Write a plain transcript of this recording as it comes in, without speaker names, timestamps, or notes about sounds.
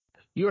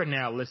You are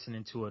now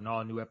listening to an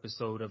all new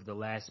episode of the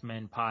Last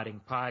Men Podding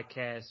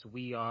podcast.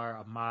 We are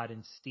Ahmad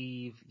and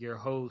Steve, your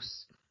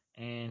hosts,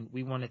 and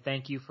we want to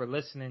thank you for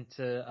listening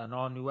to an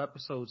all new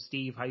episode.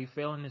 Steve, how you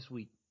feeling this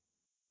week?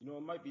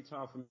 It might be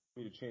time for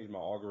me to change my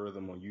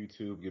algorithm on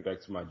YouTube, get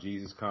back to my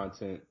Jesus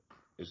content.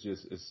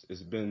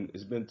 It's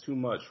been too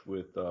much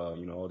with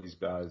all these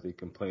guys they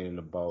complaining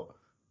about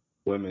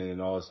women and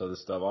all this other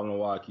stuff. I don't know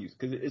why I keep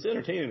because it's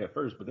entertaining at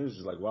first, but then it's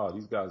just like, wow,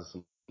 these guys are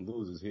some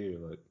losers here.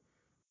 Like,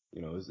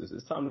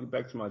 it's time to get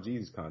back to my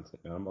Jesus content.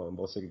 Man. I'm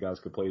about sick of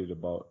guys complaining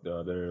about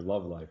their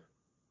love life.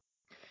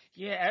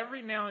 Yeah,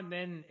 every now and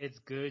then it's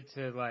good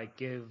to like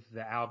give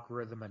the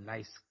algorithm a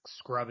nice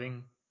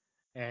scrubbing.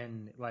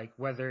 And like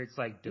whether it's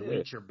like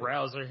delete your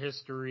browser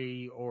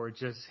history or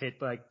just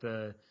hit like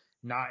the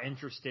not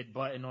interested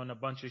button on a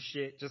bunch of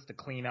shit just to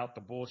clean out the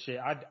bullshit.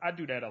 I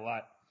do that a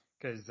lot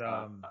because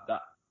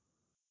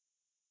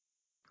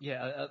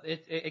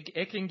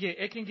it can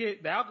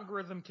get the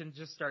algorithm can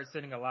just start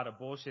sending a lot of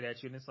bullshit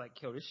at you, and it's like,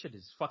 yo, this shit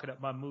is fucking up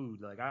my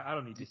mood. Like I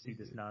don't need to see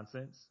this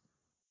nonsense.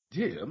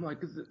 Yeah, I'm like,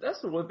 'cause that's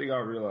the one thing I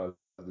realized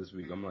this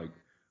week. I'm like,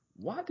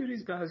 why do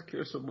these guys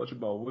care so much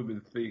about what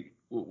women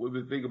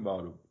think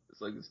about them?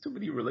 It's like, it's too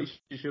many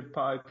relationship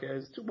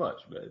podcasts, too much,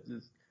 man. It's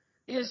just,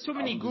 There's too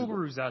many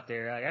gurus out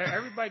there. Like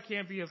everybody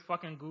can't be a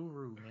fucking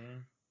guru,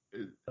 man.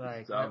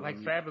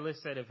 Like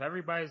Fabulous said, if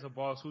everybody's a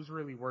boss, who's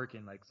really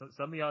working? Like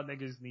some of y'all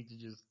niggas need to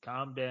just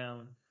calm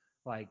down.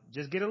 Like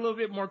just get a little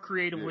bit more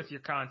creative with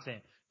your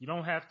content. You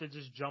don't have to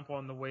just jump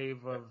on the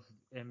wave of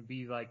and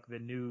be like the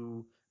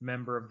new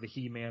member of the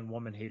He-Man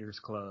Woman Haters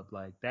Club.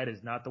 Like that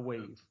is not the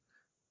wave.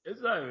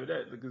 It's not even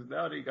that because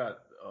now they got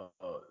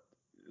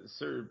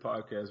certain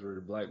podcasts where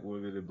the black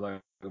women and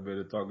black men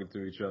are talking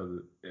to each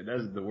other, and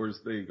that's the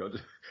worst thing.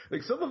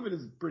 Like some of it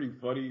is pretty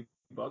funny.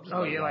 But I'm just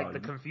wow, like the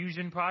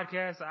Confusion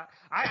podcast.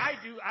 I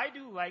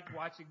do like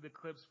watching the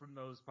clips from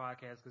those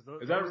podcasts because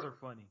those are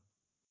funny.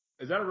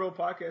 Is that a real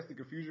podcast, the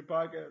Confusion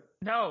podcast?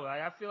 No,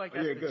 I feel like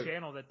that's the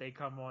channel that they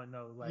come on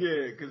though. Like,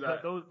 because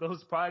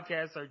those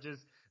podcasts are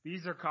just,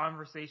 these are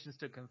conversations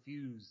to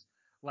confuse.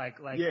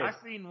 I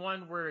seen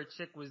one where a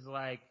chick was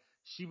like,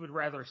 she would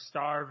rather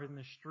starve in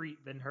the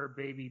street than her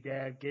baby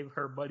dad give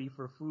her money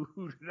for food.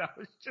 And I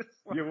was just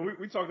like,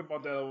 we talked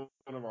about that on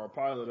one of our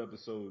pilot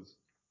episodes.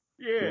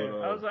 Yeah,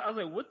 but, I was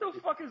like, what the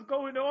fuck is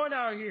going on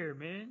out here,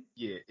 man?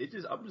 Yeah,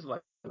 I'm just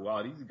like,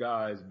 wow, these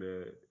guys,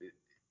 man,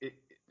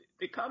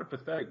 they kind of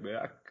pathetic, man.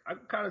 I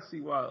kind of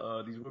see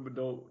why these women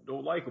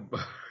don't like them.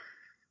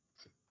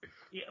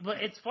 Yeah,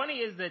 but it's funny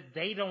is that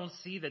they don't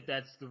see that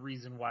that's the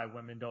reason why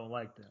women don't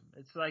like them.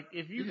 It's like,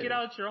 if you get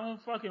out your own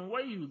fucking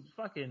way, you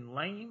fucking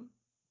lame.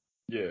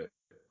 Yeah.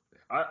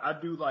 I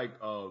do like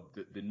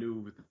the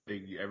new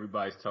thing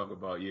everybody's talking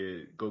about.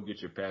 Yeah, go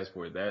get your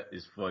passport. That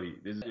is funny.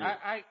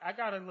 I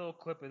got a little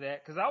clip of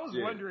that because I was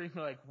wondering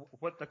like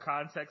what the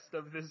context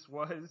of this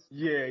was.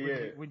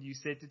 When you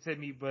sent it to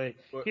me, but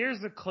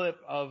here's a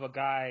clip of a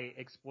guy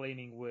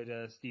explaining what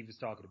Steve is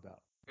talking about.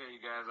 Hey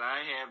guys,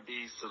 I have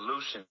the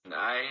solution.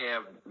 I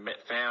have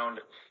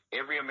found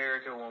every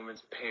American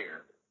woman's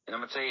pair, and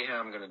I'm gonna tell you how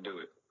I'm gonna do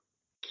it.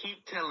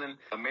 Keep telling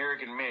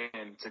American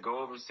men to go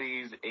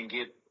overseas and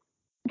get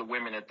the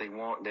women that they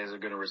want that are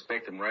going to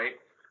respect them, right?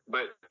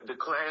 But the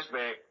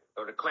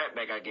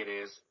clapback I get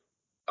is,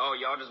 oh,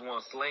 y'all just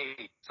want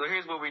slaves. So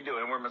here's what we do,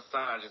 and we're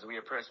misogynists. We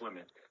oppress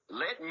women.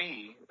 Let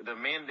me, the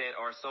men that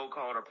are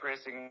so-called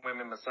oppressing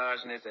women,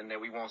 misogynists, and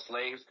that we want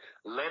slaves,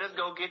 let us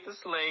go get the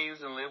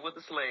slaves and live with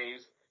the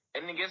slaves.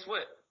 And then guess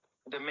what?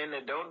 The men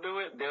that don't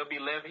do it, they'll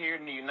be left here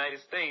in the United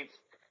States.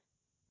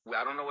 Well,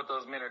 I don't know what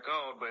those men are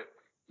called, but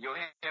you'll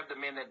have the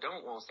men that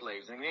don't want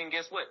slaves. And then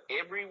guess what?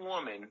 Every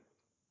woman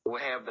will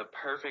have the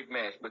perfect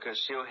match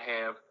because she'll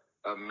have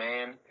a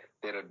man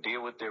that'll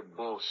deal with their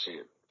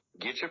bullshit.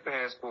 Get your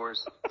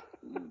passports.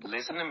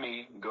 Listen to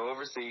me. Go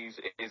overseas.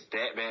 It's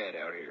that bad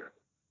out here.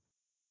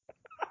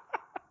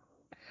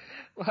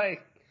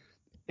 Like,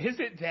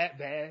 is it that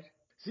bad?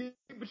 See,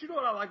 but you know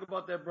what I like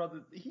about that brother?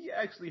 He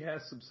actually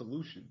has some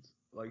solutions.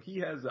 Like, he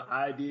has an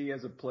idea, he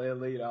has a plan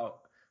laid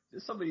out.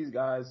 There's some of these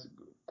guys,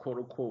 quote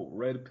unquote,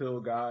 red pill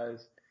guys,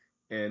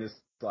 and it's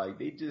like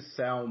they just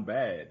sound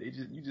bad.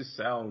 You just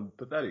sound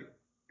pathetic.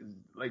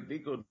 Like they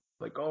go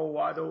like, oh,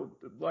 why don't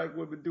the black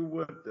women do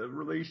what the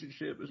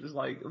relationship? It's just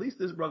like, at least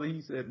this brother,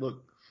 he said,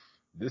 look,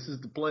 this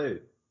is the plan.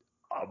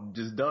 I'm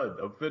just done.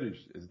 I'm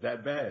finished. It's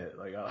that bad.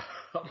 Like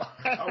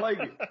I like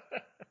it.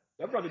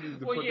 That brother needs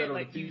to put that on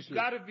a t-shirt. You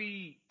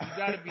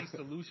gotta be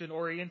solution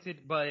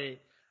oriented, but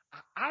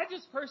I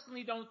just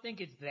personally don't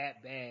think it's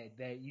that bad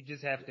that you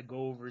just have to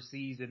go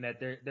overseas and that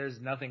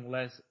there's nothing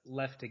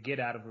left to get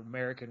out of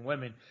American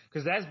women.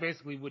 Cause that's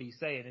basically what he's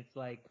saying. It's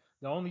like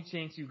the only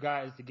chance you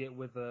got is to get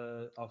with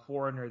a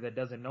foreigner that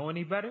doesn't know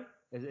any better.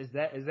 Is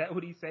that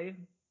what he's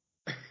saying?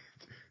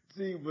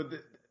 See, but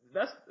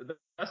that's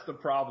the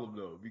problem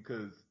though,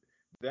 because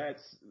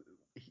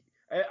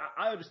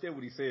I understand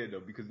what he's saying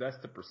though, because that's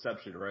the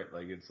perception, right?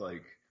 Like it's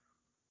like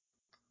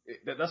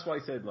that's why I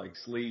said like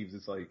slaves.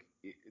 It's like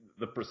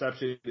the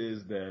perception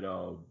is that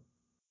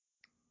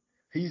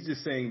he's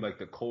just saying like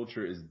the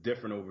culture is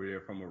different over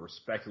there from a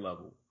respect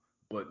level.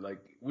 But like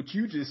what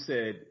you just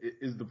said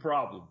is the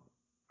problem.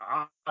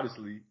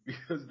 Honestly,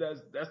 because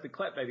that's the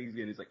clapback he's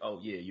getting. It's like, oh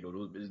yeah,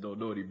 those bitches don't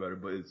know any better,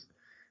 but it's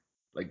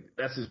like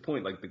that's his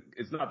point. Like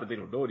it's not that they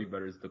don't know any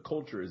better; it's the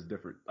culture is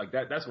different. Like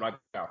that's what I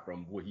got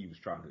from what he was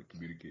trying to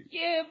communicate.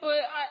 Yeah, but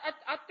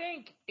I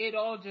think it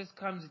all just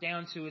comes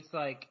down to it's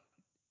like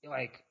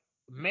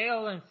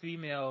male and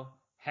female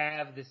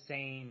have the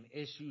same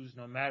issues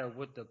no matter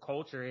what the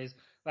culture is.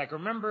 Like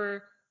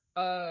remember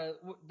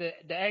the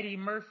Eddie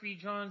Murphy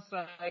John's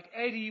like,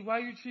 Eddie, why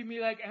you treat me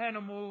like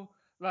animal?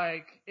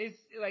 Like it's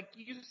like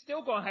you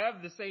still gonna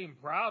have the same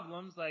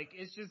problems. Like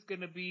it's just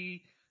gonna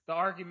be the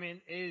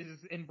argument is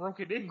in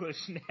broken English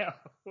now.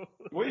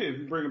 Well, yeah, if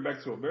you bring it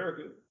back to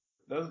America,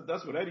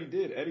 that's what Eddie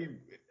did.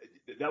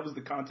 That was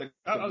the context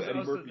of the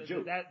Eddie Murphy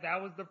joke.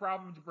 That was the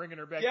problem to bringing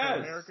her back to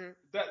America.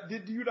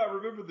 Did you not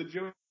remember the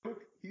joke?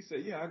 He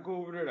said, "Yeah, I go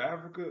over there to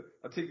Africa.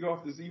 I take you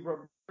off the zebra,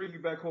 bring you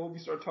back home. You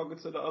start talking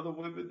to the other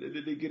women, and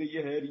then they get in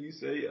your head, and you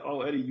say,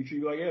 "Oh, Eddie, you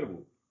treat me like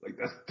animal." Like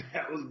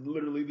that was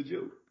literally the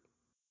joke.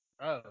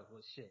 Oh,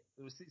 well, shit.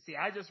 See,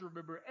 I just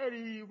remember,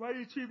 Eddie, why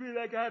you treat me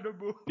like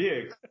animal?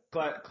 Yeah,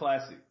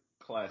 classic.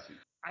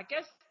 I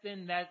guess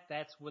then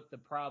that's what the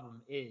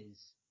problem is.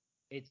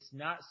 It's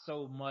not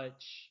so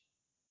much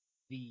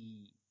the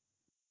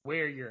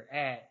where you're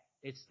at,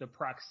 it's the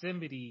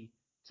proximity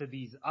to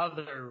these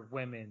other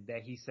women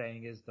that he's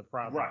saying is the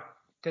problem. Right.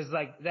 Because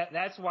like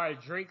that's why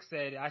Drake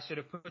said, I should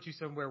have put you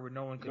somewhere where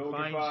no one could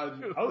find you.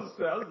 I was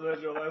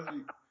saying your last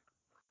week.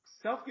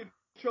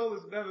 Self-control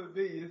has never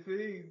been your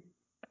thing.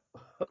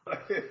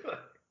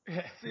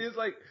 See, it's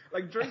like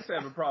Drake's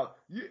having a problem.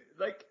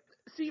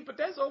 But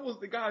that's almost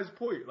the guy's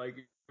point. Like,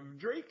 if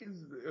Drake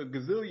is a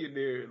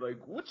gazillionaire, like,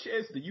 what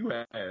chance do you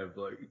have?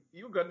 Like,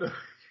 you got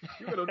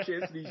no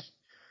chance in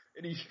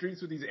these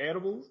streets with these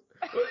animals.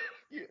 But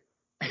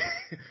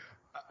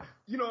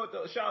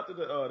shout out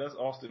to that's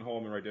Austin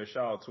Holman right there.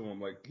 Shout out to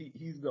him. Like,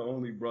 he's the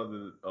only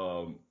brother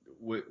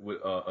with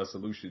a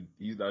solution.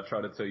 He's not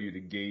trying to tell you the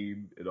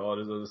game and all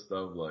this other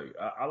stuff. Like,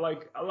 I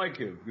like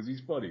him because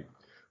he's funny.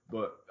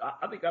 But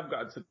I think I've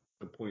gotten to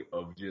the point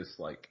of just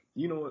like,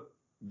 you know what?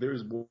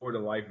 There's more to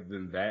life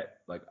than that.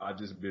 Like, I've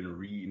just been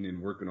reading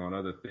and working on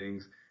other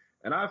things.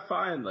 And I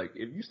find, like,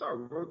 if you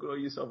start working on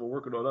yourself or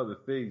working on other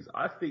things,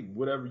 I think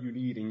whatever you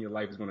need in your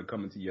life is going to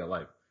come into your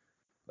life.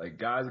 Like,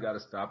 guys got to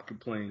stop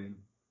complaining,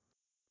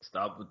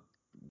 stop with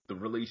the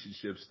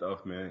relationship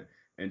stuff, man,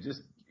 and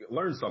just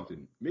learn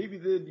something. Maybe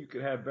then you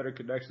could have better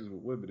connections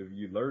with women if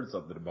you learn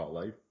something about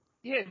life.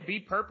 Yeah, be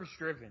purpose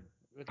driven.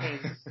 Because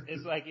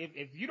it's like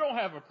if you don't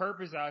have a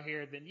purpose out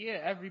here, then yeah,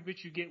 every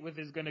bitch you get with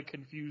is gonna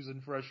confuse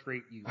and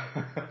frustrate you.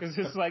 Because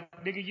it's like,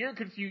 nigga, you're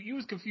confused. You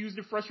was confused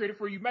and frustrated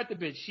before you met the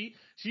bitch.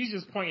 She's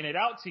just pointing it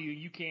out to you.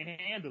 You can't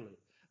handle it.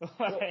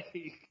 Like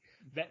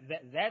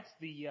that's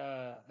the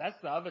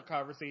other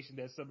conversation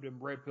that some of them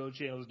red pill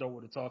channels don't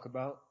want to talk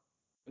about.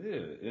 Yeah,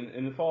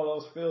 and if all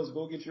else fails,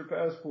 go get your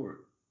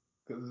passport.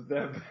 Because it's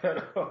that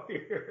bad out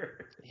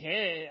here.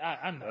 Yeah,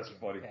 I'm not getting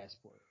funny. A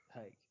passport.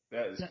 Like,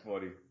 that is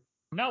funny.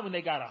 Not when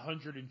they got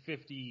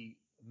 150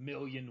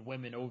 million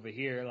women over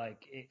here.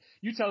 Like,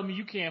 you telling me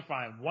you can't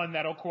find one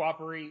that'll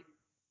cooperate?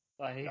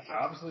 Like,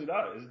 obviously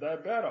not. It's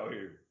that bad out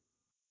here.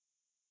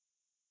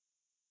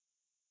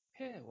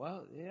 Yeah,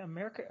 well, yeah,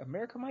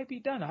 America might be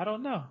done. I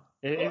don't know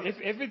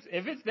if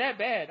it's that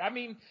bad. I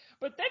mean,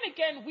 but then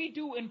again, we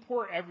do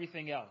import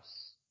everything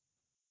else.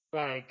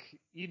 Like,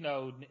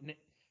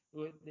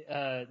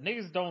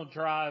 niggas don't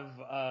drive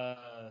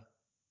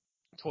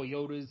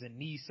Toyotas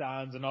and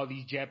Nissans and all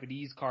these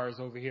Japanese cars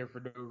over here for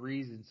no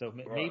reason. So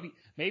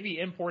maybe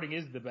importing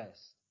is the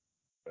best.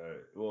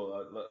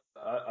 Well,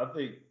 I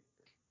think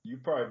you're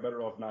probably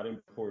better off not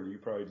importing. You're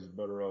probably just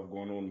better off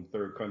going on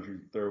third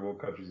world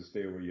countries and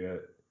stay where you're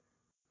at.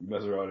 You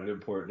mess around and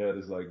import that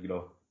is like,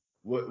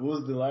 what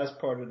was the last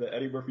part of the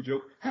Eddie Murphy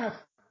joke? Half.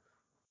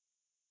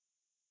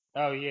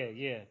 Oh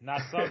yeah.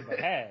 Not some, but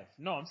half.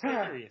 No, I'm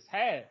serious.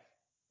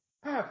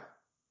 Half.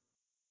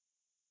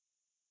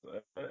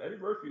 Eddie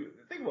Murphy,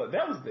 think about it,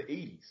 that was the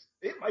 80s.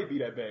 It might be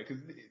that bad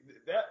because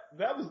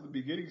that was the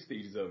beginning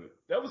stages of it.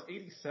 That was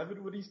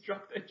 87 when he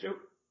dropped that joke.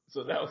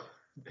 So that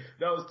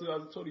was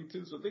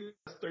 2022. So I think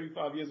that's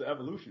 35 years of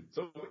evolution.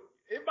 So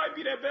it might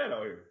be that bad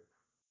out here.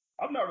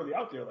 I'm not really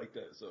out there like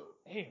that. So,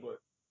 but.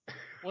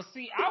 Well,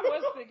 see, I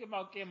was thinking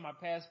about getting my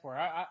passport.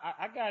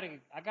 I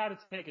gotta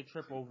take a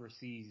trip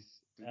overseas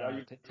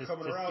to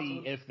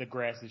see if the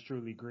grass is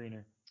truly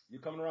greener.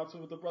 You're coming around to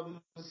what the brothers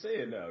are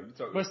saying now. You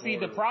talking. But see,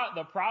 the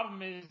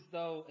problem is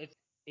though, it's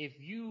if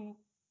you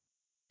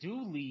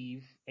do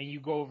leave and you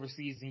go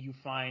overseas and you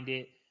find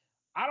it,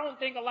 I don't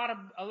think a lot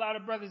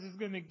of brothers is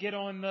gonna get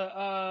on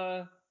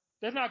the.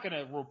 They're not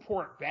gonna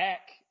report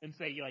back and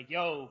say like,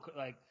 yo,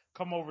 like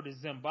come over to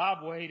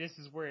Zimbabwe. This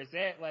is where it's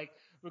at. Like,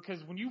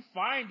 because when you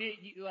find it,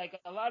 like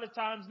a lot of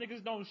times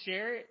niggas don't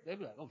share it. They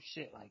be like, oh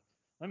shit, like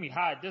let me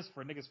hide this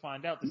for niggas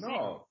find out the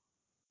secret.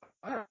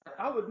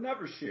 I would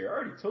never share. I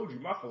already told you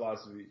my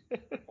philosophy.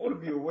 I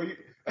want to be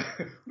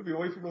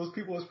away from those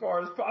people as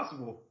far as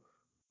possible.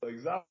 Like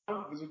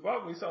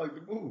Zimbabwe sound like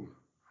the move.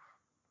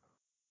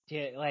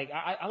 Yeah, like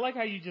I like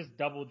how you just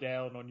double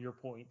down on your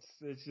points.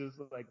 It's just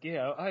like,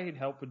 yeah, I ain't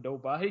helping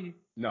nobody.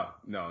 No,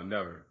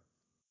 never,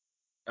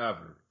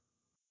 ever.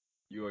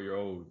 You are your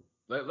own.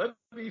 Let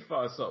me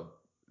find something.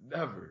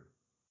 Never.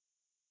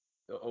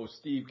 Oh,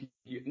 Steve,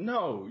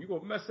 no, you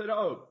gonna mess it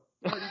up.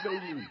 I already know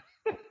you.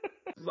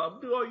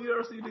 You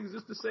never see niggas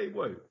just the same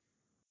way.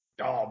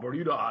 Oh, bro,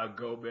 you know how I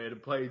go, man. The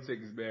plane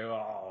tickets, man.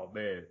 Oh,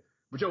 man.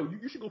 But yo,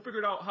 you should go figure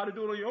it out how to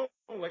do it on your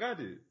own, like I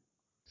did.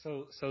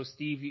 So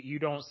Steve, you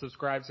don't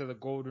subscribe to the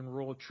golden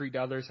rule: treat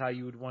others how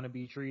you would want to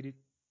be treated.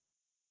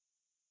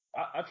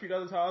 I treat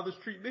others how others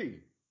treat me.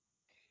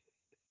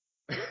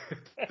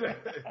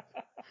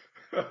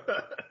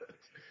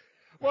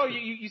 Well,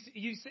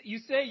 you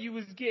say you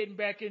was getting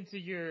back into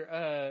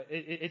your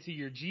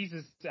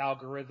Jesus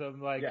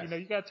algorithm, like yes.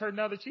 You gotta turn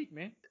the other cheek,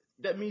 man.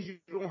 That means you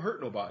don't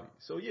hurt nobody.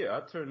 So yeah,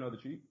 I turn the other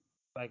cheek.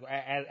 Like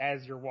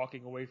as you're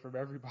walking away from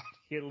everybody.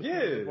 That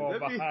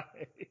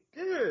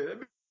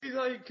means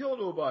I ain't killed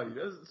nobody.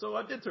 So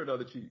I did turn the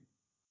other cheek.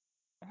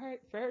 All right,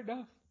 fair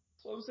enough.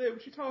 That's what I'm saying.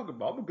 What you talking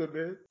about? I'm a good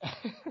man.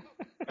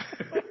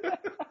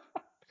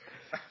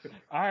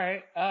 All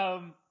right.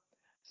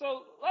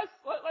 So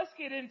let's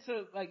get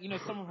into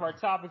some of our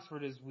topics for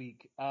this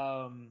week.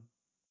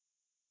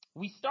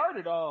 We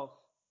started off,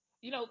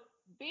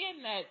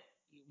 being that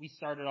we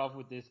started off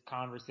with this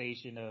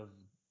conversation of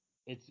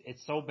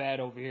it's so bad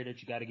over here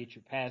that you got to get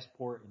your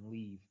passport and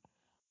leave.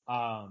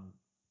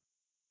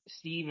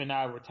 Steve and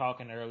I were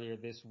talking earlier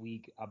this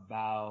week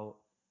about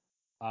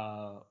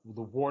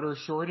the water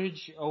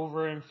shortage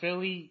over in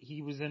Philly.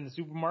 He was in the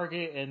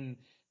supermarket and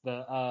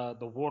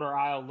the water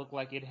aisle looked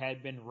like it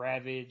had been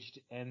ravaged,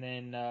 and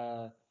then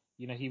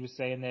he was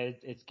saying that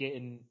it's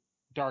getting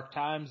dark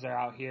times are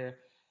out here,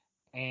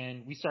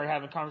 and we started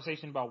having a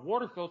conversation about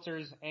water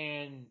filters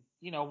and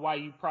why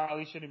you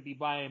probably shouldn't be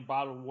buying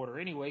bottled water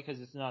anyway, because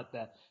it's not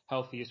the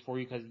healthiest for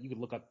you, because you could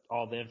look up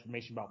all the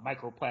information about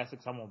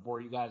microplastics. I won't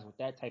bore you guys with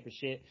that type of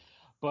shit.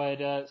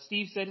 But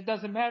Steve said it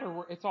doesn't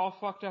matter. It's all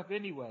fucked up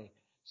anyway.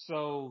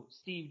 So,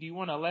 Steve, do you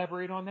want to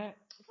elaborate on that?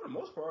 For the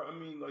most part, I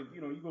mean,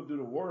 you go do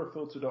the water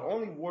filter. The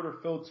only water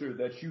filter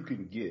that you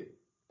can get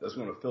that's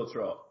going to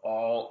filter out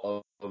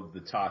all of the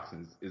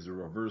toxins is a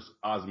reverse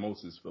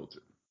osmosis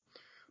filter.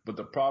 But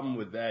the problem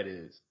with that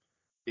is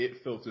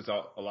it filters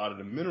out a lot of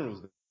the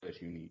minerals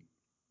that you need.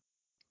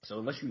 So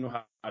unless you know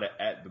how to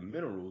add the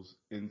minerals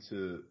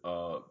into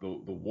the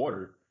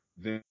water,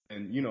 then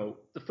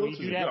the filters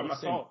are good. I'm not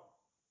saying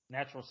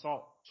natural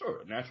salt.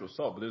 Sure, natural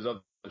salt, but there's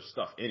other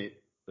stuff in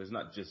it. There's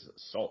not just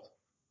salt.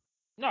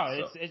 No,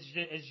 so.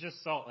 it's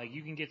just salt. Like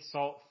you can get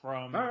salt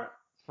from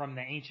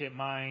the ancient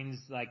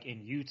mines, like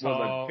in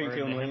Utah or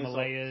in the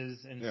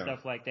Himalayas and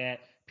stuff like that.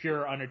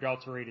 Pure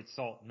unadulterated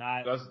salt,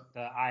 not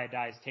the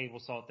iodized table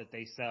salt that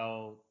they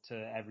sell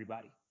to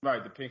everybody.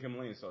 Right, the pink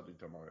Himalayan salt you're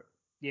talking about.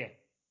 Yeah,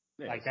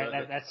 like so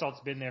that salt's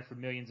been there for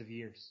millions of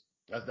years.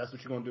 That's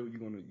what you're gonna do. You're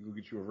gonna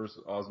get you a reverse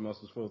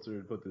osmosis filter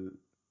and put the.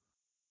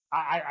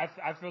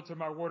 I filter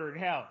my water in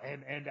hell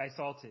and I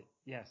salt it.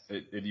 Yes.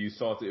 You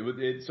salt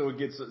it. So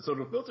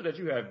the filter that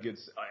you have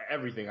gets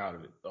everything out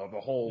of it. The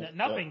whole.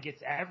 Nothing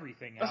gets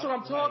everything out. That's what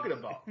I'm talking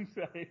about.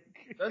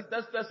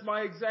 That's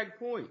my exact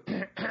point.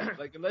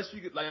 Like unless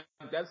you get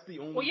that's the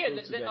only. Well, yeah.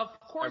 Of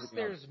course,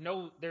 there's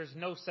no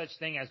such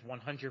thing as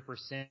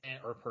 100%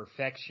 or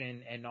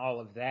perfection and all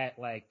of that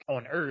like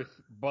on Earth,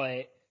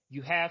 but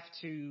you have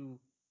to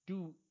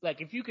do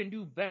if you can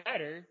do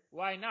better,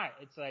 why not?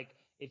 It's like.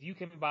 If you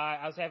can buy,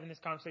 I was having this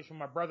conversation with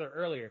my brother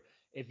earlier.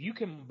 If you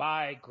can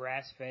buy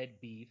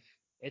grass-fed beef,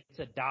 it's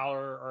 $1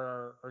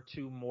 or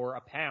 $2 more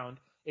a pound.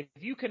 If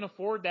you can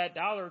afford that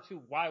 $1 or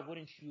 $2, why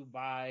wouldn't you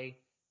buy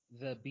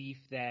the beef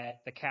that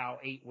the cow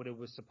ate what it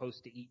was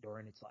supposed to eat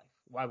during its life?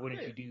 Why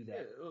wouldn't you do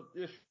that?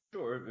 Yeah,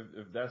 sure.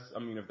 If that's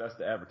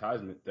the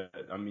advertisement,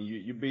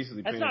 you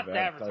basically that's not the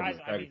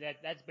advertisement. I mean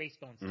that's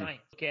based on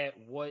science. Look at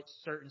what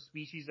certain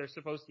species are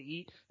supposed to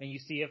eat, and you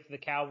see if the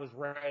cow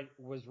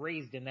was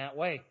raised in that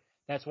way.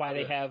 That's why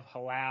they have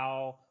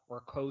halal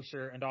or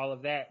kosher and all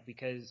of that,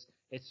 because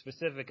it's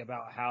specific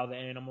about how the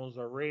animals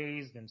are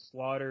raised and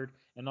slaughtered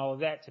and all of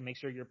that to make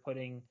sure you're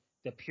putting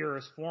the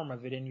purest form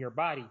of it in your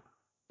body.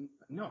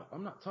 No,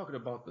 I'm not talking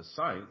about the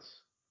science.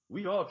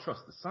 We all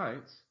trust the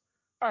science.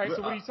 All right,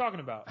 so what are you talking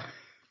about?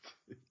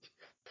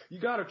 You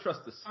got to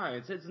trust the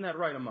science. Isn't that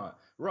right, Ahmad?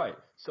 Right.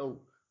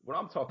 So what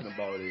I'm talking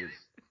about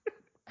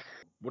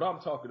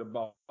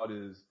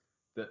is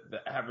the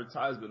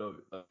advertisement of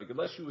it. Like,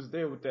 unless you was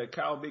there with that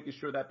cow making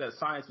sure that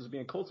science was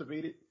being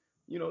cultivated,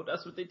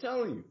 that's what they're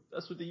telling you.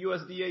 That's what the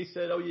USDA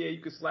said. Oh yeah,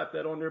 you can slap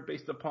that on there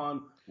based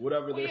upon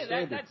whatever their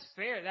standards. That's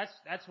fair.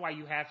 That's why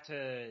you have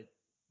to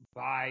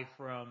buy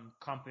from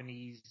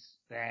companies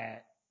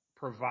that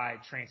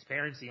provide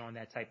transparency on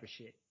that type of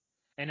shit.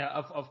 And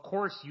of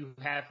course you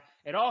have.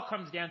 It all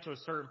comes down to a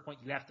certain point.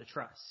 You have to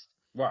trust.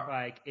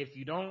 Right. Like if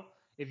you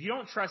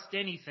don't trust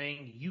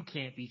anything, you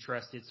can't be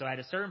trusted. So at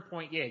a certain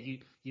point, yeah, you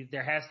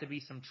there has to be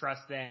some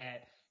trust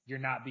that you're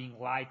not being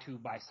lied to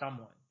by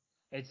someone.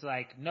 It's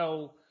like,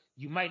 no,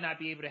 you might not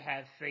be able to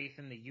have faith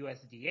in the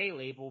USDA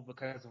label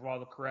because of all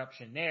the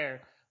corruption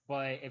there.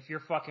 But if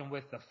you're fucking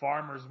with the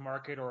farmer's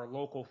market or a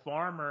local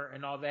farmer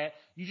and all that,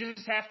 you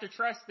just have to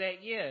trust that,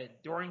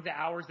 during the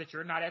hours that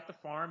you're not at the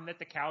farm, that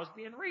the cow's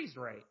being raised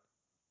right.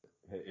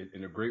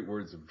 In the great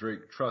words of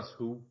Drake, trust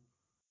who?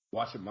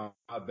 Watching my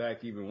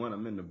back even when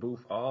I'm in the booth.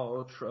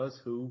 Oh, trust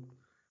who?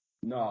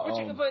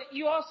 No. But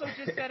you also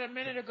just said a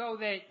minute ago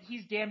that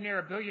he's damn near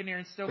a billionaire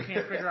and still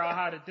can't figure out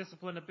how to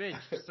discipline a bitch.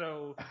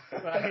 So,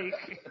 like,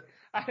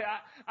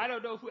 I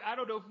don't know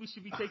if we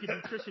should be taking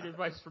nutrition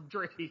advice from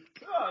Drake.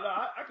 No,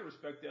 I can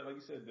respect that. Like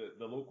you said,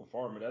 the local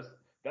farmer,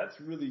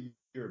 that's really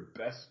your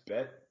best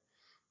bet.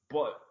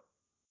 But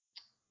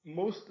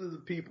most of the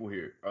people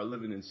here are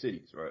living in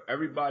cities, right?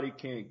 Everybody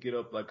can't get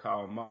up like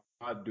how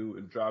I do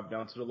and drive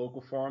down to the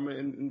local farmer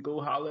and go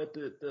holler at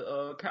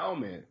the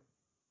cowman.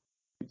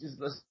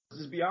 Let's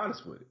just be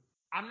honest with it.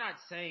 I'm not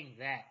saying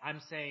that. I'm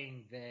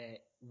saying that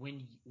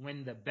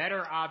when the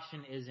better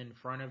option is in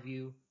front of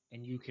you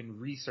and you can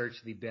research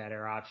the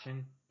better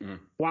option,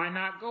 why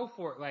not go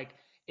for it? Like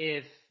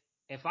if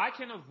I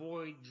can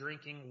avoid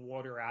drinking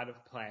water out of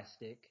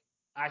plastic,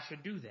 I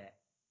should do that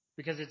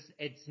because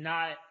it's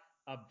not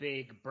a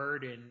big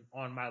burden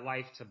on my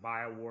life to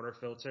buy a water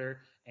filter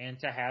and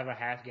to have a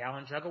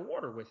half-gallon jug of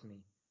water with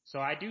me. So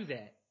I do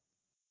that.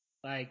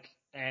 Like,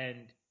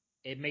 and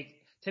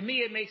to me,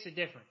 it makes a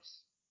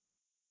difference.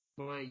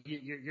 But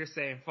you're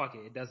saying, fuck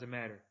it, it doesn't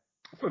matter.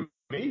 For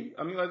me,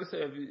 I mean, like I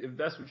said, if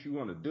that's what you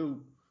want to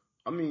do,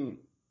 I mean,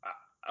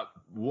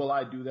 will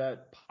I do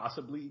that?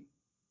 Possibly.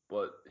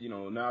 But,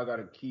 now I got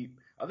to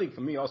I think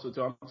for me also,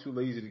 too, I'm too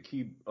lazy to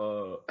keep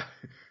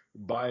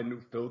buying new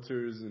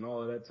filters and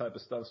all of that type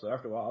of stuff. So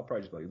after a while, I'll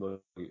probably just be like,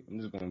 look, I'm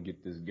just going to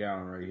get this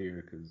gallon right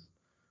here because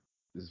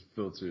this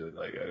filter,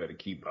 like, I got to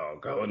keep,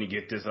 going to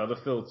get this other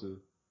filter.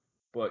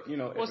 But,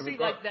 well, see,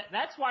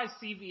 that's why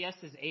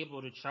CVS is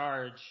able to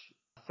charge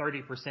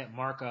 30%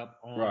 markup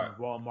on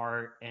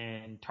Walmart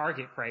and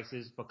Target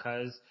prices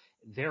because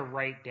they're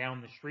right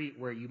down the street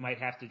where you might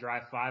have to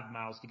drive 5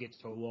 miles to get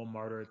to a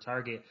Walmart or a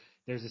Target.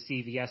 There's a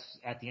CVS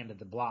at the end of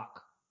the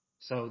block.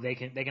 So they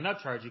can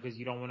upcharge you because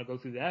you don't want to go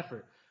through the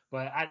effort.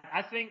 But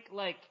I think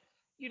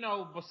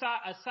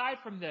aside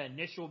from the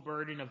initial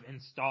burden of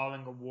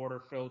installing a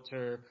water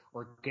filter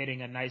or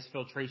getting a nice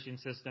filtration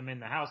system in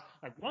the house,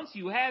 like once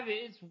you have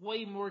it, it's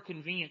way more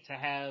convenient to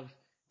have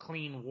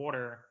clean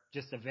water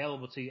just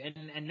available to you.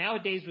 And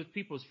nowadays with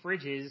people's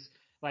fridges,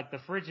 like the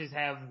fridges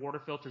have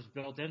water filters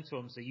built into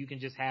them. So you can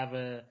just have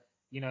if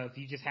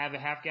you just have a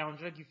half-gallon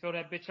jug, you fill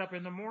that bitch up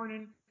in the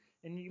morning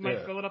and you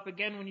might fill it up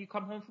again when you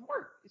come home from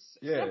work. It's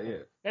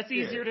simple. That's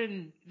easier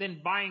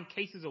than buying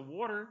cases of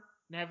water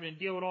and having to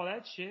deal with all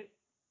that shit.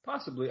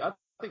 Possibly. I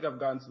think I've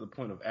gotten to the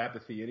point of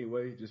apathy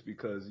anyway, just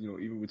because,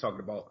 even we're talking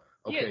about,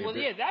 okay.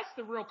 That's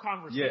the real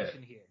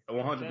conversation here.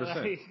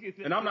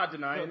 100%. And I'm not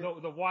denying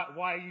it.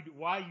 Why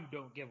you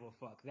don't give a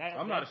fuck.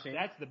 I'm not ashamed.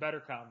 That's the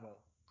better convo.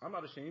 I'm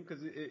not ashamed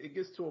because it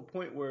gets to a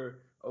point where,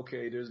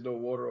 okay, there's no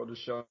water on the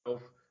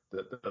shelf.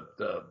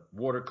 The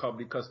water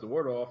company cuts the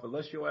water off.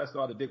 Unless your ass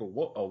know how to dig a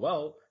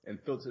well and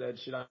filter that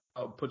shit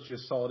out, put your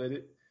salt in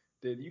it,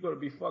 then you're going to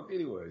be fucked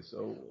anyway.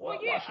 So why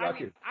should I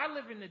care? I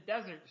live in the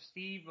desert,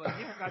 Steve. Like,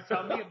 you don't got to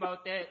tell me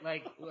about that.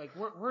 Like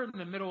we're in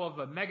the middle of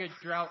a mega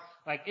drought.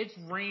 Like, it's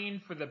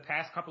rained for the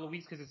past couple of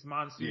weeks because it's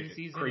monsoon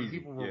season. Crazy. And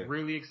people were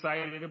really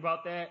excited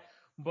about that.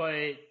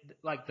 But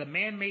like the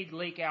man-made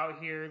lake out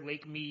here,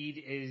 Lake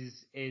Mead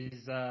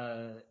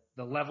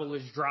the level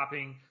is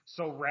dropping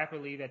so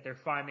rapidly that they're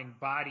finding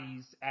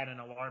bodies at an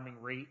alarming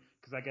rate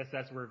because I guess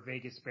that's where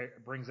Vegas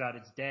brings out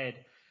its dead.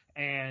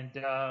 And,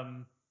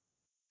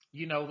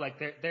 like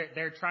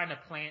they're trying to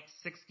plant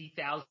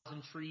 60,000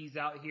 trees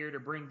out here to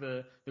bring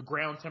the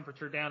ground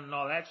temperature down and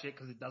all that shit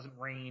because it doesn't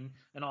rain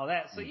and all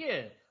that. So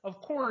yeah,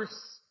 of course,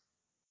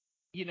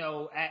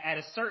 at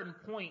a certain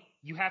point,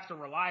 you have to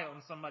rely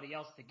on somebody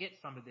else to get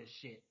some of this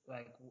shit.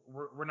 Like,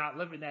 we're not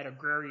living that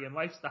agrarian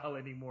lifestyle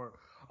anymore.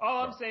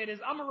 All I'm saying is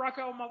I'm gonna rock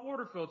out with my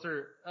water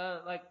filter,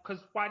 cause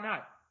why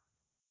not?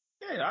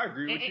 Yeah, I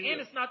agree with you.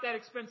 And it's not that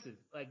expensive.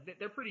 Like,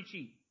 they're pretty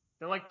cheap.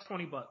 They're like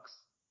 $20.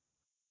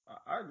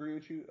 I agree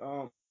with you.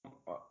 I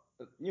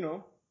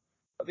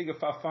think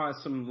if I find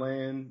some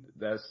land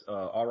that's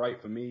all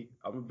right for me,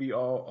 I'm gonna be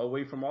all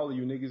away from all of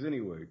you niggas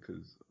anyway,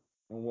 cause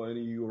I don't want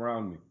any of you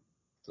around me.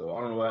 So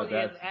I don't know what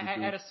that's.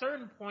 At a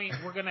certain point,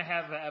 we're gonna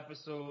have an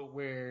episode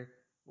where,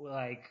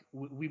 like,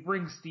 we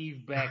bring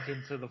Steve back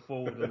into the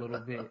fold a little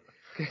bit,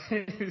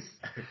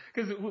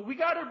 because we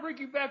gotta bring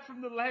you back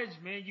from the ledge,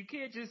 man. You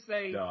can't just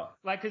say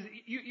because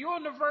you're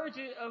on the verge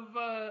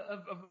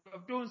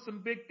of doing some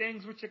big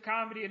things with your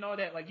comedy and all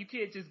that. Like, you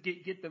can't just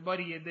get the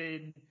money and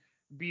then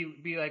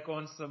be like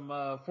on some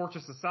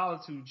Fortress of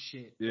Solitude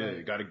shit. Yeah,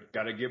 like,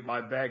 gotta get my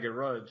bag and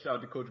run. Shout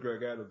out to Coach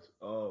Greg Adams.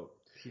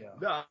 Yeah.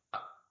 No,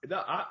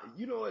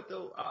 you know what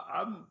though?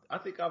 I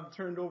think I've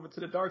turned over to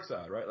the dark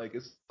side, right? Like,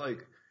 it's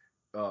like,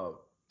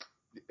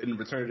 in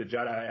Return of the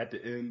Jedi at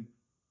the end,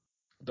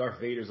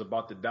 Darth Vader's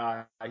about to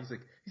die. He's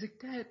like,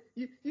 Dad,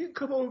 you can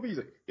come over. He's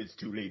like, it's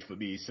too late for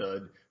me,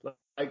 son.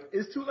 Like,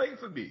 it's too late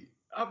for me.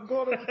 I'm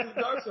going over to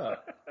the dark side.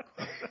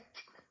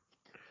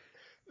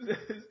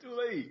 It's too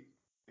late.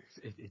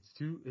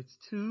 It's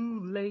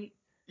too late.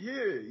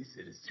 Yeah, he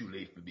said it's too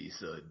late for me,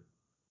 son.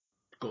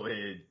 Go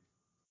ahead.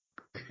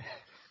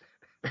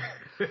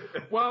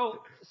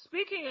 Well,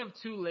 speaking of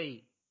too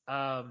late,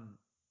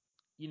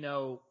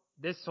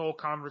 this whole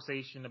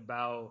conversation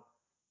about,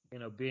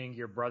 being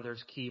your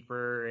brother's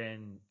keeper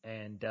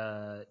and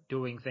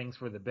doing things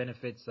for the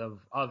benefits of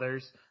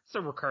others. It's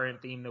a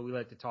recurrent theme that we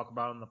like to talk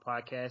about on the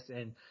podcast.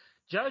 And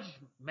Judge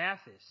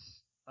Mathis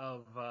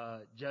of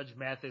Judge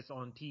Mathis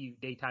on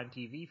daytime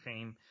TV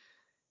fame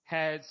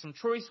had some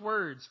choice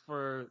words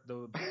for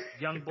the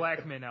young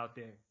black men out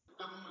there.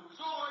 The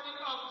majority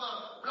of the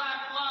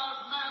Black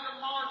Lives Matter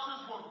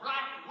marchers were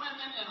black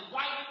women and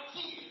white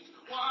kids,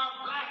 while our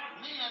black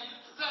men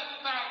sat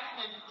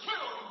back and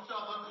killed each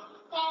other,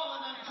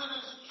 falling into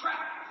this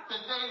trap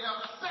that they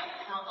have set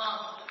for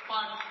us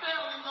by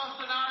failing us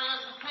in our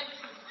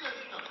education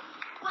system,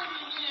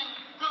 bringing in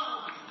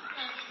guns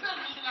and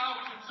sending out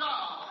the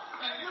jobs.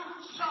 And you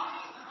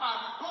chumps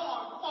are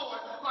going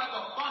forward like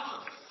a bunch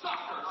of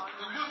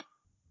suckers.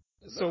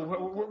 So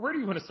where do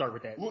you want to start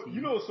with that? Well,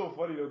 Steve? It's so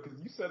funny though, because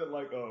you said it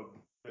like the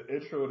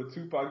intro to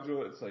Tupac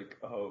joint. It's like,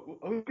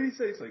 what did he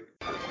say? It's like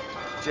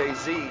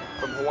Jay-Z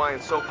from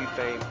Hawaiian Soapy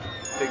fame,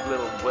 Big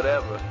Little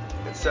Whatever,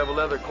 and several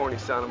other corny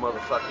sounding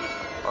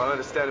motherfuckers are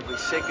understandably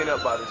shaken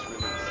up by this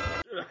release.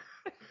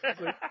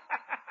 Like,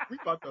 we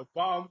about to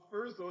bomb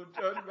first on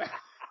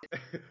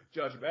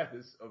Judge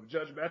Mathis of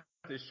Judge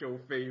Mathis show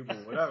fame or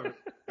whatever.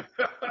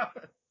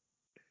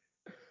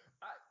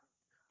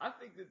 I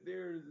think that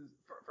there's,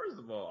 first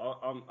of all,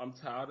 I'm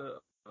tired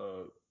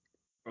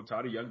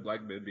of young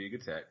black men being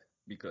attacked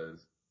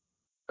because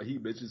he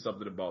mentioned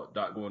something about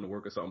not going to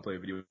work or something, playing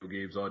video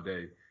games all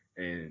day,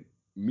 and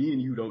me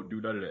and you don't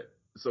do none of that.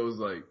 So it's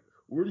like,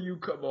 where do you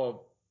come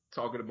off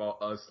talking about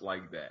us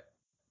like that?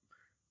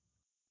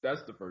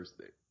 That's the first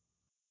thing.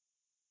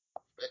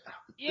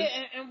 Yeah,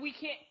 and we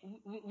can't.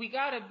 We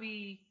gotta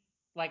be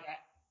like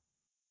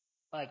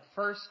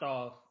first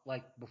off,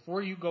 like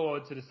before you go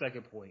on to the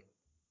second point.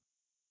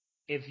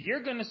 If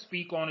you're going to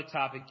speak on a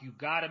topic, you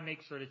got to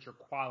make sure that you're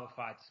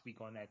qualified to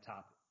speak on that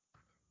topic.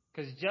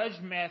 Because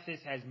Judge Mathis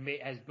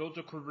has built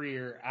a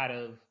career out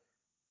of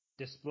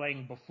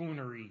displaying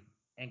buffoonery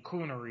and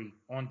coonery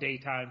on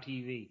daytime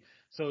TV.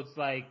 So it's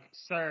like,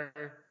 sir,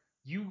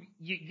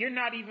 you're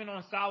not even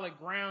on solid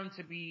ground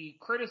to be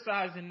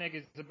criticizing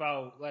niggas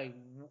about like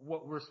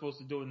what we're supposed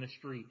to do in the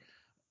street.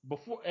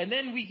 And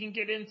then we can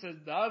get into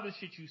the other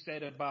shit you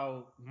said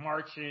about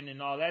marching and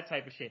all that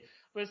type of shit.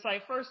 But it's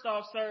like, first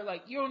off, sir,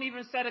 like, you don't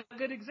even set a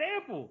good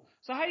example.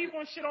 So how you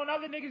gonna shit on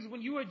other niggas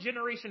when you a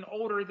generation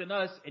older than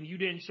us and you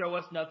didn't show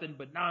us nothing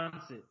but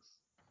nonsense?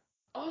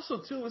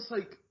 Also, too, it's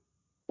like,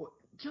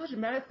 Judge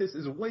Mathis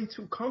is way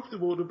too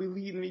comfortable to be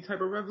leading any type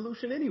of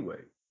revolution anyway.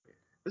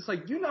 It's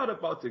like, you're not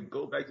about to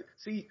go back to,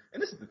 see,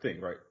 and this is the thing,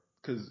 right?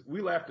 Because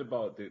we laughed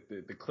about the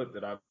clip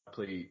that I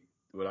played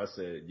when I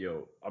said,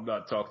 yo, I'm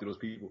not talking to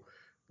those people.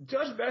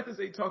 Judge Mathis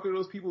ain't talking to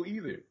those people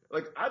either.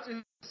 Like,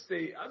 I'm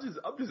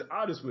just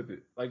honest with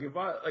it. Like, if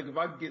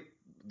I get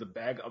the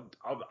bag,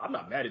 I'm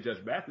not mad at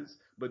Judge Mathis,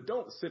 but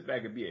don't sit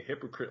back and be a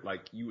hypocrite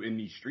like you in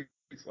these streets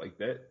like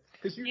that.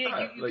 Cause you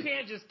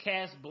can't just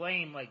cast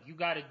blame. Like, you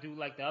gotta do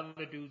like the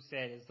other dude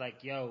said. It's like,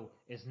 yo,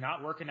 it's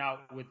not working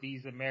out with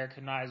these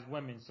Americanized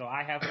women. So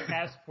I have a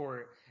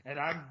passport and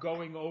I'm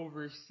going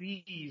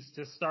overseas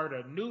to start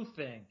a new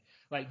thing.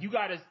 Like, you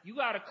gotta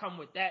come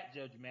with that,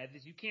 Judge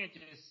Mathis. You can't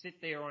just sit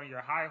there on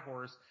your high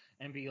horse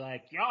and be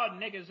like, y'all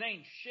niggas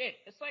ain't shit.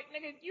 It's like,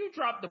 nigga, you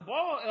dropped the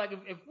ball. Like,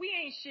 if we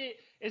ain't shit,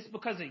 it's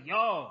because of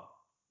y'all.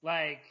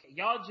 Like,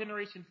 y'all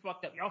generation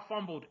fucked up. Y'all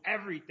fumbled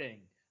everything.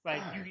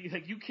 Like,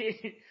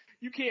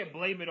 you can't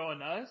blame it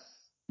on us.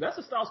 That's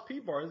a Styles P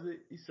bar, is it?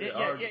 He said, it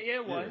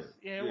was.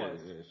 Yeah, it was.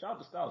 Yeah. Shout out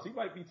to Styles. He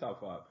might be top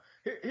 5.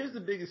 Here's the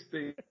biggest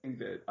thing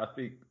that I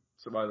think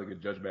somebody like a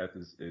Judge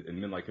Mathis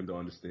and men like him don't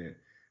understand.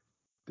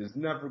 There's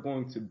never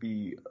going to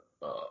be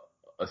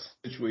a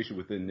situation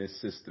within this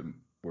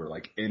system where,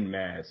 like, en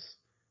masse,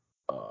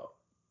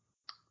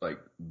 like,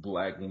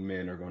 black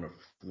men are going to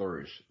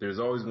flourish. There's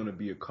always going to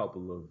be a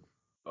couple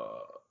of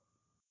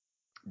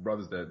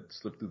brothers that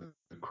slip through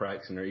the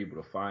cracks and are able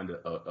to find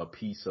a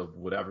piece of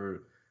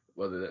whatever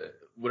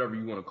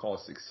you want to call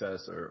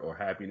success or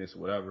happiness or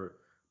whatever.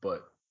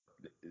 But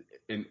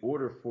in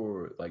order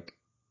for, like,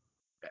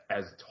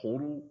 as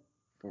total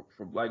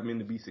for black men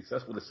to be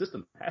successful, the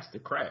system has to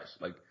crash.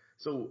 Like,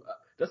 so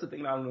that's the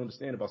thing I don't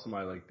understand about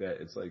somebody like that.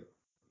 It's like,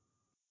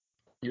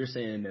 you're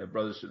saying that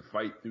brothers should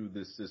fight through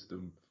this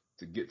system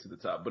to get to the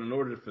top. But in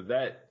order for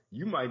that,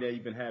 you might not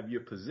even have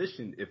your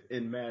position if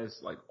en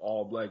masse, like,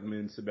 all black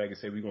men sit back and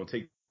say, we're going to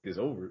take this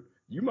over.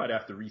 You might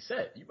have to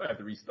reset. You might have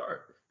to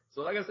restart.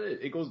 So like I said,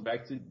 it goes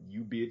back to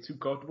you being too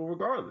comfortable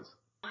regardless.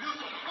 You're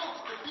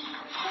supposed to be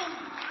cool.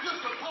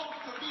 You're supposed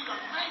to be the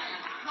man.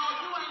 No,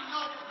 you ain't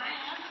no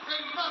man.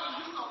 Ain't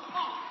nothing. You's a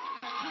punk.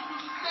 Until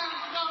you stand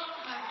up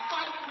and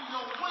fight for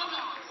your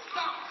women,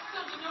 stop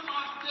sending them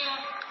out there,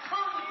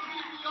 turn the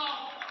TV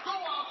off, go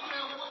out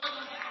there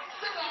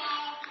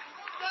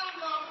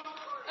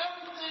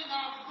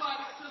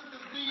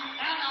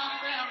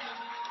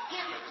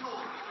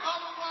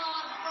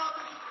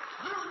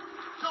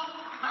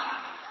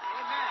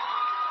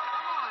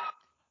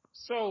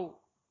So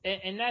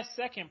in that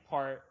second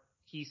part,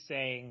 he's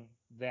saying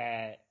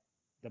that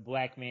the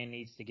black man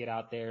needs to get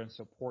out there and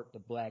support the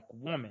black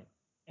woman,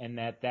 and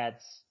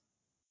that's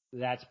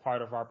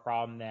part of our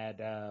problem,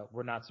 that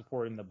we're not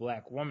supporting the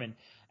black woman.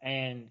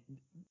 And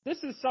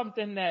this is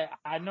something that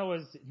I know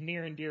is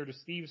near and dear to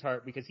Steve's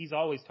heart, because he's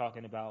always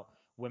talking about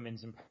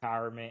women's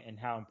empowerment and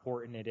how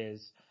important it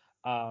is.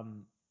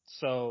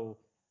 So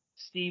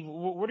Steve,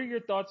 what are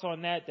your thoughts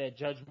on that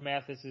Judge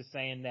Mathis is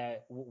saying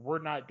that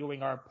we're not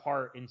doing our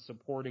part in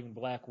supporting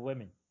black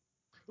women?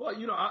 Well,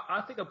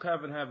 I think I'm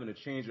kind of having a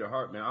change of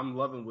heart, man. I'm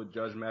loving what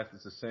Judge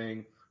Mathis is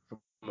saying from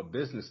a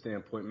business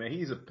standpoint, man.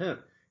 He's a pimp.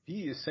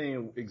 He is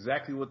saying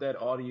exactly what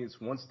that audience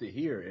wants to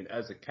hear. And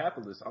as a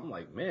capitalist, I'm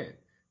like, man,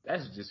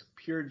 that's just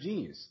pure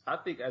genius. I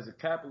think as a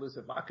capitalist,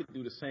 if I could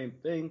do the same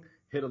thing,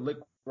 hit a lick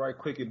right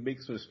quick and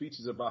make some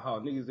speeches about how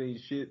niggas ain't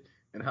shit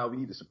and how we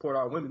need to support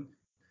our women,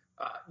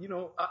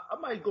 I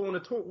might go on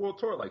a world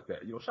tour like that.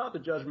 Shout out to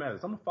Judge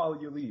Mathis. I'm going to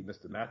follow your lead,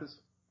 Mr. Mathis.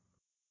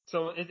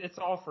 So it's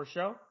all for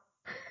show?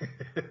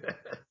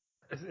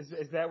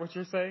 Is that what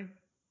you're saying?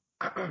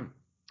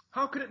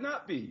 How could it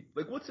not be?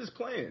 Like, what's his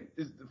plan?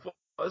 Is for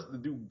us to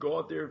go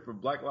out there for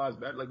Black Lives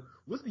Matter? Like,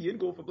 what's the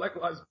end goal for Black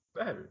Lives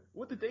Matter?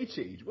 What did they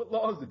change? What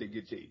laws did they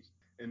get changed?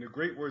 And the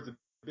great words of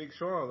Big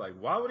Sean, like,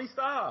 why would he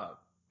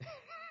stop?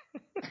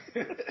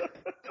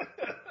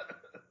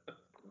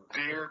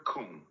 Dear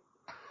Coon,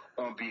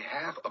 on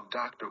behalf of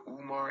Dr.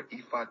 Umar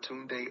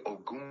Ifatunde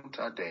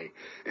Oguntade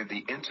and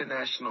the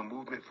International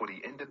Movement for the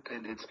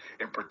Independence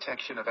and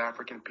Protection of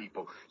African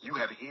People, you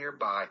have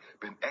hereby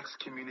been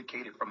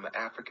excommunicated from the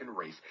African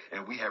race,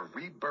 and we have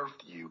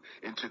rebirthed you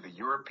into the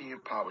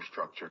European power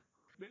structure.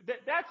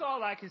 That's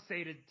all I can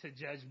say to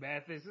Judge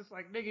Mathis. It's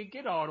like, nigga,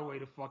 get all the way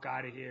the fuck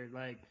out of here.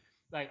 Like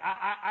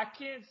I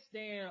can't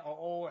stand an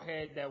old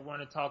head that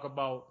want to talk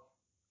about,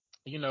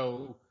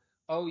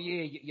 oh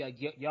yeah,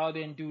 y'all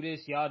didn't do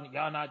this,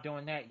 y'all not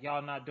doing that,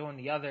 y'all not doing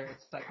the other.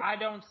 It's like, I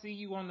don't see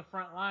you on the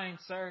front line,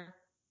 sir.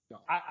 No.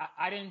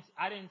 I didn't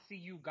see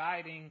you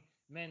guiding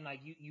men. Like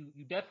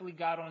you definitely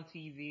got on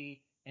TV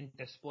and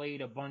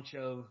displayed a bunch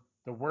of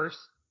the worst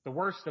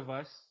of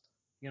us.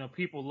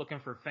 People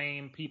looking for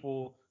fame,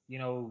 people,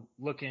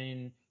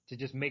 looking to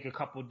just make a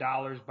couple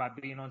dollars by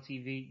being on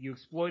TV. You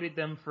exploited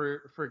them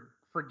for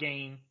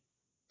gain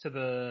to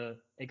the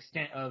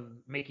extent of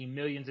making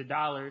millions of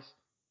dollars.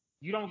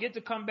 You don't get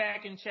to come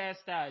back and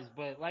chastise,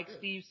 but like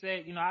Steve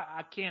said,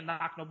 I can't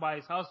knock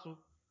nobody's hustle,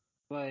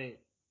 but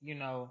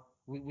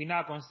we're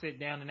not gonna sit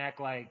down and act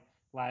like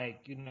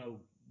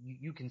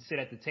you can sit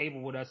at the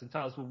table with us and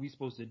tell us what we're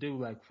supposed to do.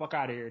 Like, fuck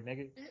out of here,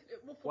 nigga.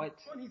 Well,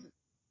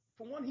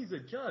 for one, he's a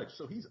judge,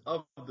 so he's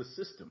of the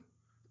system.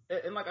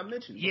 And like I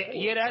mentioned,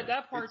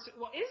 that part.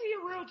 Well, is he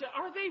a real judge?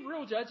 Are they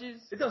real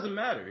judges? It doesn't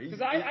matter,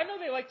 because I know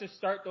they like to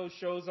start those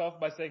shows off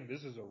by saying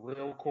this is a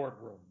real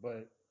courtroom,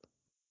 but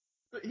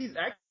he's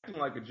acting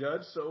like a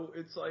judge, so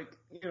it's like,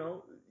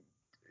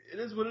 it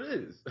is what it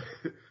is.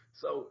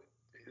 So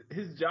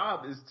his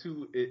job is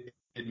to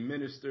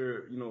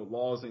administer,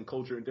 laws and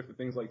culture and different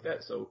things like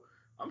that. So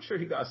I'm sure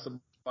he got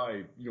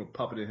somebody,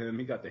 puppeting him.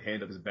 He got the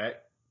hand up his back,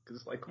 because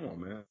it's like, come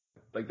on, man.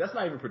 Like, that's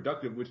not even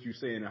productive what you're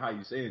saying and how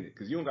you're saying it,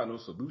 because you don't got no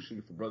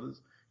solution for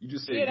brothers. You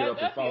just say, get up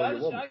and follow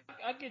your woman.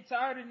 I get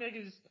tired of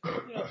niggas,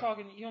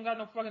 talking, you don't got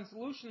no fucking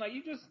solution. Like,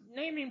 you just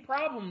naming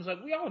problems.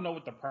 Like, we all know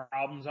what the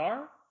problems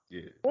are.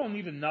 Yeah. We don't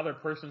need another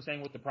person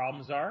saying what the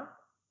problems are.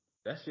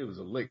 That shit was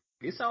a lick.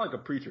 It sounded like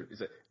a preacher. He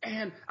said,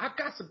 and I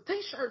got some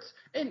t-shirts,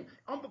 and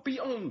I'm going to be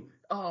on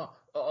 56th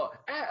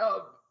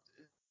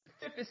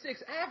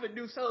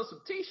Avenue selling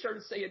some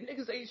t-shirts saying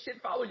niggas ain't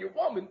shit, follow your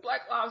woman,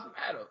 Black Lives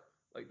Matter.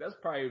 Like, that's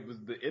probably was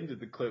the end of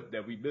the clip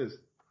that we missed.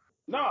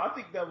 No, I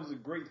think that was a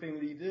great thing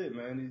that he did,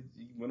 man.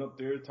 He went up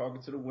there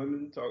talking to the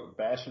women,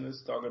 bashing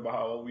us, talking about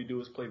how all we do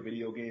is play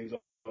video games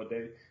all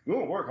day. We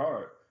won't work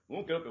hard. We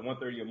won't get up at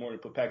 1:30 in the morning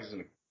and put packages in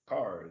the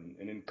car and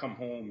then come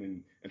home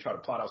and try to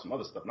plot out some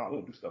other stuff. No, we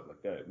don't do stuff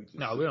like that. We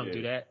don't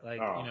do that. Like,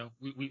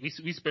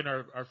 we spend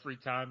our free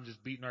time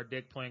just beating our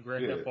dick playing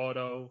Grand Theft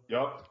Auto.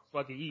 Yup.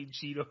 Fucking eating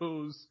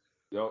Cheetos.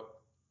 Yup.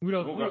 We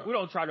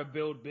don't try to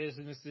build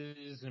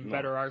businesses and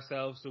better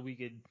ourselves so we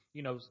could,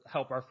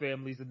 help our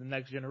families in the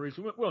next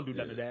generation. We don't do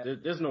none of that.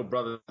 There's no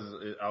brothers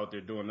out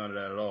there doing none of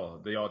that at all.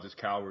 They all just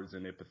cowards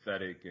and they're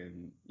pathetic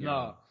and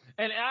know.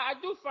 And I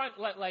do find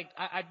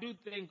I do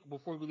think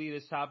before we leave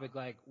this topic,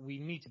 like, we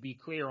need to be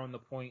clear on the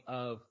point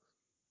of,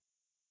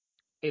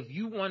 if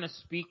you want to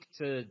speak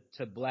to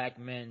black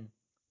men,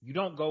 you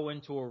don't go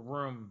into a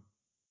room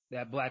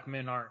that black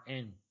men aren't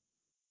in.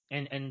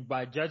 And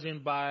by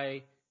judging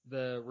by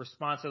the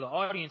response of the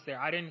audience there,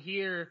 I didn't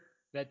hear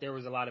that there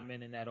was a lot of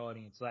men in that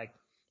audience. Like,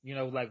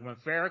 like when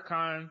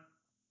Farrakhan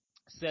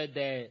said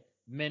that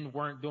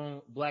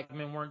black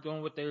men weren't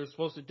doing what they were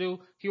supposed to do,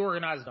 he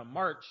organized a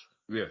march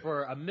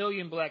for 1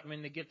 million black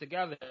men to get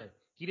together.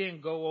 He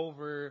didn't go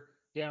over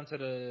down to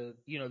the,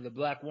 the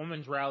black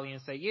woman's rally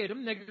and say, yeah,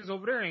 them niggas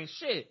over there ain't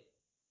shit.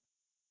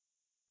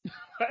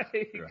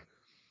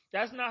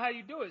 That's not how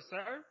you do it,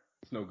 sir.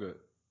 It's no good.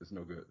 It's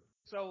no good.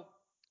 So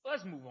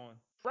let's move on.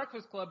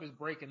 Breakfast Club is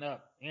breaking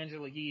up.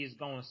 Angela Yee is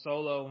going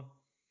solo.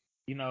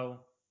 You know,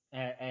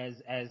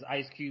 as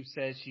Ice Cube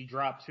says, she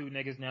dropped 2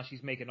 niggas. Now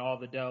she's making all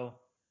the dough.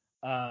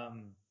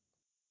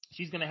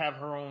 She's gonna have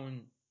her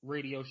own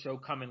radio show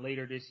coming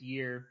later this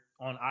year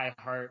on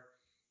iHeart,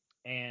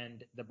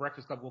 and the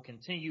Breakfast Club will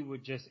continue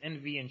with just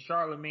Envy and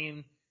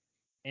Charlemagne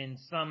in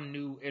some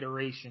new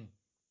iteration.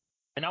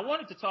 And I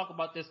wanted to talk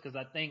about this because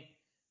I think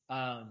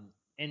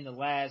in the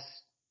last,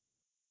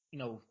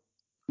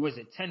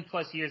 10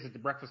 plus years that the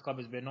Breakfast Club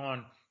has been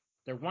on,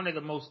 they're one of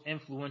the most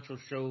influential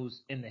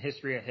shows in the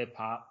history of hip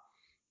hop.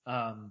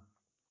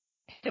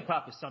 Hip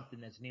hop is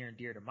something that's near and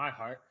dear to my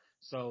heart,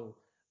 so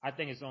I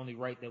think it's only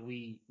right that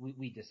we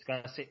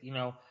discuss it.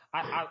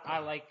 I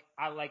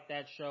like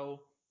that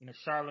show.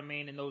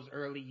 Charlemagne in those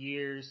early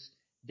years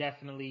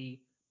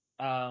definitely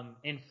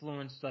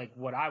influenced like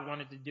what I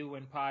wanted to do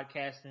in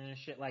podcasting and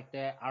shit like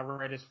that. I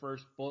read his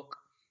first book.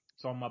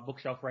 It's on my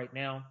bookshelf right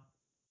now.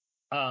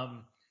 I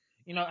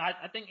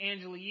think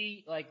Angela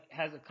Yee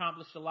has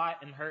accomplished a lot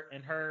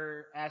in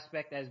her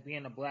aspect as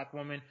being a black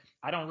woman.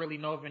 I don't really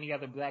know of any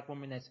other black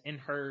woman that's in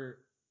her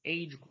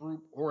age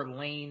group or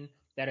lane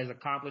that has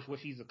accomplished what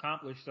she's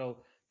accomplished. So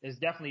it's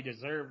definitely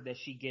deserved that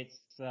she gets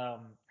her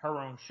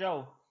own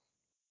show.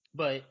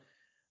 But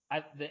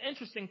the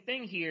interesting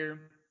thing here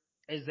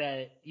is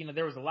that,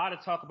 there was a lot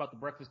of talk about the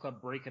Breakfast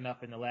Club breaking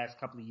up in the last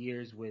couple of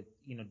years with,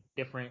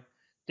 different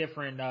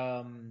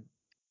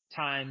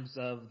times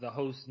of the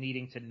hosts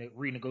needing to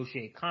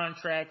renegotiate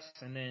contracts,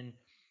 and then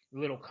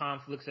little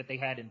conflicts that they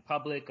had in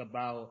public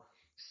about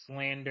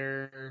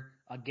slander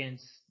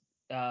against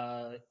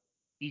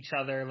each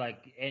other,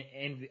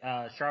 and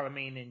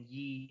Charlemagne and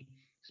Yee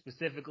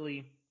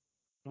specifically,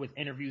 with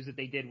interviews that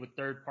they did with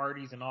third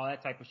parties and all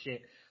that type of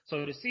shit.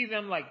 So to see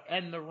them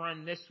end the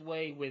run this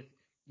way with,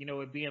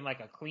 it being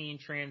a clean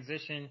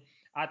transition,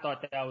 I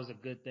thought that was a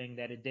good thing,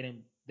 that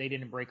they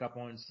didn't break up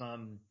on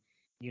some,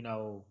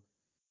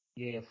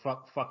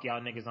 fuck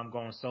y'all niggas, I'm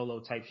going solo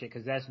type shit.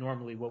 Cause that's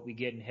normally what we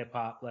get in hip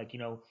hop.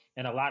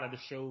 And a lot of the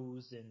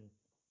shows and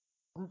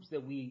groups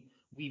that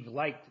we've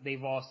liked,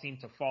 they've all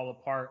seemed to fall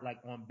apart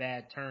on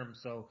bad terms.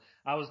 So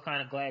I was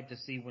kind of glad to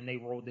see when they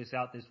rolled this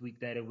out this week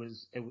that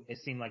it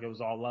seemed like it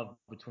was all love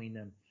between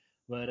them.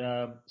 But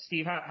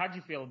Steve, how'd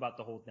you feel about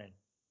the whole thing?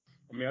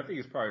 I mean, I think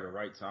it's probably the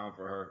right time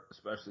for her,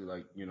 especially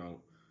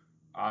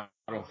I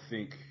don't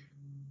think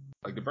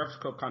the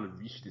Breakfast Club kind of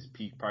reached its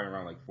peak probably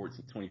around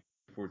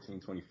 2014,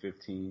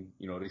 2015.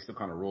 They still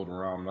kind of rolled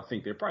around. And I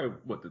think they're probably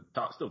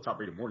still top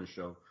rated morning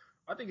show.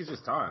 I think it's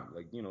just time.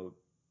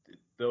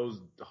 Those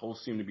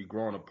hosts seem to be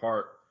growing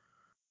apart.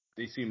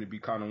 They seem to be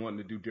kind of wanting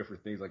to do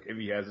different things.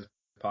 Envy has his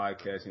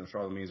podcast.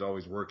 Charlemagne's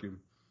always working.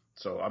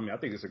 So, I mean, I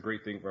think it's a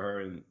great thing for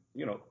her. And,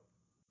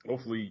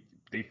 hopefully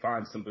they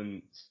find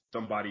somebody.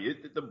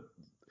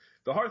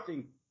 The hard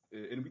thing,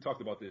 and we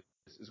talked about this,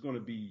 is going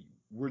to be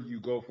where do you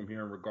go from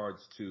here in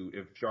regards to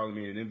if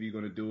Charlemagne and Envy are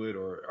going to do it,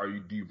 or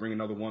do you bring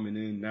another woman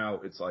in? Now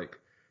it's are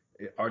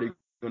they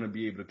going to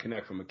be able to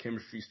connect from a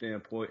chemistry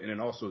standpoint? And then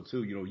also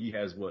too, he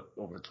has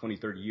over 20,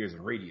 30 years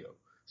in radio.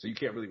 So you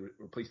can't really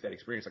replace that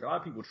experience. A lot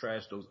of people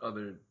trash those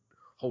other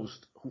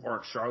hosts who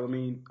aren't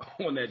Charlemagne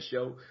on that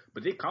show,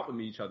 but they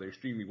complement each other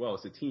extremely well.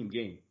 It's a team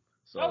game.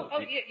 So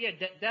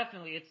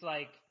definitely. It's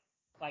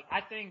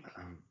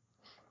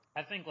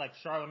I think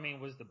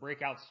Charlemagne was the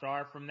breakout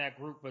star from that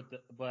group, but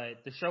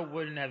the show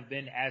wouldn't have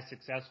been as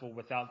successful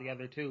without the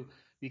other two,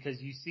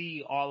 because you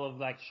see all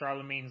of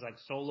Charlemagne's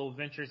solo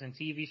ventures and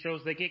TV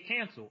shows, they get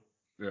canceled.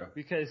 Yeah.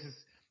 Because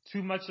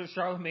too much of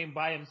Charlemagne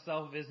by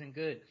himself isn't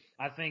good.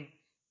 I think,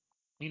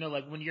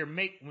 when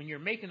you're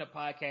making a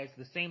podcast,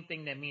 the same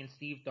thing that me and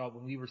Steve thought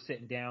when we were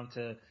sitting down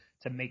to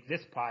make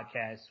this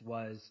podcast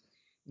was,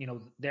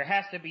 there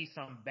has to be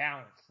some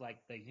balance,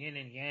 the yin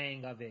and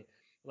yang of it.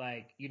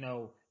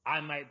 I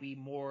might be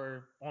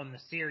more on the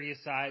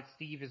serious side.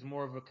 Steve is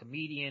more of a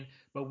comedian,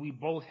 but we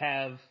both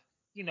have,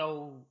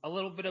 a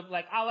little bit of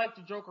I like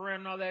to joke around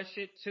and all that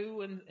shit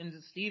too. And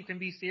Steve can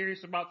be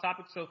serious about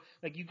topics. So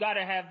you got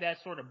to have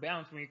that sort of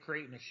balance when you're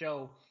creating a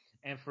show.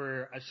 And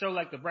for a show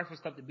like the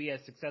Breakfast Club to be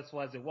as successful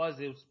as it was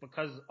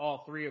because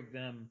all three of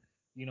them,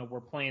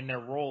 were playing their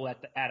role at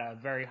a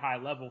very high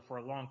level for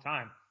a long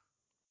time.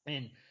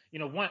 And,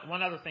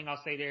 one other thing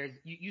I'll say there is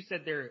you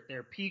said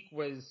their peak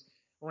was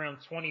around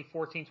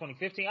 2014,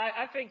 2015.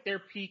 I think their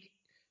peak,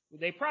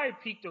 they probably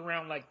peaked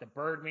around the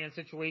Birdman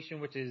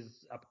situation, which is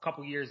a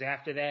couple years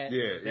after that.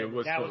 Yeah, it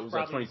was probably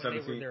 2017. when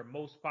they were their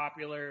most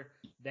popular.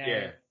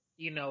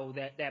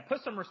 That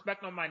Put Some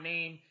Respect on My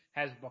Name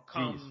has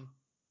become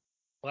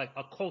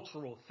a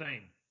cultural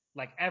thing.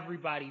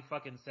 Everybody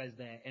fucking says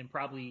that, and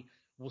probably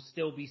will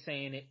still be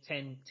saying it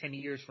 10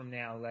 years from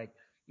now.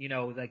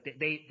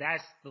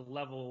 That's the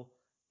level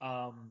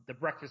the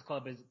Breakfast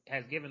Club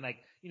has given.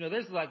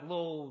 There's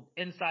little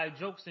inside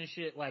jokes and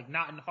shit,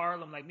 not in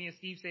Harlem. Me and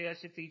Steve say that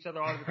shit to each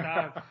other all the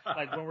time.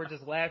 When we're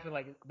just laughing,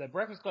 the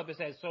Breakfast Club has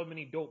had so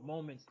many dope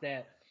moments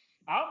that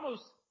I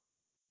almost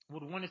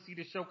would want to see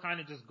the show kind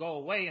of just go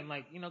away and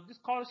like,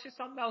 just call shit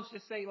something else.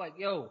 Just say like,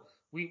 yo,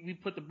 we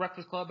put the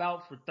Breakfast Club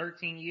out for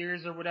 13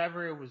 years or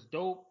whatever. It was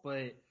dope,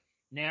 but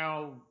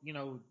now,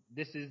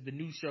 this is the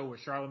new show with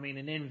Charlamagne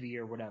and Envy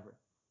or whatever.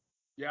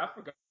 Yeah, I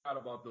forgot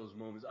about those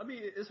moments. I mean,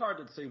 it's hard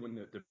to say when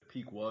the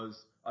peak was.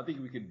 I think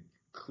we could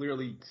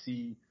clearly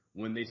see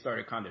when they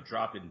started kind of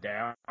dropping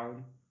down.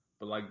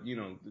 But like,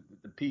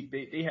 the peak,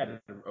 they had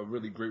a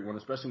really great one,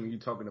 especially when you're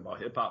talking about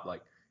hip hop.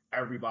 Like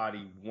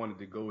everybody wanted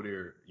to go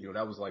there.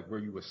 That was like where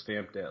you were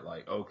stamped at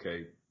like,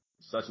 okay,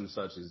 such and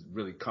such is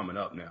really coming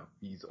up now.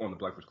 He's on the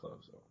Breakfast Club.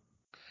 So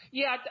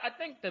yeah, I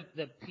think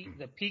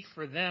the peak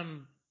for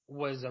them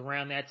was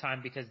around that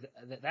time because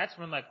that's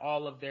when like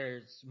all of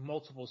their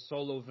multiple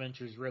solo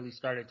ventures really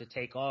started to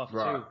take off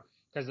too.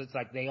 Because it's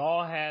like they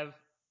all have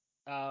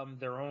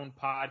their own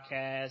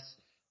podcasts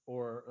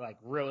or like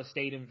real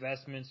estate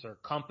investments or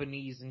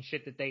companies and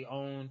shit that they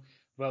own.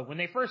 But when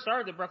they first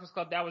started the Breakfast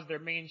Club, that was their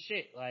main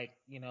shit. Like,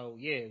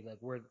 like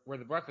we're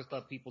the Breakfast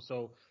Club people.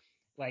 So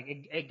like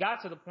it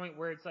got to the point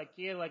where it's like,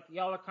 yeah, like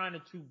y'all are kind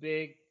of too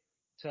big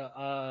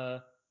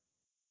to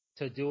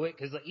do it.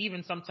 Cause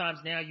even sometimes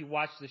now you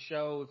watch the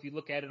show, if you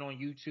look at it on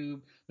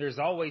YouTube, there's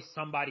always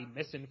somebody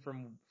missing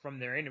from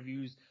their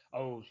interviews.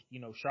 Oh,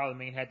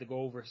 Charlamagne had to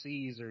go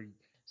overseas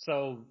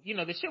so,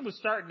 the shit was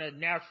starting to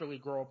naturally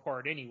grow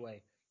apart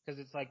anyway. Cause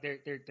it's like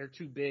they're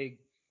too big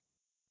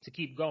to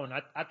keep going.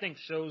 I think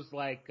shows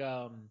like,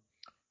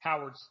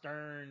 Howard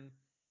Stern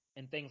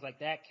and things like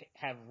that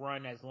have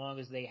run as long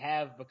as they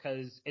have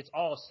because it's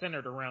all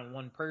centered around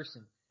one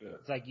person. Yeah.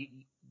 It's like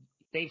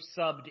they've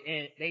subbed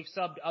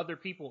other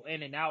people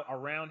in and out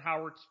around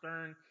Howard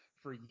Stern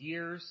for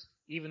years,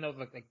 even though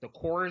like the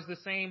core is the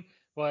same,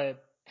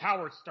 but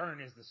Howard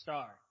Stern is the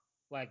star.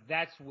 Like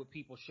that's what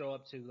people show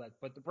up to. Like,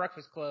 but the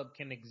Breakfast Club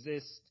can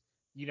exist,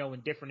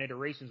 in different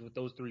iterations with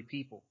those three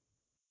people.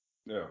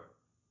 Yeah.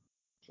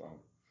 So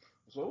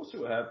we'll see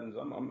what happens.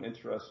 I'm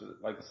interested.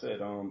 Like I said,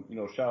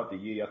 shout out to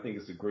Ye. I think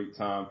it's a great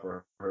time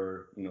for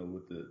her,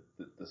 with the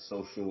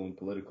social and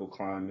political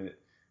climate.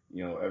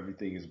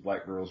 Everything is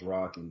Black Girls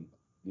Rock and,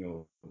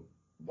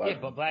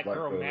 Black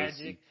Girl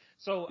Magic.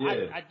 So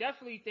yeah. I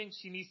definitely think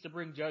she needs to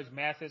bring Judge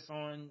Mathis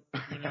on,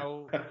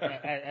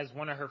 as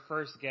one of her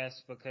first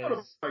guests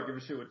because I don't give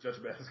a shit what Judge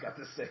Mathis got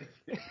to say.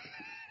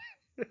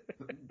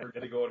 Bring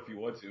it on if you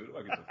want to.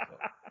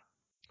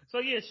 So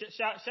yeah,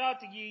 shout out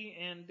to Ye,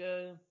 and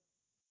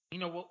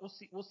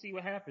we'll see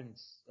what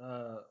happens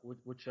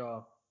with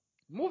y'all.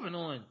 Moving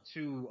on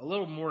to a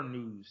little more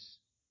news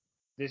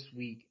this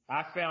week.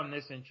 I found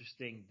this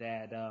interesting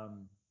that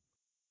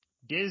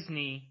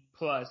Disney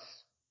Plus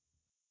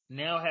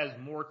now has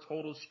more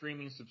total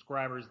streaming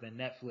subscribers than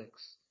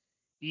Netflix,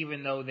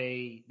 even though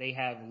they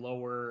have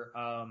lower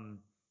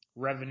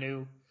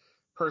revenue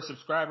per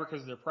subscriber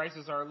because their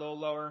prices are a little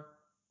lower.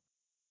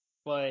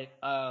 But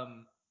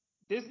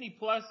Disney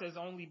Plus has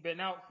only been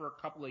out for a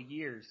couple of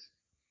years.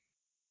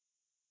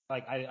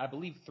 Like I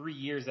believe 3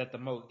 years at the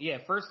most. Yeah,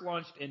 first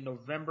launched in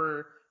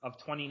November of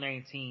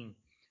 2019.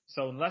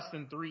 So in less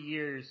than 3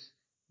 years,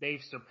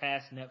 they've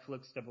surpassed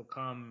Netflix to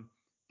become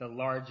the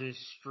largest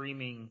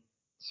streaming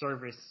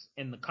service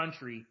in the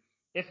country,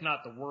 if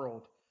not the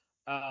world.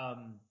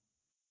 And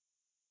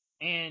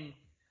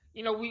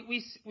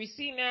we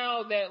see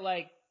now that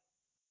like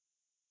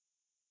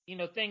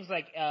things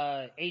like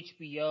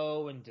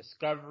HBO and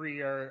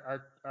Discovery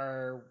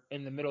are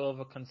in the middle of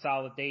a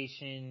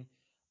consolidation.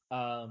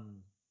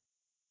 Some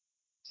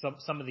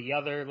of the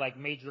other like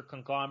major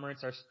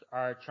conglomerates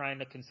are trying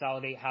to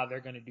consolidate how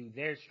they're going to do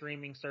their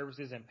streaming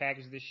services and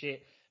package this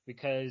shit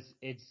because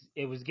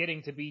it was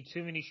getting to be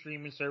too many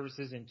streaming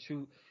services and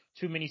too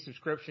many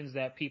subscriptions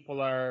that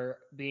people are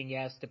being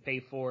asked to pay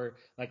for.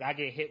 Like I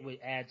get hit with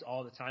ads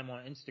all the time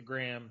on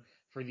Instagram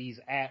for these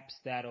apps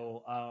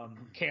that'll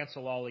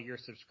cancel all of your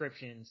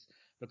subscriptions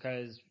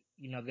because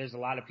there's a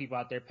lot of people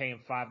out there paying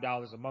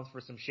 $5 a month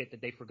for some shit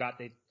that they forgot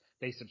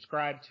they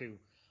subscribe to.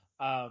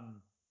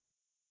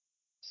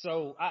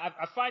 So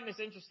I find this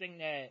interesting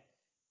that,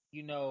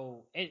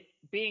 it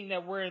being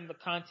that we're in the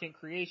content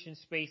creation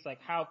space,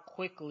 like how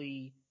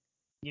quickly,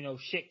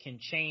 shit can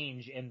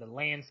change and the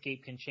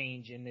landscape can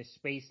change in this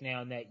space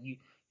now, and that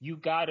you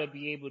gotta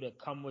be able to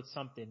come with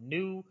something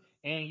new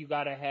and you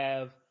gotta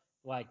have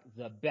like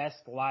the best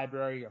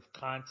library of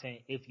content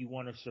if you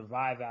want to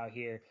survive out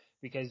here,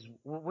 because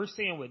we're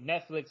seeing with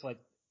Netflix, like,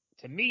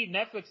 to me,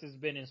 Netflix has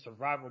been in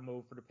survival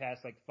mode for the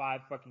past like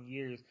 5 fucking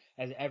years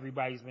as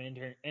everybody's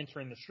been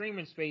entering the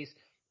streaming space,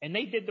 and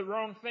they did the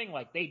wrong thing.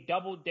 Like they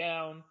doubled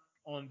down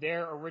on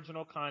their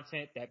original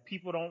content that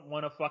people don't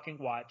want to fucking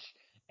watch,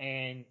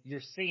 and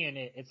you're seeing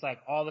it. It's like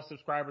all the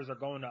subscribers are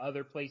going to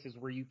other places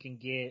where you can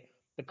get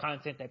the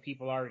content that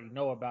people already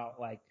know about,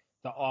 like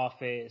The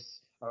Office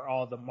or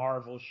all the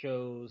Marvel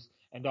shows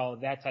and all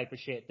of that type of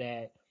shit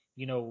that,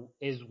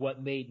 is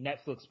what made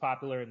Netflix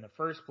popular in the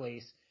first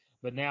place.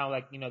 But now,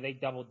 like, they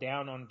doubled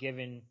down on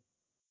giving,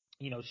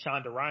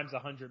 Shonda Rhimes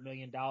 $100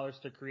 million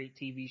to create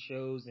TV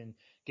shows and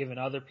giving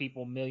other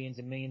people millions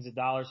and millions of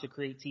dollars to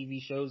create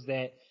TV shows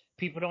that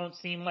people don't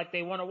seem like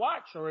they want to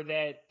watch, or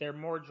that they're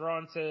more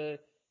drawn to,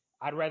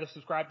 I'd rather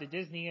subscribe to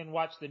Disney and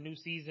watch the new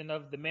season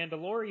of The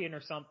Mandalorian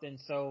or something.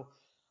 So,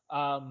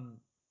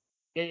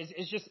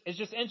 it's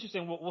just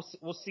interesting.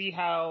 We'll see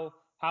how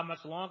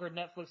much longer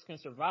Netflix can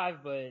survive,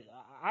 but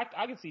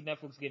I can see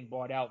Netflix getting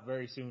bought out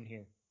very soon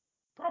here.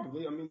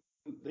 Probably. I mean,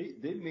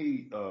 they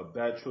made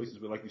bad choices,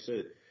 but like you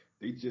said,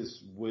 they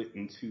just went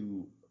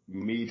into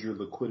major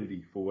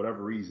liquidity for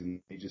whatever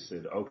reason. They just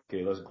said,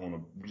 okay, we're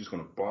just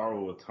gonna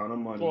borrow a ton of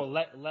money. Well,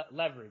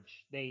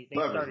 leverage. They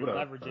started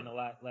leveraging a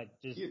lot, like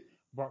just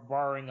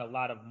borrowing a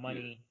lot of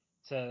money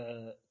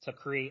to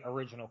create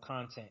original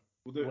content.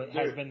 What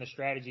has been the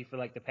strategy for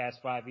like the past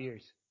 5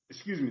 years.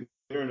 Excuse me,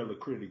 they're in a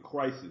liquidity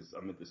crisis.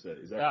 I meant to say.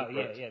 Is that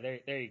correct? Yeah.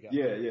 There you go.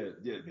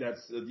 Yeah.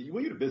 That's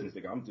when you're the business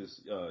nigga. I'm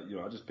just,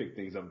 I just pick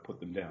things up and put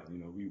them down.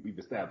 We've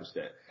established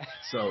that.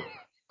 So,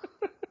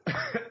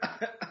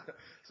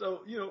 so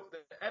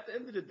at the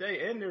end of the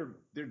day, and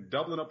they're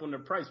doubling up on their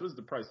price. What's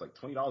the price, like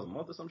 $20 a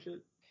month or some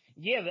shit?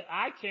 Yeah,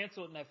 I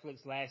canceled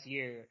Netflix last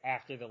year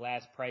after the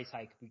last price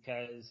hike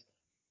because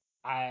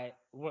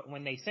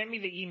when they sent me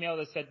the email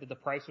that said that the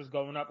price was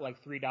going up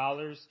like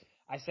 $3,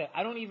 I said,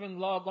 I don't even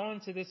log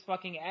on to this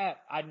fucking app.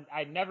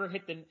 I never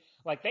hit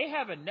they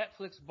have a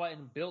Netflix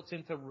button built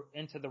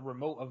into the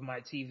remote of my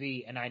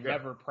TV, and I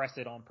never press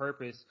it on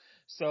purpose.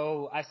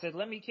 So I said,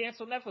 let me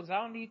cancel Netflix.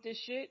 I don't need this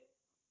shit.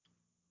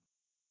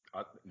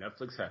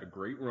 Netflix had a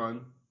great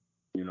run,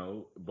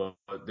 but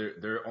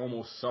they're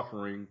almost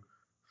suffering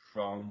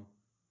from,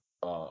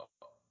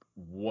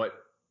 what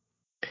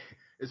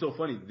it's so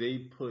funny.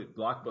 They put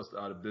Blockbuster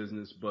out of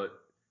business, but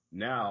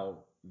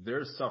now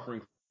they're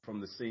suffering from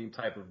the same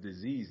type of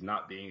disease,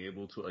 not being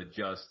able to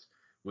adjust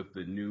with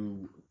the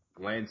new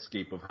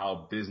landscape of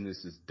how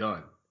business is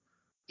done.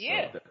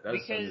 Yeah, so that's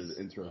because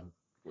interesting.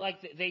 Like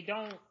they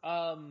don't,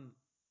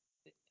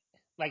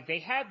 like they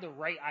had the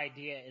right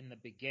idea in the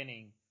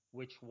beginning,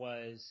 which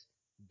was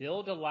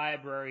build a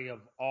library of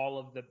all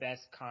of the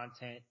best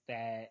content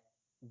that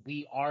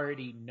we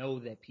already know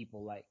that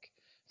people like.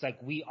 It's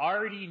like we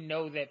already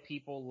know that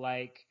people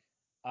like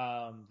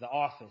The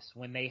Office.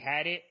 When they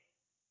had it,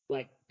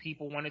 like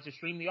people wanted to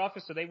stream The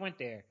Office, so they went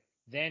there.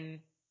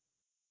 Then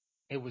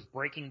it was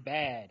Breaking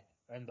Bad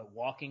and The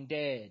Walking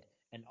Dead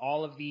and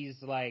all of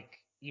these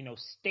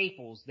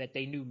staples that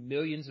they knew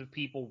millions of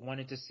people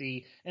wanted to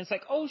see. And it's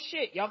like, oh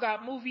shit, y'all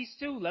got movies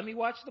too. Let me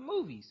watch the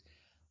movies.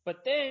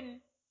 But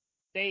then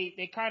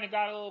they kind of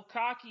got a little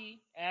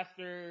cocky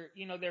after,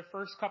 their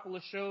first couple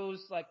of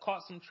shows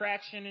caught some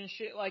traction and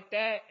shit like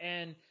that,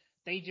 and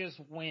they just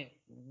went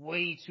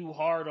way too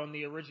hard on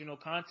the original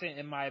content,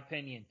 in my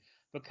opinion,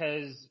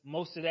 because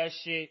most of that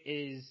shit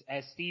is,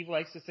 as Steve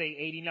likes to say,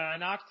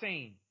 89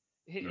 octane.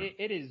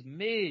 It is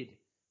mid,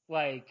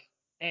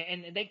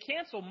 and they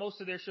cancel most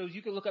of their shows.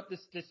 You can look up the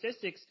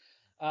statistics.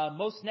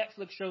 Most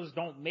Netflix shows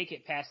don't make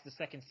it past the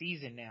second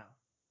season now.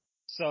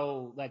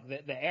 So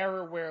the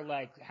era where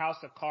House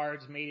of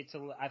Cards made it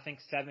to I think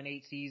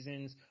 7-8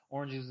 seasons,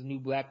 Orange is the New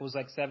Black was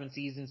 7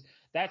 seasons.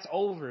 That's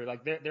over.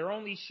 Their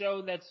only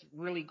show that's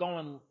really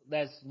going,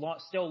 that's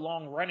still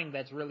long running,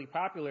 that's really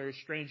popular is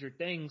Stranger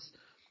Things,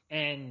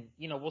 and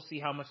we'll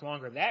see how much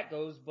longer that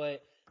goes.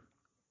 But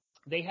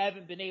they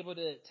haven't been able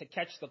to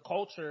catch the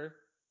culture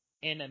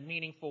in a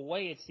meaningful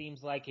way, it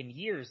seems like, in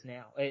years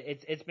now.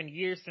 It's been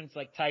years since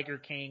Tiger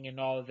King and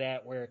all of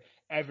that, where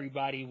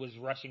everybody was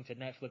rushing to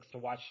Netflix to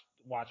watch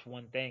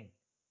one thing.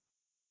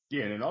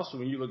 Yeah, and then also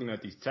when you're looking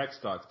at these tech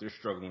stocks, they're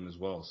struggling as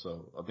well.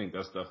 So I think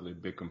that's definitely a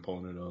big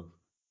component of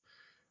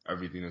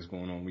everything that's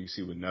going on when you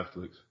see with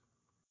Netflix.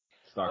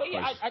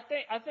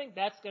 I think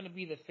that's going to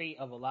be the fate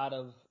of a lot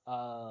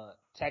of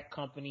tech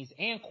companies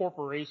and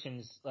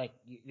corporations.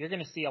 You're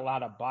going to see a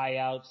lot of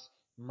buyouts,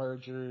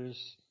 mergers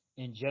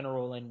in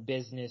general in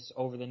business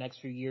over the next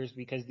few years,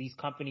 because these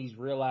companies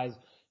realize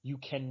you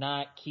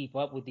cannot keep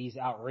up with these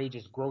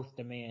outrageous growth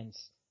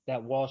demands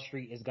that Wall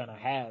Street is going to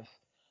have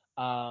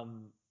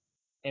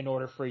in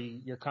order for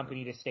your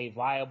company to stay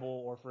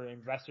viable or for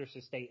investors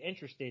to stay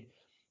interested.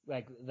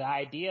 The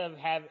idea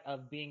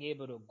of being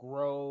able to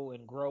grow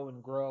and grow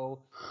and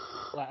grow,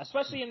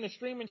 especially in the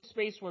streaming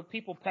space where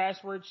people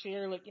password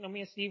share. Me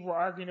and Steve were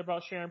arguing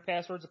about sharing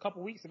passwords a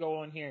couple weeks ago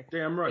on here.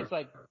 Damn right.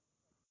 It's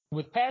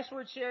with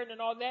password sharing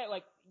and all that,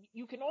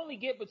 you can only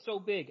get but so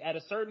big. At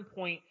a certain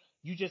point,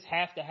 you just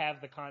have to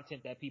have the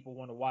content that people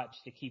want to watch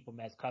to keep them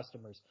as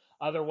customers.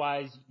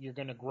 Otherwise, you're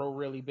going to grow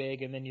really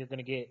big, and then you're going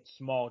to get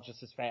small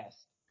just as fast.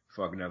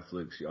 Fuck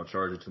Netflix. Y'all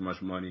charging too much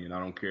money, and I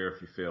don't care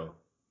if you fail.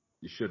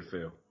 You should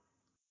fail.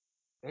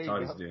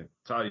 Today's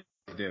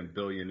damn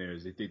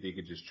billionaires, they think they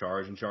could just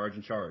charge and charge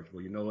and charge.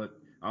 Well, you know what?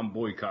 I'm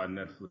boycotting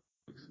Netflix,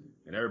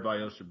 and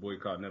everybody else should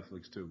boycott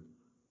Netflix too.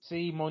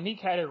 See,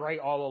 Monique had it right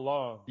all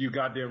along. You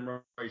goddamn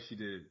right she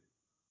did.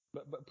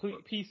 But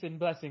peace and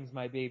blessings,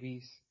 my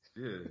babies.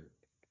 Yeah,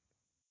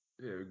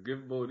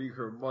 give Monique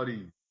her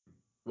money.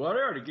 Well,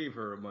 they already gave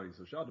her money,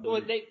 so shout out to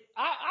Monique.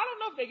 I don't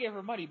know if they gave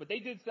her money, but they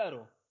did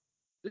settle.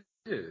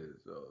 Yeah,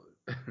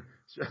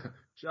 so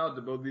shout out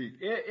to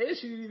Monique. And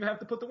she didn't even have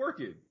to put the work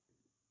in.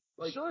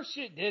 Sure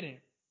shit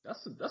didn't.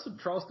 That's some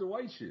Charleston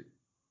White shit.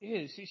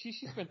 Yeah, she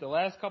spent the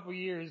last couple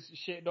years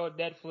shitting on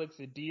Netflix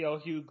and D.L.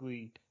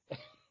 Hughley.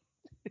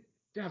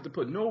 They have to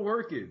put no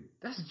work in.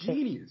 That's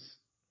genius.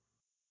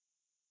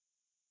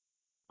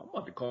 I'm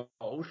about to call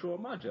OSHA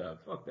on my job.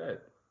 Fuck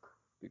that.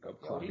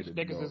 These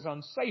niggas is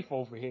unsafe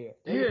over here.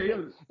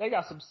 They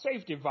got some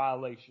safety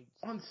violations.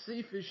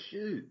 Unsafe as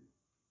shit.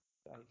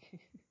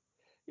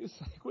 He was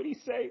like, what'd he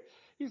say?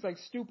 He's like,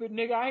 stupid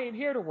nigga, I ain't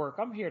here to work.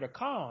 I'm here to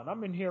con.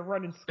 I'm in here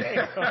running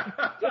scale.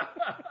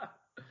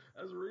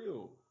 That's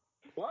real.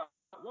 Why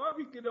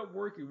we get up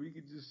working? We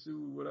could just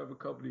sue whatever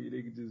company.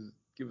 They could just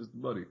give us the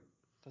money.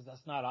 Because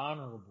that's not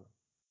honorable.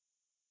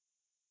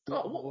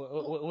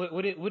 Oh,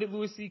 what did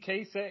Louis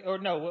C.K. say? Or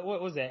no,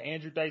 what was that?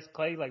 Andrew Dice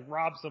Clay, like,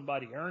 rob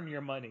somebody, earn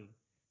your money.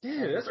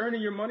 Yeah, that's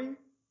earning your money.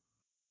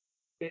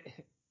 It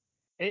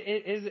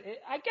is.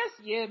 I guess,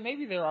 yeah,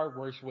 maybe there are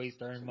worse ways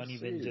to earn money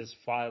than just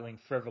filing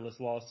frivolous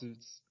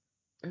lawsuits.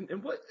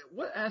 And what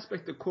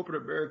aspect of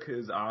corporate America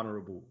is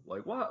honorable?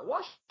 Like,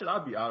 why should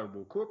I be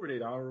honorable? Corporate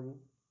ain't honorable.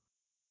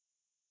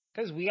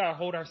 Because we gotta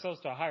hold ourselves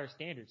to a higher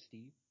standard,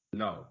 Steve.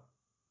 No.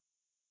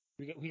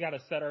 We gotta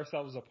set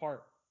ourselves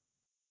apart.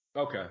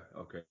 Okay.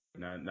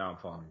 Now I'm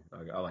following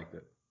you. I like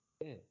that.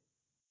 Yeah.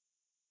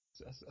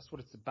 That's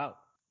what it's about.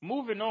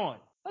 Moving on.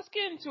 Let's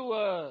get into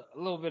a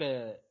little bit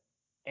of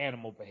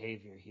animal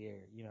behavior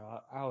here. You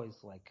know, I always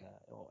like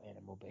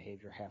animal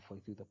behavior halfway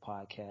through the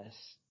podcast.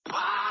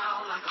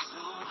 Wow, like a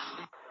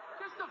zoo.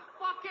 Just a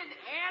fucking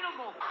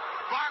animal.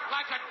 Bark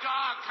like a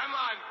dog. Come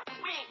on.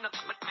 We ain't no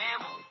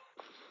mammal.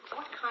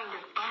 What kind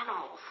of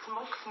animal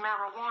smokes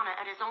marijuana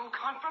at his own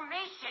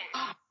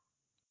confirmation?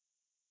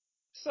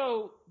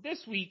 So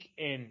this week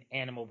in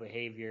animal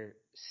behavior,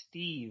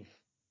 Steve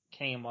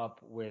came up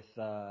with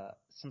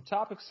some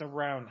topics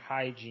around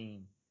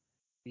hygiene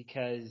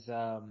because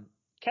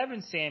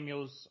Kevin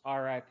Samuels,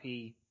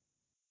 R.I.P.,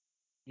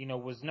 you know,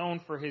 was known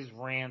for his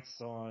rants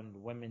on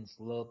women's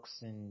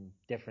looks and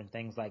different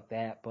things like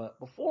that. But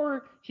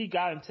before he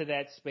got into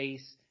that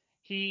space,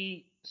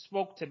 he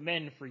spoke to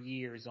men for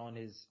years on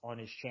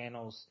his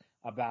channels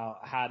about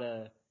how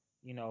to,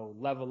 you know,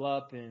 level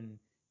up and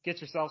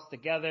get yourselves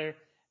together.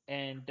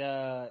 And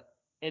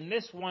in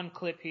this one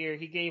clip here,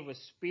 he gave a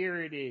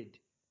spirited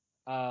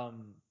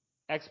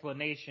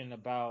explanation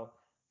about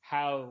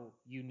how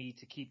you need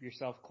to keep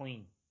yourself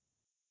clean.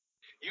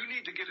 You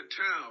need to get a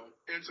towel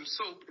and some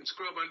soap and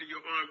scrub under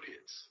your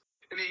armpits.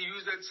 And then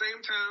use that same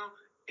towel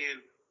and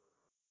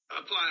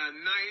apply a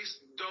nice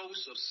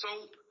dose of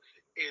soap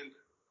and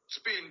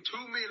spend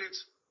 2 minutes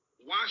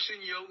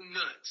washing your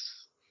nuts.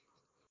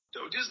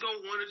 Don't just go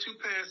 1 or 2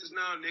 passes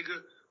now, nigga.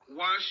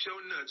 Wash your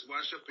nuts.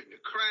 Wash up in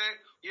the crack.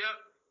 Yep,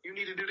 you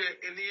need to do that.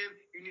 And then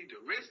you need to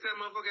rinse that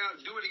motherfucker out,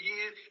 do it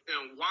again,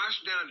 and wash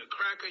down the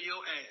crack of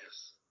your ass.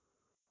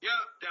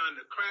 Yep, down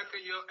the crack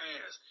of your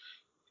ass.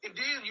 And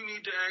then you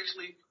need to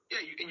actually,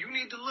 you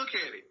need to look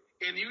at it.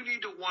 And you need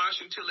to wash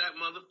until that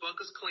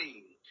motherfucker's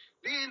clean.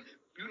 Then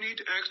you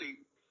need to actually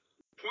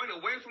point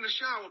away from the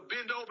shower,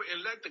 bend over,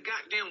 and let the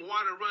goddamn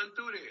water run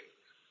through there.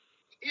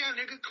 Yeah,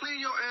 nigga, clean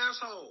your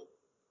asshole.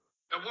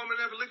 A woman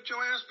ever licked your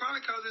ass?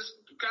 Probably because it's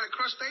got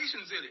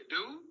crustaceans in it,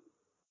 dude.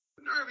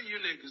 Nerve of you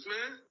niggas,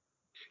 man.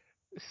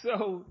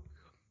 So,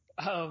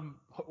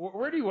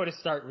 where do you want to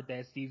start with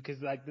that, Steve?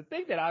 Because like the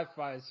thing that I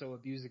find so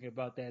amusing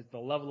about that is the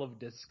level of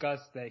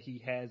disgust that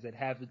he has at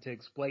having to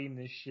explain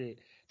this shit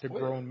to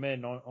grown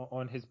men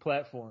on his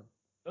platform.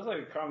 That's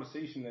like a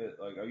conversation that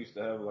like I used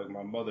to have with like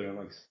my mother in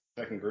like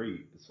 2nd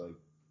grade. It's like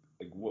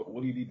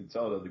what do you need to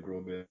tell the other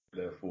grown man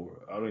that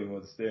for? I don't even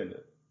understand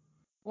that.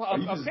 Well,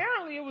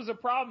 apparently it was a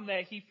problem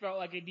that he felt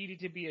like it needed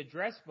to be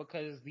addressed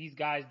because these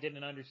guys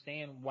didn't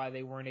understand why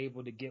they weren't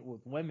able to get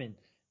with women,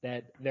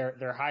 that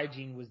their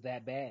hygiene was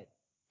that bad.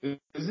 Is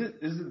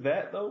it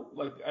that though?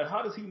 Like,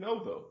 how does he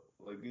know though?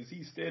 Like, is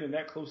he standing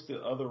that close to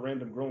other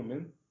random grown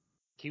men?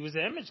 He was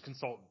an image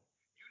consultant.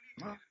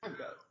 My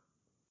God.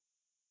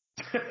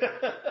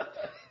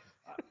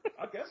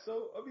 I guess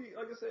so. I mean,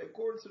 like I said,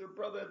 according to the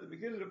brother at the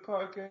beginning of the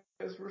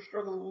podcast, we're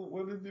struggling with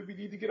women. We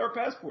need to get our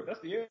passport.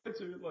 That's the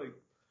answer. Like,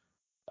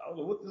 I don't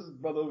know what this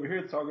brother over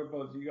here talking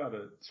about. You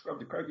gotta scrub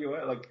the crack of your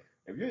ass. Like,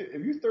 if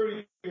you're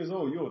 30 years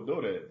old, you don't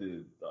know that.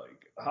 Dude.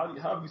 Like, how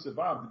have you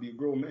survived to be a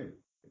grown man?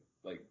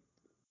 Like,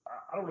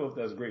 I don't know if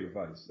that's great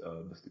advice,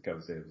 Mr.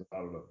 Kevin Samuels. I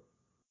don't know.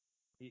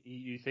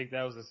 You think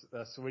that was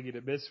a swing and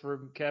a miss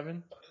from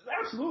Kevin?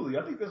 Absolutely.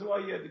 I think that's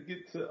why he had to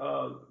get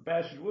to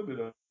bashing women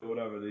or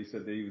whatever they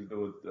said that he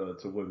was doing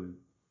to women.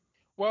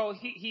 Well,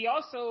 he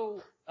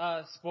also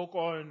spoke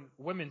on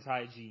women's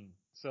hygiene,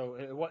 so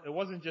it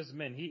wasn't just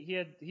men. He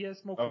had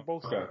smoke for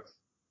both sides.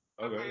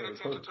 Okay. Paying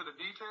attention to the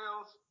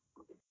details.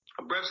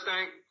 Breath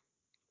stank.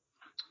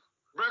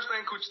 Breath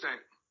stank, cooch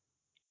stank.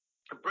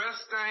 Breath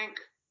stank.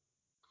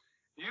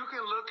 You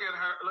can look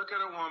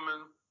at a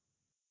woman,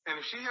 and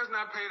if she has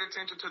not paid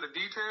attention to the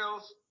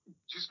details,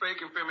 she's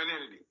faking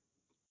femininity.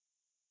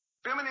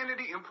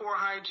 Femininity and poor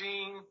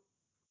hygiene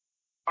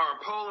are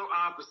polar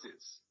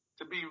opposites.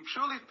 To be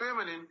truly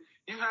feminine,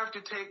 you have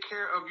to take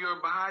care of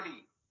your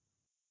body.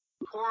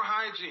 Poor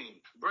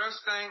hygiene, breath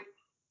stank,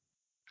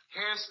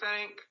 Hair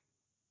stank.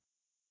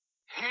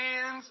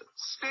 Hands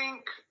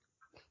stink.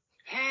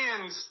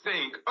 Hands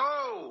stink.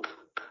 Oh!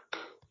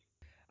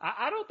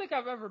 I don't think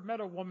I've ever met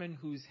a woman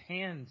whose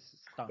hands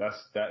stunk.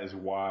 That is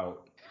wild.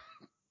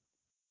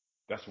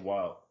 That's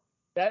wild.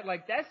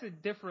 That's a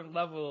different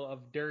level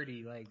of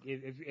dirty. Like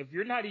if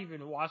you're not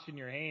even washing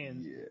your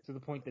hands to the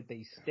point that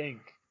they stink,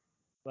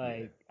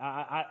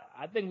 I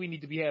think we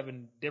need to be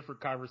having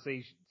different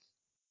conversations.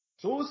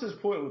 So what was his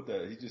point with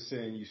that? He's just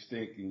saying you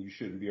stink and you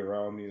shouldn't be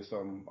around me or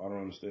something. I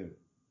don't understand.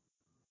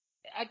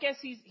 I guess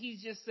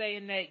he's just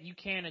saying that you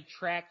can't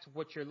attract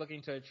what you're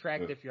looking to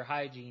attract if your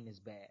hygiene is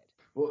bad.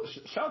 Well,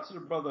 shout out to the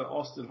brother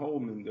Austin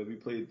Holman that we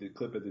played the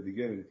clip at the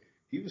beginning.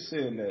 He was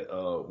saying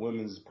that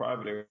women's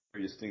private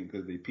areas stink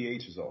because their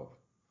pH is off.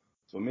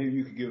 So maybe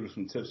you could give them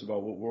some tips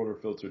about what water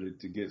filter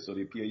to get so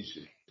their pH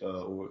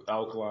or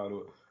alkaline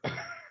or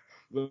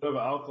whatever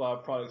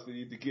alkaline products they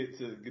need to get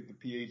the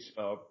pH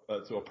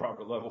to a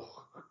proper level.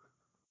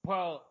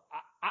 Well,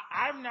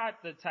 I'm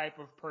not the type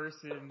of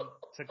person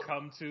to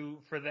come to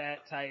for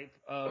that type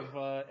of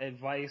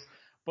advice,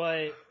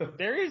 but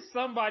there is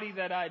somebody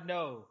that I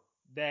know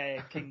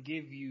that can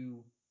give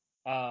you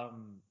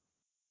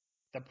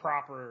the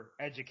proper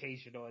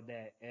education on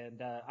that,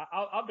 and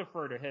I'll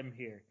defer to him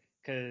here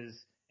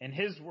because, in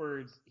his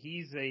words,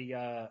 he's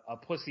a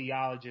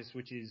pussyologist,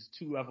 which is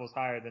 2 levels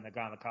higher than a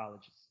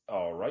gynecologist.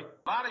 All right.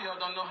 A lot of y'all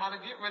don't know how to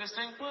get rid of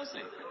stink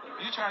pussy.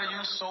 You try to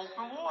use soap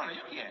and water.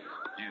 You can't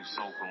use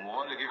soap and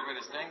water to get rid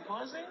of stink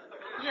pussy.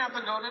 You have to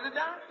go to the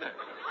doctor.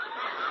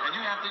 And you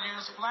have to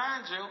use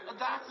Flagyl, a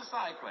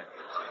doxycycline.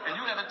 And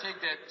you got to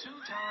take that 2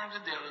 times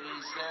a day, 7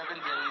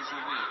 days a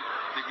week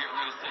to get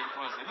rid of stink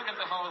pussy. Look at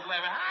the hoes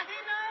laughing. How he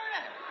know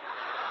that?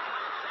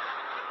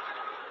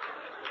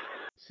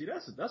 See,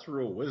 that's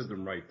real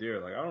wisdom right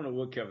there. Like, I don't know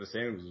what Kevin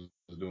Samuels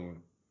was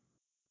doing.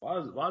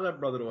 Why that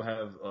brother don't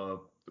have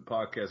the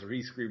podcast where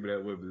he's screaming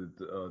at women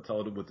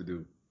telling them what to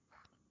do?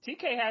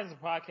 TK has a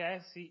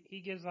podcast.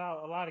 He gives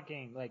out a lot of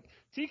game. Like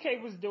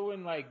TK was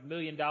doing like $1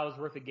 million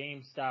worth of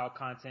game style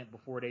content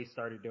before they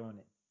started doing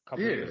it a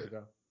couple years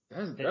ago.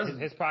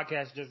 His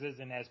podcast just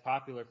isn't as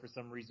popular for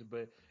some reason,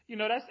 but you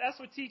know that's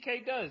what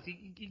TK does.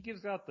 He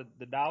gives out the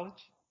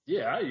knowledge.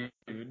 Yeah, I didn't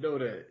even know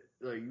that.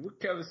 Like what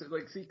Kevin said,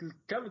 like see, because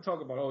Kevin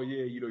talk about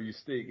you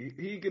stink.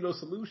 He didn't get no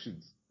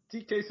solutions.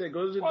 TK said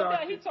go to the doctor.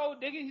 Well, he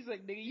told nigga, he's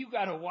like, nigga, you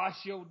gotta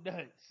wash your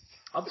nuts.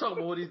 I'm talking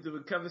about what he's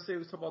doing. Kevin said he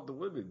was talking about the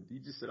women. He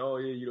just said,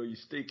 you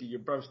stink and your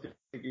breath stink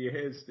and your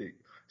hands stink.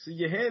 So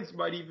your hands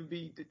might even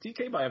be,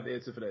 TK might have the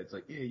answer for that. It's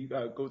like, you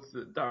gotta go to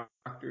the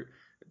doctor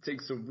and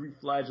take some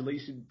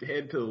reflagellation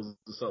hand pills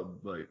or something.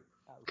 Like,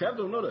 Kev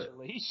don't know that.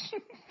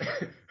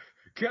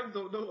 Kev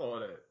don't know all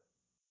that.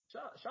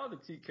 Shout out to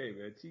TK,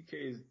 man.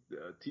 TK is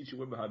teaching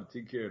women how to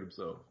take care of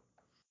themselves.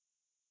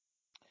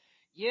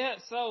 Yeah,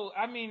 so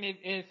I mean,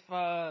 if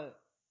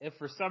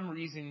for some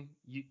reason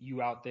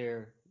you out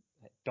there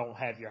don't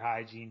have your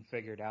hygiene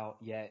figured out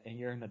yet, and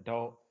you're an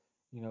adult,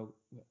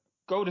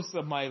 go to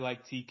somebody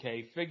like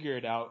TK, figure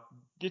it out,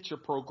 get your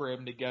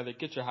program together,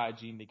 get your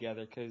hygiene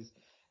together, because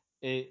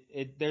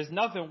there's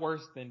nothing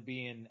worse than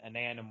being an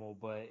animal,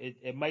 but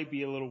it might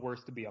be a little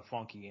worse to be a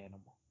funky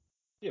animal.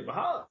 Yeah, but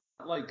how?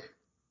 Like,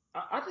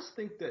 I just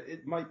think that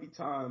it might be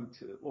time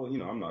to. Well,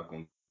 I'm not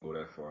going to go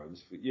that far.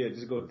 Just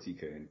go to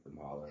TK and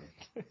holler.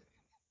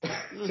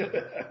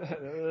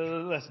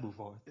 Let's move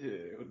on.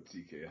 Yeah, go to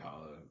TK and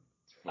holler.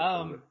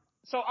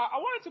 So I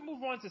wanted to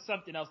move on to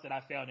something else that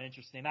I found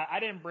interesting. I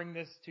didn't bring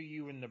this to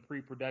you in the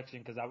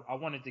pre-production because I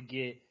wanted to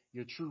get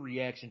your true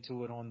reaction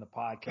to it on the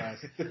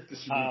podcast.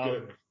 This should be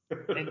good.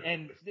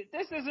 and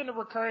this isn't a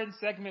recurring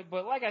segment,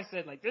 but like I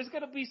said, like there's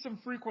gonna be some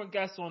frequent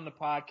guests on the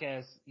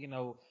podcast.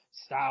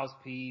 Styles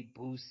P,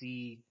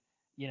 Boosie,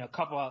 a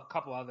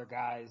couple other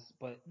guys.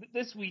 But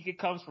this week it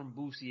comes from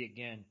Boosie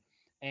again,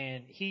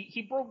 and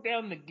he broke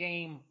down the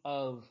game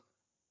of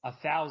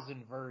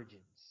 1,000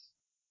 virgins.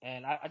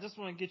 And I just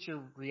want to get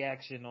your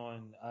reaction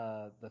on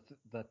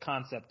the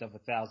concept of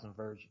 1,000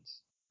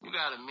 virgins. You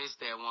gotta miss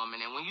that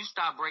woman, and when you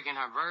stop breaking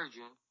her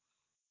virgin,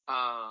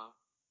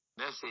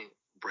 that's it.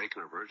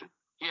 Breaking her virgin?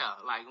 Yeah,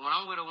 like when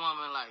I'm with a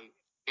woman, like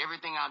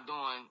everything I'm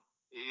doing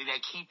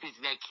that keeps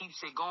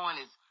it going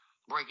is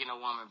breaking a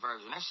woman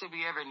virgin. That should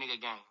be every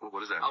nigga game. What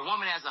is that? A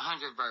woman has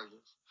 100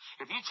 virgins.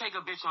 If you take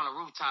a bitch on a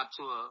rooftop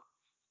to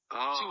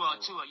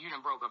you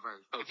done broke a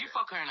virgin. Okay. If you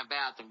fuck her in a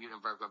bathroom, you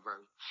done broke a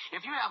virgin.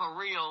 If you have a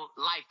real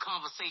life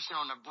conversation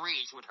on the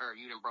bridge with her,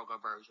 you done broke a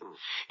virgin.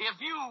 If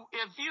you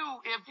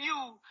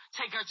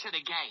take her to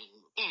the game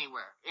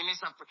anywhere, and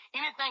it's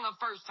anything a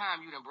first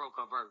time, you done broke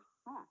a virgin.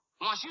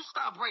 Once you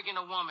stop breaking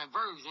a woman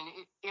virgin,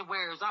 it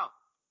wears out.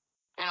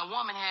 And a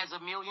woman has 1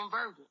 million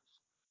virgins.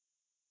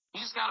 You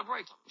just gotta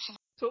break them.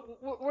 So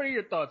what are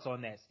your thoughts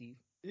on that, Steve?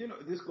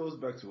 This goes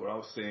back to what I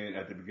was saying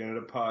at the beginning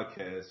of the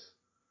podcast.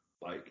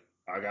 Like,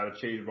 I gotta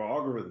change my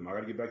algorithm. I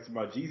gotta get back to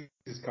my Jesus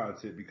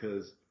content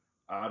because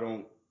I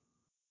don't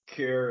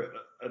care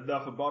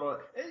enough about all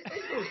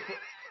that.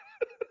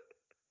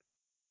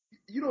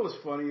 You know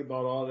what's funny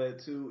about all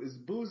that too is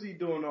Boosie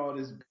doing all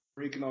this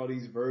breaking all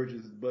these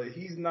virgins, but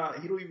he's not.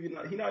 He's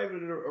not even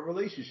in a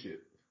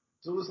relationship.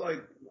 So it's like,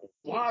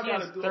 why I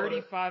gotta do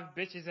 35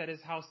 bitches at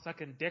his house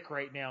sucking dick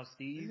right now,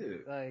 Steve. Yeah.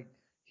 Like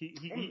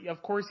he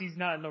of course he's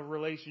not in a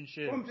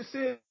relationship. I'm just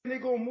saying they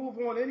gonna move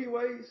on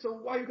anyway. So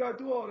why you gotta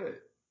do all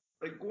that?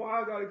 Like,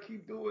 why I gotta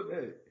keep doing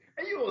that?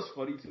 And you know what's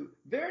funny too?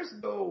 There's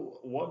no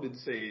woman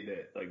saying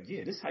that, like,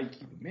 yeah, this is how you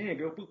keep a man,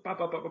 girl. Pop,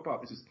 pop, pop, pop,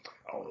 pop. It's just,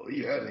 oh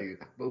yeah, nigga.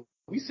 But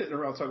we sitting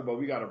around talking about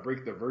we gotta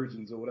break the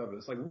virgins or whatever.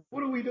 It's like,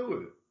 what are we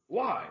doing?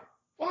 Why?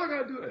 Why I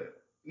gotta do that?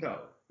 No.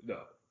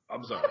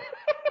 I'm sorry.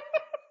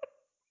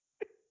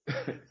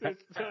 So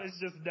it's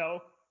just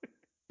no.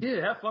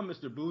 Yeah, have fun,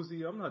 Mr.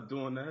 Boosie. I'm not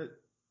doing that.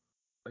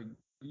 Like,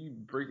 you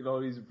breaking all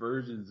these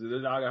virgins, and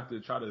then I have to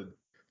try to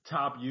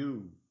top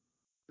you.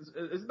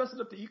 It's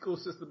messing up the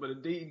ecosystem of the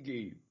dating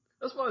game.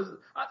 That's why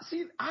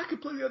I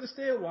completely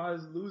understand why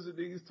it's losing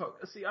niggas talk.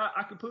 See,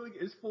 I completely,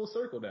 it's full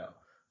circle now.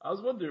 I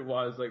was wondering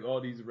why it's like all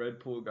these Red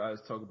Pill guys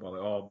talk about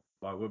like, oh,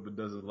 my woman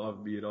doesn't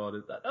love me and all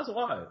this. That's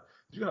why.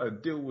 You gotta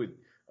deal with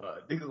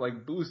niggas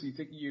like Boosie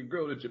taking your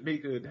girl to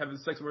Jamaica and having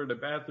sex with her in the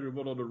bathroom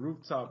or on the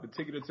rooftop and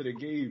taking her to the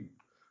game.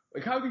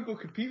 Like, how can you go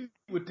compete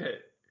with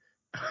that?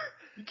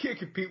 You can't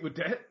compete with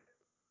that.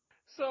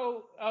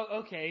 So,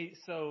 okay,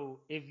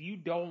 so if you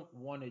don't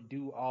want to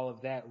do all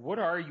of that, what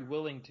are you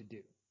willing to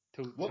do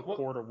to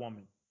court a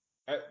woman?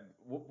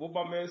 What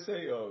my man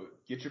say?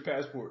 Get your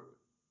passport.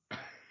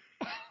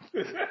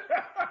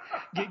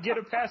 Get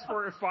a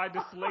passport and find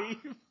a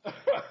slave.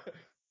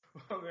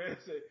 My man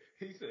said,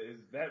 he said,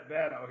 it's that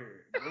bad out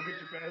here. Go get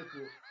your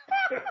passport.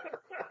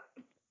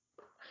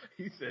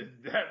 He said,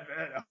 that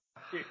bad out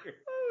here.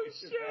 Oh,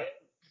 shit.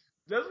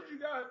 That's what you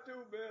gotta do,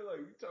 man. Like,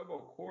 you talk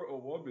about court a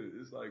woman.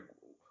 It's like,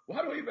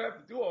 why do I even have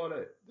to do all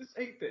that? This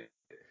ain't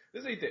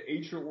the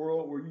ancient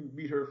world where you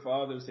meet her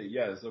father and say,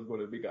 yes, I'm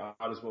going to make an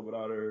honest woman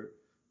out of her.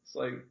 It's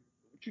like,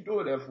 what you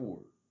doing that for?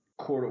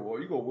 Court a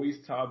woman. You gonna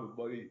waste time and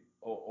money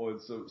on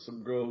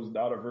some girl who's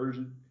not a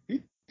virgin?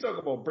 He talking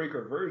about break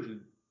a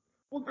virgin.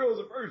 What girl is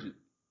a virgin?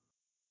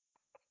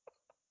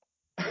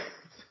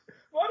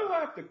 Why do I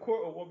have to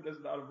court a woman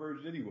that's not a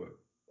virgin anyway?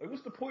 Like,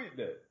 what's the point in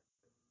that?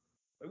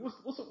 Like,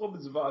 what's a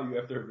woman's value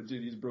after her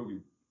virginity is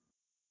broken?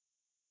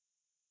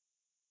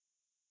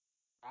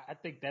 I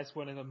think that's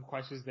one of them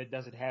questions that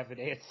doesn't have an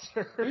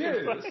answer.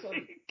 Yeah,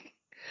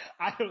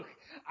 I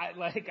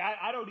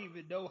don't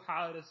even know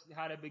how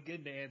to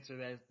begin to answer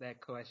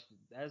that question.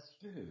 That's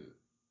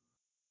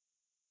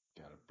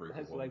gotta break.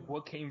 That's like,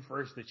 what came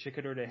first, the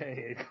chicken or the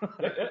egg?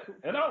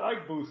 and I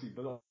like Boosie,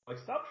 but like,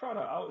 stop trying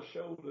to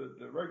outshow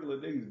the regular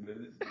niggas,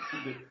 man.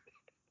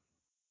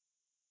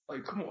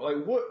 Like, come on,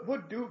 like,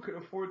 what dude could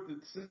afford to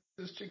send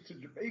this chick to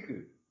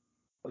Jamaica?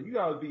 Like, you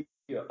gotta be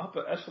an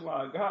upper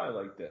echelon guy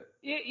like that.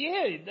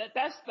 Yeah,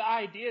 that's the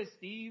idea,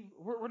 Steve.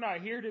 We're not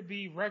here to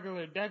be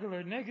regular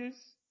niggas.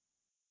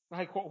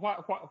 Like,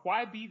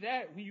 why be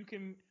that when you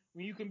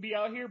can be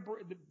out here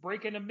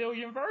breaking a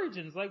million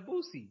virgins like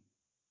Boosie?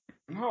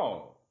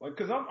 No, like,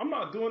 cause I'm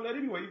not doing that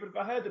anyway, even if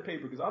I had the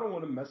paper, because I don't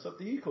want to mess up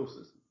the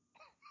ecosystem.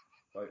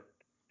 Like,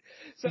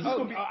 so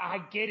I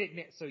get it,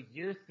 man. So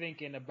you're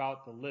thinking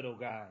about the little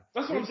guy.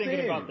 That's what you're I'm thinking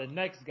saying. about the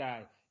next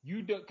guy.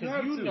 You do,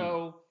 because you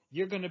know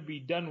you're gonna be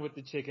done with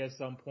the chick at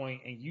some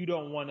point, and you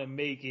don't want to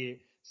make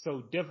it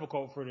so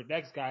difficult for the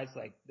next guy. It's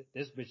like,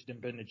 this bitch done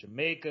been to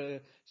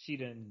Jamaica. She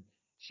done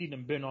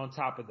been on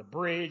top of the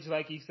bridge,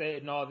 like he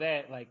said, and all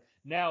that. Like,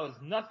 now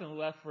there's nothing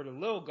left for the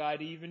little guy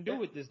to even do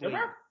with this lady.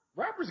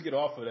 Rappers get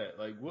off of that.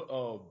 Like,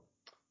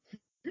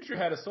 Future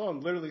had a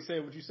song literally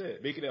saying what you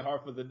said, making it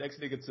hard for the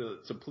next nigga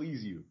to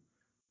please you.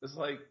 It's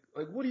like,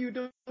 what are you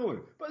doing?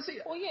 But see,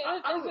 well, yeah,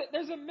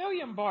 there's a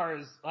million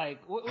bars. Like,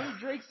 what did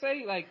Drake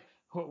say? Like,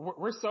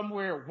 we're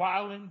somewhere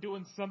wilding,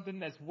 doing something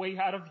that's way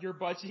out of your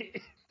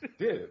budget.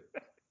 Yeah.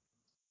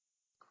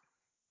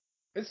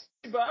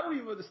 But I don't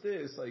even understand.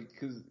 It's like,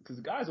 cause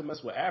guys will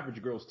mess with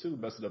average girls too,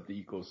 messing up the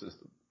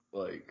ecosystem.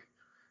 Like,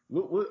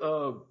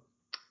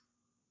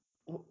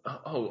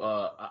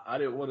 I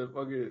didn't want to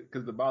fucking,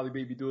 cause the Molly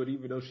baby do it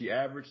even though she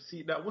average.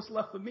 See, now what's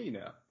left for me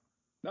now?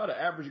 Now the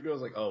average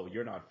girl's like, oh,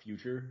 you're not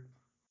Future.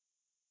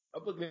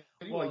 I'm looking at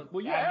you like,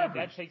 well, you're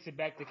average. That takes it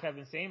back to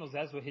Kevin Samuels.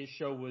 That's what his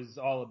show was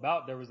all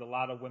about. There was a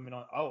lot of women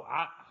on,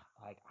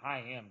 I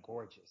am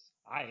gorgeous.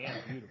 I am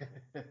beautiful.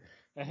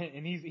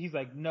 And he's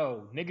like,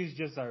 no, niggas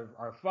just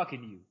are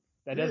fucking you.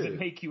 That doesn't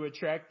make you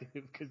attractive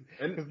because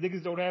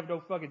niggas don't have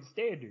no fucking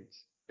standards.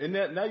 And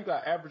now you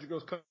got average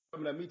girls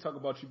coming at me talking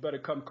about you better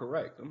come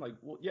correct. I'm like,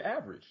 well, you're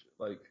average.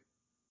 Like,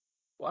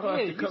 why do I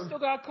have to come? You still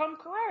gotta come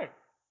correct.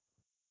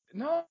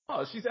 No,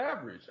 she's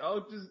average.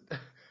 I'll just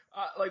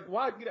like,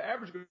 why get an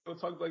average girl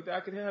talk like that? I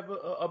could have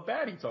a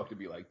baddie talk to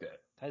me like that.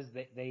 Because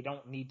they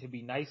don't need to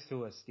be nice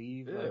to us,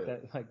 Steve. Yeah.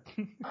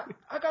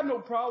 I got no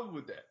problem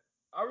with that.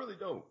 I really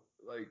don't.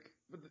 Like,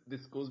 but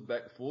this goes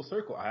back full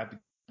circle. I have to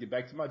get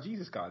back to my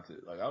Jesus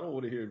content. Like, I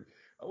want to hear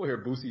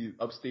Boosie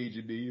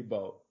upstaging me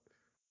about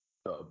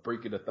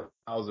breaking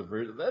 1,000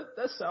 virgins.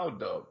 That sound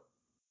dumb.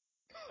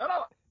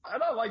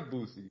 And I like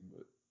Boosie,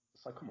 but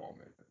it's like, come on,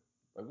 man.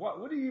 Like,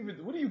 what do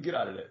you get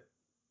out of that?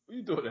 What are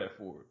you doing that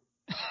for?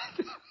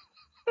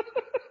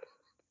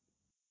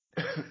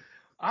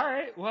 All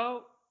right.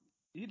 Well,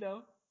 you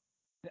know.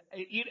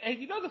 And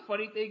you know the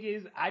funny thing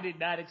is, I did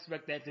not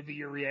expect that to be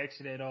your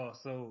reaction at all.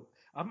 So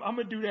I'm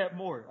gonna do that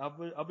more. I'm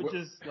gonna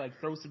just like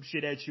throw some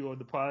shit at you on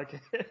the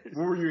podcast.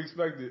 What were you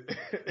expecting?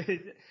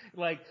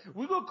 Like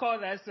we're gonna call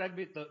that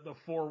segment the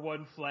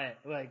 4-1 flat.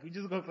 Like we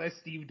just gonna let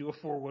Steve do a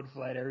 4-1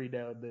 flat every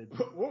now and then.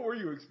 What were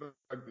you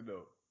expecting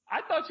though? I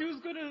thought you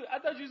was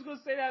gonna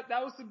say that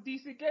was some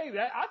decent game.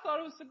 I thought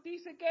it was some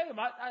decent game.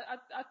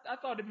 I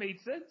thought it made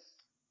sense.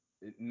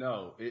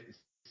 No,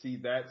 see,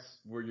 that's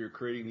where you're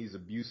creating these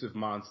abusive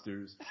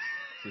monsters.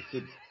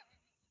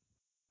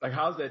 Like,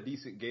 how's that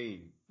decent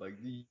game? Like,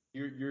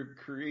 you're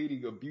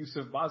creating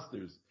abusive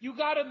monsters. You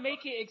gotta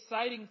make it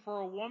exciting for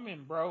a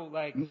woman, bro.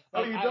 Like,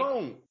 no, you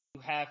don't.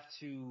 You have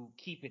to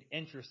keep it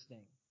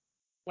interesting,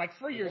 like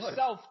for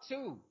yourself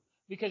too.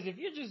 Because if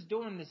you're just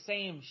doing the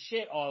same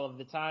shit all of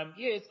the time,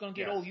 yeah, it's gonna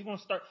get old. You're gonna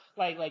start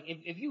like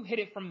if you hit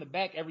it from the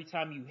back every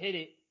time you hit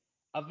it.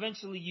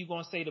 Eventually you're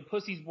going to say the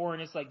pussy's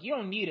boring. It's like, you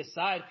don't need a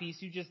side piece.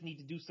 You just need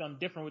to do something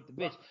different with the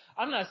bitch.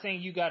 I'm not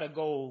saying you got to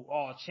go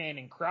all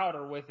Channing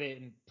Crowder with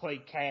it and play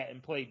cat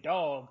and play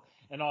dog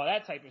and all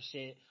that type of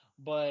shit.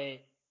 But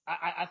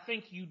I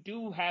think you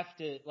do have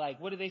to, like,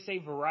 what do they say?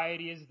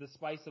 Variety is the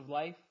spice of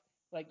life.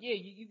 Like, yeah,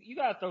 you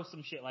got to throw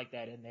some shit like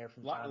that in there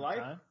from time to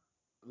time.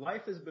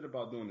 Life has been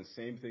about doing the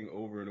same thing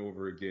over and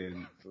over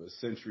again for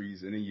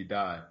centuries, and then you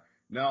die.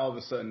 Now all of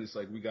a sudden it's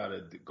like we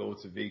gotta go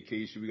to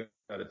vacation, we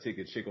gotta take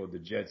a chick on the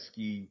jet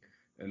ski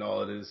and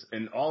all of this.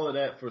 And all of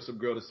that for some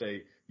girl to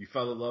say, you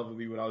fell in love with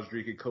me when I was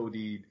drinking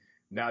codeine,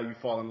 now you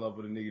fall in love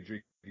with a nigga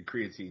drinking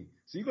creatine.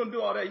 So you're gonna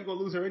do all that, you're gonna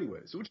lose her anyway.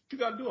 So what you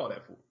gotta do all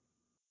that for?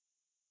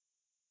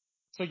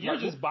 So you're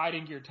just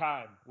biding your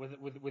time with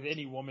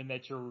any woman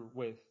that you're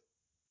with?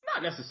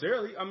 Not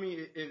necessarily. I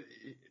mean,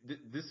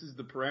 this is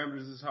the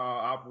parameters, this is how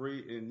I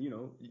operate, and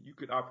you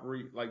could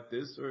operate like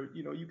this or,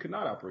 you could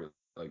not operate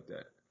like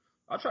that.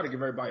 I'll try to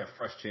give everybody a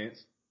fresh chance.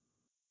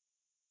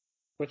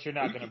 But you're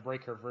not going to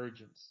break her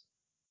virgins.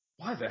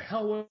 Why the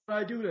hell would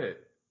I do that?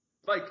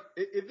 Like,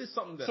 if it's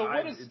something that So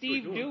what does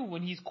Steve do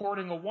when he's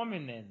courting a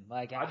woman then?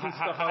 Like,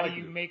 how do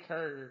you make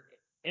her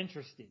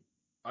interested?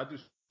 I do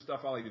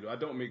stuff I like to do. I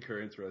don't make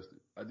her interested.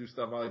 I do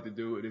stuff I like to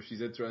do, and if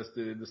she's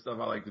interested in the stuff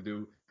I like to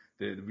do,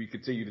 then we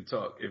continue to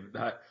talk. If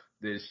not,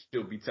 then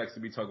she'll be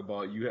texting me talking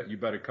about, you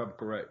better come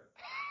correct.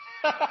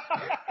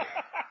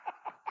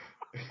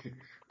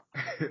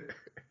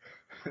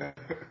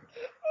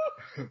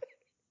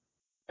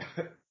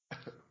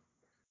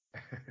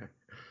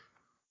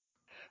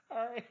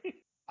 All right.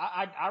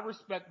 I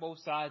respect both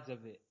sides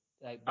of it.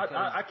 Like,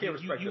 I can't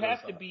respect you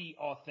have to be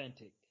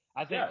authentic.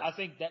 I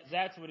think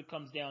that's what it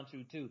comes down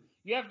to too.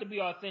 You have to be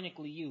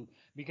authentically you,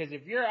 because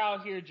if you're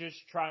out here just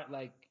trying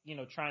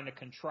to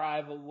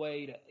contrive a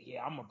way to,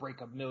 I'm gonna break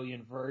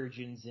 1,000,000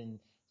 virgins, and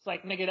it's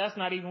like, nigga, that's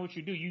not even what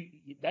you do.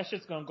 That's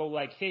just gonna go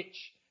like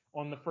Hitch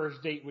on the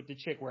first date with the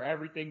chick, where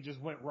everything just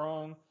went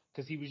wrong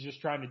because he was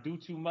just trying to do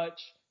too much.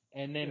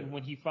 And then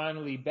when he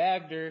finally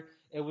bagged her,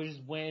 it was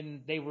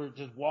when they were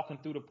just walking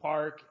through the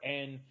park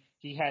and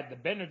he had the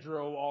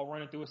Benadryl all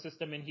running through his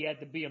system and he had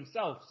to be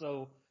himself.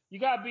 So you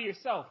gotta be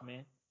yourself,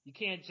 man. You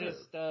can't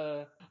just,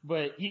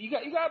 but you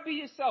gotta be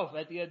yourself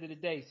at the end of the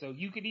day. So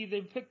you could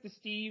either pick the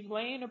Steve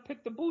lane or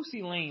pick the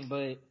Boosie lane,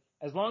 but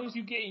as long as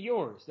you getting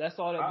yours, that's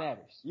all that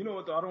matters. You know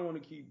what though? I don't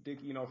want to keep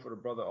dicking for the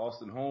brother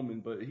Austin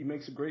Holman, but he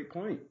makes a great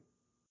point.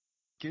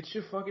 Get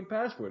your fucking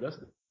passport. That's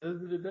the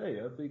end of the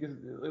day. I think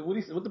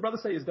what the brother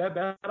say is that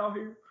bad out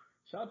here?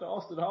 Shout out to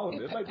Austin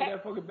Holman. It might be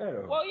that fucking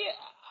bad. Well, yeah,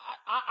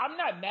 I'm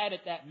not mad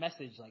at that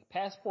message. Like,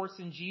 passports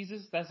and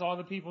Jesus, that's all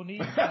the people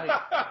need.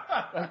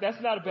 Like that's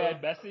not a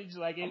bad message.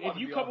 Like, if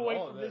you come away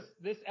from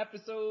this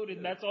episode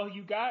and that's all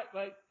you got,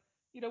 like,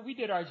 we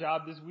did our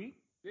job this week.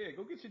 Yeah,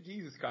 go get your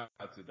Jesus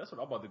content. That's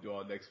what I'm about to do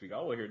all next week. I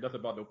won't hear nothing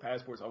about no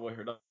passports. I won't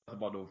hear nothing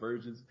about no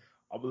virgins.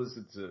 I'm gonna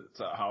listen to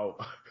how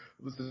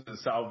listen to the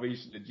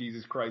salvation of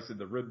Jesus Christ and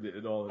the remnant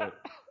and all that.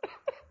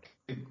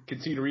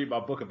 Continue to read my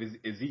book of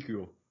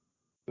Ezekiel,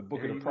 the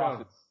book of the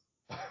prophets,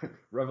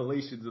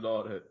 Revelations and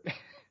all that.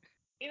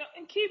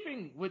 In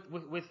keeping with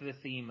the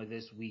theme of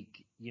this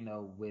week,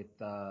 with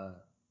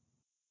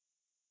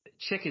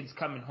chickens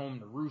coming home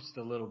to roost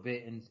a little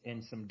bit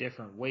in some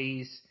different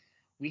ways.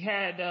 We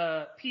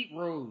had Pete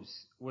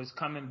Rose was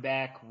coming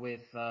back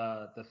with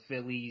the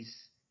Phillies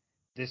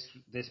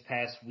this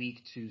past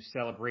week to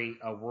celebrate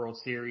a World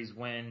Series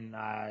win.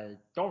 I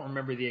don't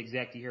remember the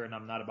exact year, and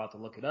I'm not about to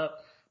look it up,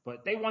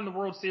 but they won the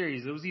World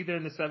Series. It was either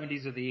in the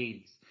 70s or the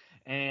 80s.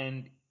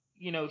 And,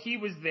 he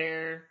was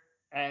there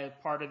as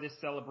part of this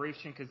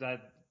celebration because I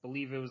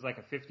believe it was like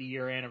a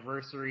 50-year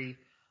anniversary.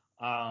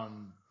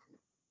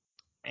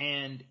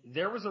 And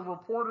there was a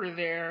reporter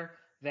there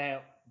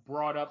that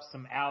brought up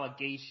some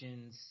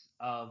allegations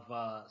of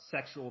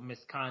sexual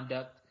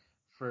misconduct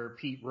for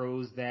Pete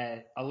Rose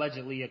that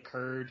allegedly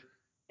occurred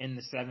in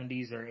the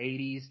 70s or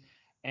 80s.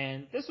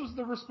 And this was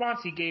the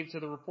response he gave to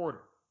the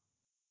reporter.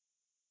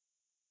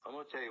 I'm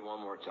going to tell you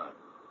one more time.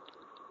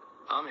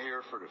 I'm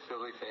here for the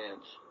Philly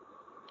fans.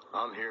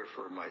 I'm here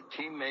for my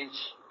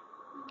teammates.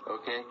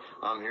 Okay?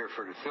 I'm here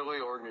for the Philly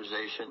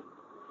organization.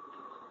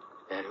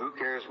 And who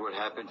cares what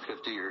happened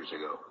 50 years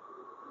ago?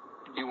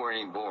 You weren't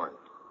even born.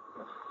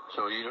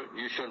 So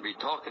you shouldn't be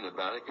talking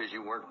about it because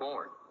you weren't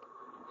born.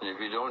 And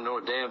if you don't know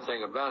a damn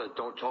thing about it,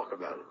 don't talk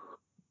about it.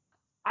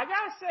 I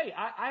gotta say,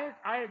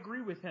 I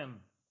agree with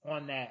him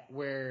on that,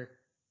 where,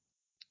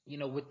 you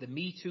know, with the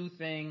Me Too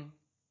thing,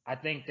 I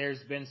think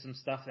there's been some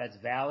stuff that's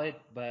valid,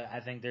 but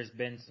I think there's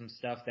been some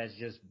stuff that's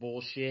just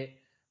bullshit.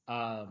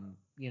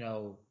 You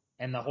know,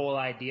 and the whole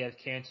idea of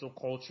cancel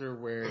culture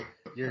where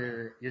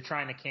you're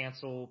trying to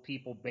cancel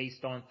people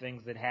based on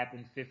things that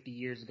happened 50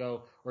 years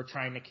ago, or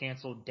trying to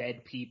cancel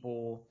dead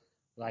people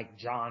like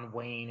John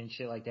Wayne and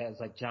shit like that.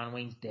 It's like, John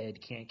Wayne's dead.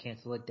 Can't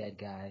cancel a dead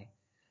guy.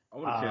 I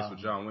want to cancel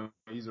John Wayne.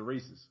 He's a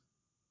racist.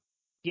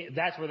 Yeah,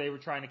 that's where they were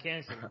trying to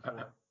cancel him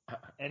for.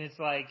 And it's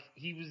like,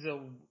 he was a,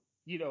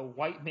 you know,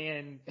 white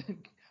man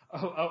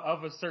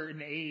of a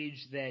certain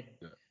age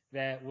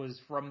that was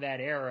from that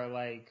era.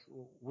 Like,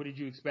 what did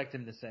you expect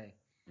him to say?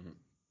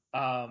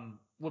 Mm-hmm.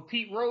 With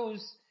Pete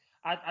Rose,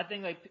 I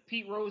think like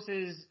Pete Rose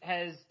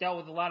has dealt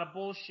with a lot of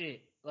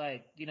bullshit.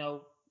 Like, you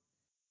know,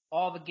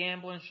 all the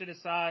gambling shit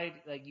aside,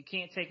 like, you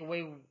can't take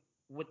away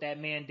what that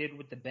man did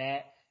with the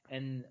bat.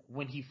 And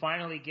when he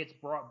finally gets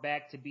brought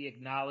back to be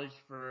acknowledged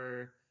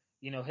for,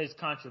 you know, his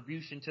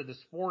contribution to the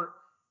sport,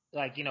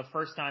 like, you know,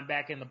 first time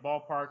back in the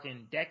ballpark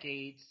in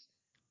decades,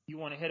 you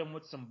want to hit him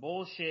with some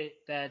bullshit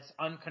that's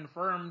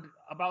unconfirmed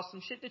about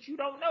some shit that you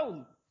don't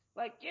know.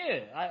 Like,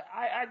 yeah,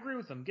 I agree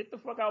with him. Get the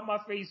fuck out of my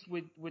face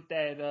with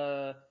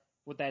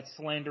that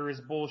slanderous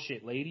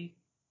bullshit, lady.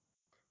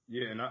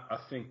 Yeah, and I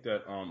think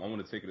that I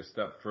want to take it a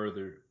step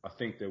further. I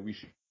think that we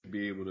should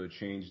be able to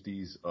change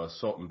these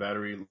assault and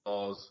battery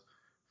laws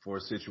for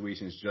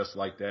situations just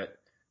like that.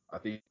 I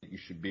think you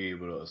should be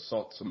able to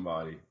assault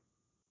somebody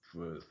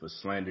for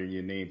slandering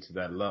your name to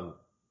that level.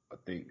 I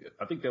think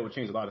that would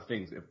change a lot of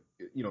things.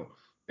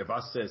 If I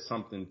said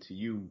something to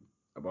you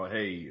about,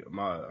 hey,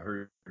 I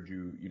heard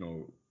you, you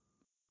know,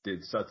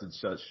 did such and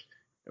such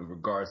in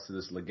regards to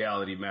this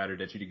legality matter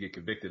that you did get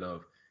convicted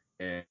of,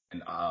 and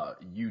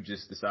you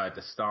just decide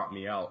to stomp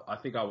me out, I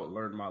think I would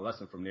learn my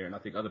lesson from there, and I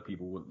think other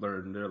people would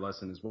learn their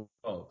lesson as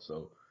well.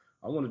 So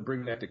I want to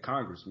bring that to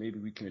Congress. Maybe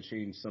we can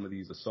change some of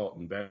these assault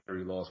and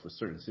battery laws for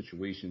certain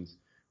situations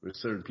where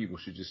certain people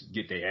should just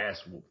get their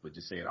ass whooped for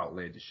just saying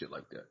outlandish shit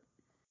like that.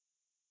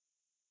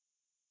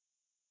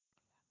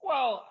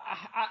 Well,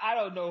 I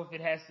don't know if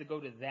it has to go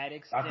to that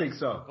extent. I think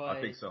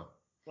so.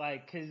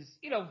 Like, cause,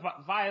 you know,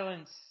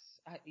 violence,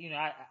 you know,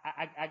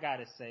 I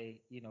gotta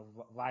say, you know,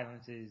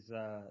 violence is,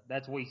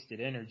 that's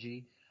wasted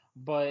energy.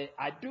 But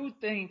I do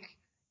think,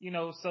 you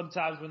know,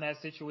 sometimes when that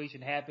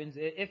situation happens,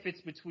 if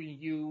it's between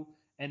you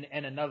and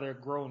another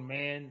grown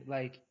man,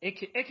 like,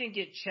 it can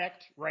get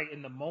checked right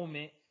in the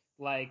moment,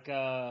 like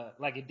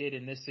it did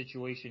in this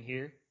situation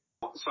here.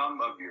 Some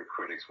of your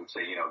critics would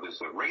say, you know, there's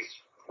a race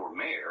for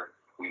mayor.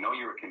 We know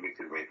you're a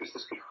convicted rapist.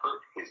 This could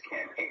hurt his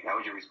campaign. How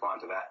would you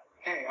respond to that?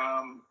 Hey,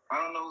 I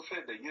don't know who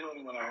said that. You're the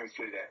only one I heard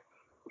say that.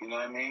 You know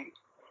what I mean?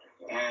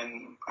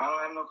 And I don't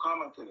have no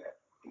comment to that,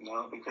 you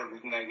know, because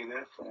it's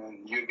negative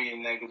and you're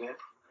being negative.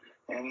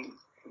 And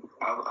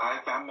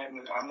I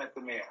met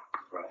the mayor,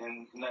 right,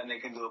 and nothing they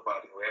can do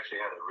about it. We actually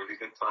had a really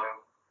good time.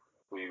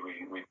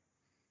 We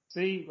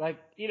See, like,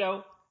 you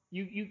know,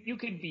 you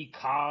can be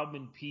calm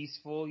and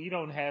peaceful.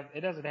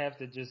 It doesn't have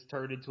to just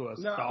turn into a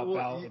stomp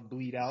out and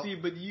bleed out. See,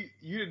 but you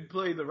didn't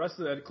play the rest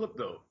of that clip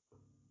though,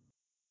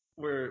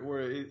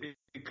 where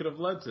it could have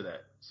led to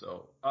that.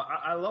 So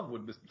I love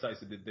what Mr.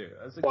 Tyson did there.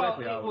 That's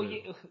exactly how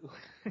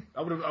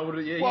I would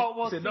have. Yeah,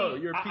 well, said, see, no,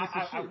 you're a piece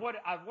of shit.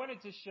 I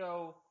wanted to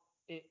show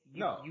it.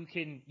 You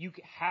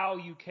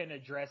can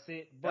address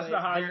it, but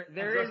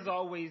there is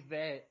always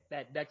that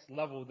next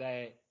level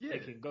that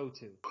it can go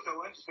to. So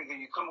interesting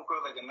that you come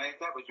across like a nice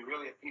guy, but you're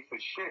really a piece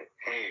of shit.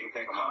 Hey,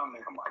 come on.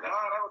 That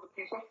was a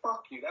piece of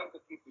fuck you. That was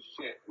a piece of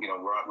shit. You know,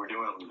 we're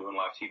doing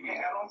live TV.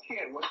 Hey, I don't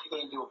care. What are you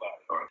gonna do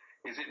about it? All right.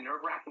 Is it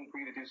nerve-wracking for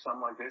you to do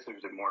something like this, or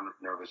is it more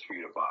nervous for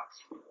you to box?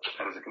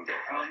 How does it compare?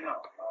 I don't know.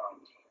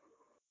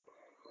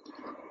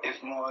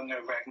 It's more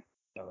nerve-wracking.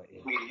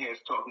 Me here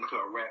is talking to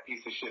a rat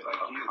piece of shit like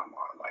you. Come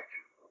on, like,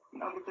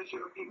 no, because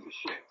you're a piece of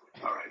shit.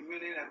 All right,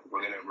 really?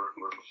 We're gonna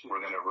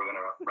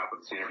wrap up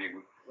this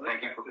interview.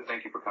 Thank you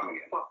for coming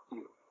in. Fuck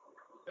you.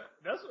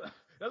 That's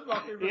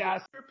my favorite.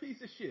 Yeah, you're a piece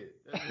of shit.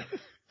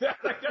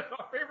 That's my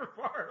favorite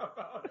part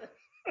about it.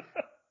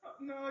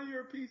 No,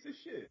 you're a piece of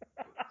shit.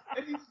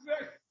 And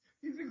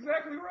he's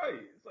exactly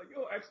right. It's like,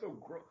 yo,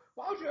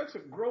 why would you ask a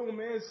grown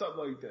man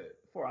something like that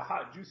for a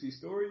hot, juicy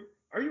story?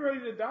 Are you ready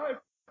to die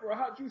for a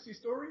hot, juicy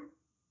story?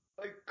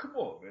 Like, come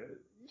on, man.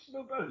 You should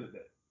know better than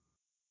that.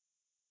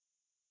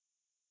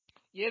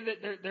 Yeah,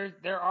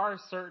 there are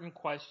certain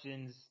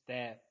questions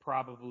that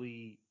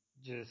probably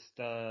just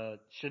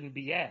shouldn't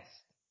be asked.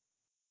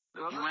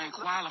 You ain't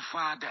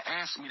qualified to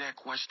ask me that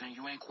question.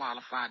 You ain't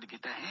qualified to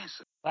get that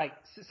answer. Like,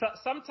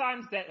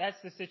 sometimes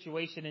that's the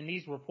situation, and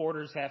these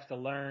reporters have to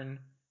learn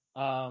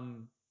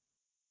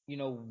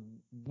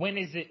when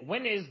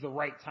is the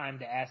right time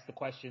to ask the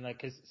question? Like,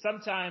 cause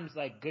sometimes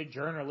like good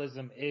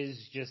journalism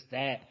is just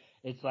that.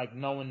 It's like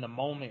knowing the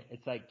moment.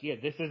 It's like, yeah,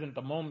 this isn't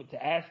the moment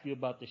to ask you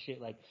about the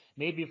shit. Like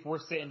maybe if we're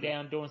sitting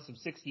down doing some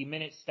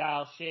 60-minute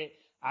style shit,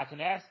 I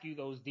can ask you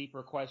those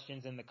deeper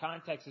questions and the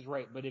context is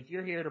right. But if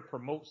you're here to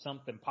promote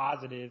something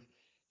positive,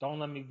 don't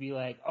let me be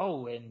like,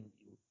 oh, and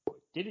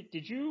did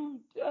you,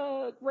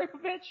 rape a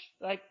bitch?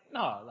 Like,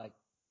 no, like,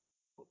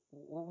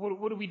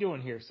 what are we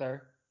doing here,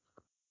 sir?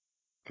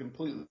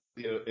 Completely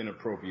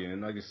inappropriate.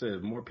 And like I said,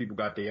 if more people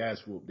got their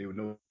ass whooped, they would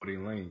know their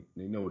lane.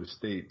 They know to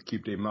stay,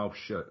 keep their mouth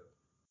shut.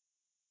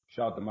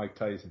 Shout out to Mike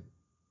Tyson.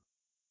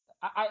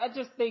 I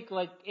just think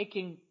like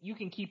you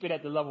can keep it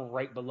at the level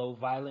right below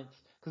violence.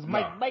 Cause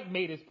Mike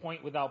made his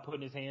point without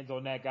putting his hands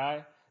on that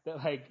guy. That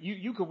like,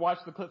 you could watch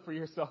the clip for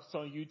yourselves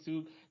on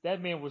YouTube.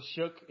 That man was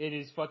shook in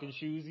his fucking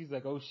shoes. He's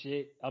like, oh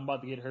shit, I'm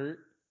about to get hurt.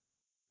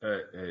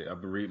 Hey,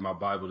 I've been reading my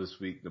Bible this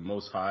week. The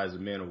Most High is a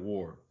man of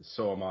war.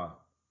 So am I.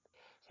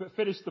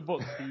 Finish the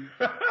book, Steve.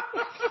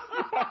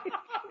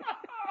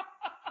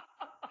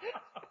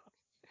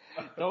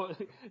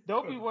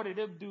 Don't be one of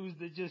them dudes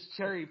that just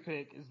cherry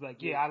pick. It's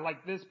like, yeah, I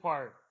like this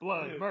part.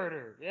 Blood,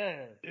 murder,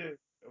 yeah. Yeah,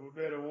 I'm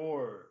a man of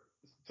war.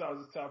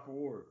 Sometimes it's time for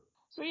war.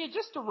 So yeah,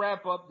 just to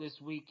wrap up this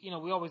week,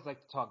 we always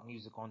like to talk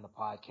music on the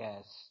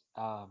podcast.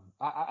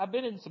 I've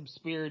been in some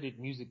spirited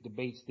music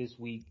debates this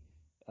week,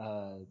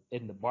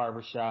 in the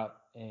barbershop,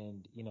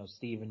 and,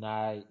 Steve and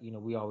I,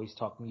 we always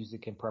talk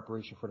music in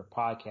preparation for the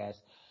podcast.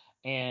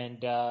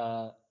 And,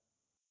 I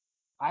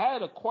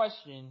had a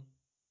question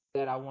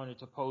that I wanted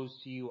to pose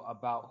to you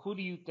about who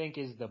do you think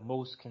is the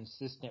most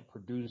consistent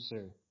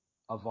producer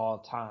of all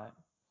time?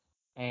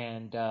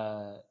 And,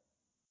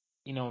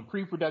 in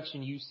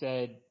pre-production, you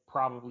said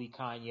probably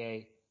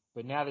Kanye,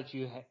 but now that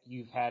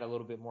you've had a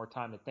little bit more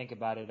time to think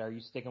about it, are you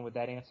sticking with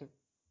that answer?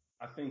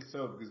 I think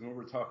so, because when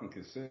we're talking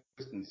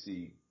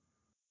consistency,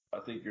 I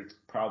think you're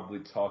probably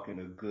talking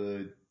a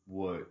good,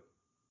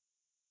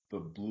 the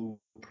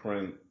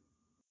blueprint.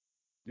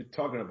 You're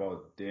talking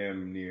about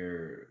damn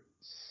near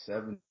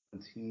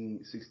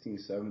 16,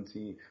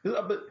 17.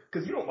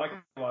 Because you don't like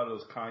a lot of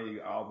those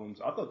Kanye albums.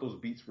 I thought those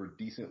beats were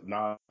decent.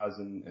 Nas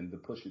and the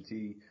Pusha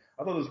T.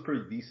 I thought those were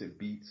pretty decent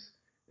beats.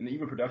 And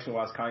even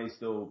production-wise, Kanye's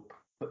still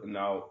putting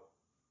out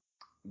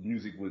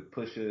music with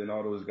Pusha and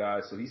all those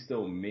guys. So he's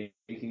still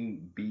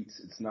making beats.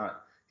 He's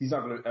not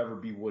going to ever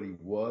be what he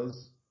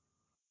was.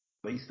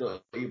 But he's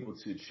still able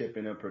to chip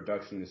in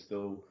production and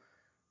still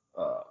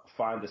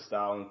find a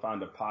style and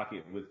find a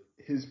pocket with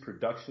his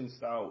production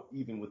style,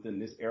 even within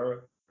this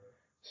era.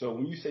 So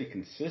when you say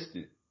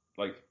consistent,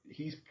 like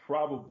he's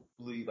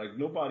probably like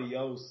nobody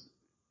else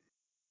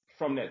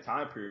from that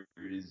time period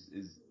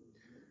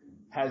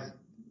because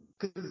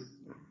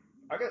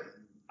I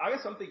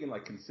guess I'm thinking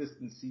like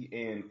consistency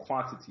and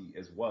quantity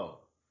as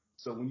well.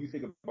 So when you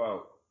think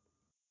about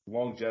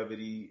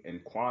longevity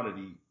and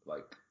quantity,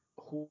 like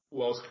who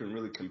else can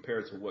really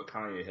compare to what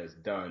Kanye has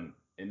done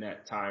in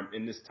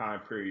this time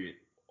period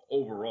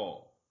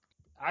overall?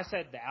 I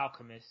said The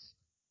Alchemist,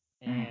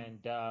 and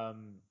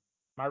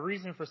my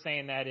reason for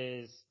saying that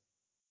is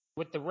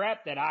with the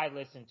rap that I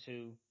listen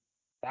to,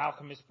 The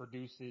Alchemist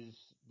produces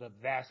the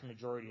vast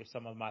majority of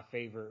some of my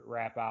favorite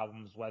rap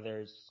albums, whether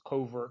it's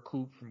Covert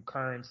Coup from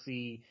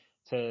Currency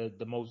to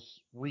the most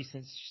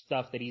recent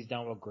stuff that he's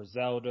done with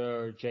Griselda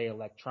or Jay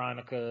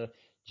Electronica,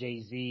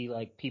 Jay-Z,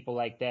 like people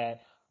like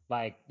that.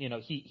 Like,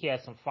 he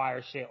has some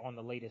fire shit on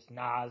the latest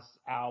Nas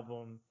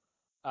album.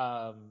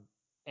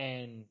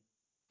 And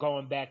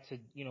going back to,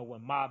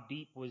 when Mobb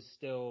Deep was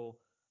still,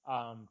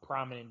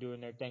 prominent doing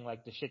their thing,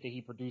 like the shit that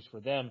he produced for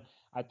them,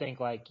 I think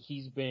like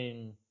he's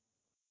been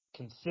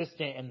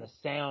consistent and the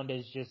sound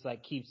is just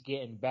like keeps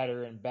getting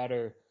better and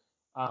better,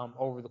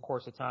 over the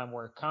course of time,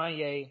 where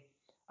Kanye,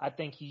 I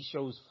think he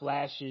shows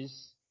flashes.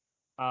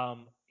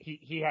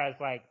 He has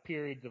like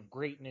periods of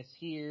greatness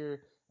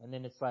here, and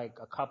then it's like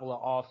a couple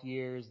of off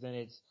years. Then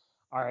it's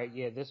all right.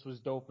 Yeah, this was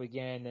dope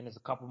again. Then it's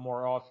a couple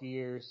more off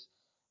years.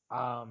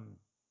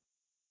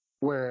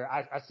 Where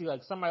I see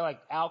like somebody like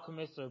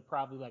Alchemist or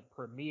probably like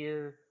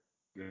Premier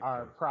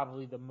are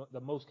probably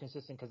the most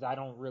consistent, because I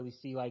don't really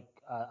see like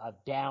a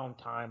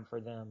downtime for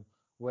them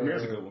where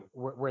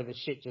the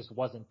shit just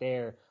wasn't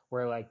there.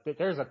 Where like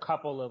there's a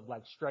couple of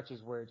like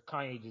stretches where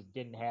Kanye just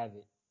didn't have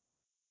it.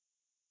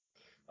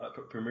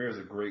 Premier is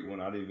a great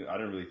one. I didn't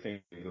really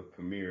think of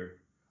Premier.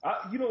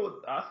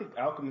 I think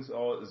Alchemist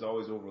is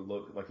always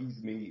overlooked. Like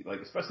he's made, like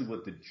especially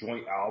with the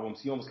joint albums,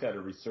 he almost had a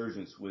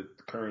resurgence with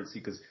Currency,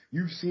 because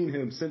you've seen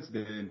him since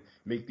then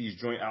make these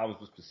joint albums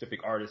with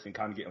specific artists and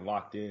kind of getting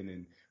locked in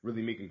and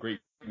really making great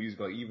music.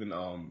 Like even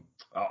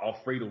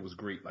Alfredo was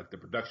great. Like the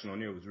production on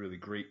there was really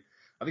great.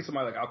 I think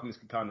somebody like Alchemist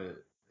can kind of,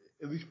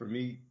 at least for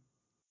me,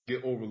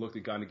 get overlooked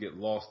and kind of get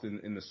lost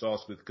in the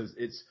sauce with, because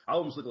I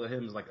almost look at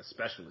him as like a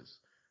specialist.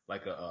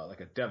 Like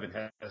a Devin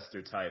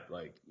Hester type,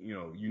 like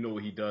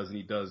what he does, and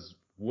he does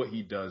what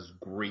he does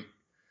great.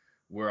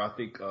 Where I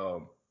think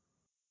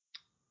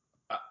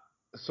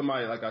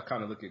somebody like, I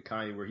kind of look at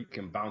Kanye where he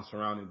can bounce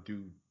around and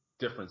do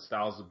different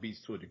styles of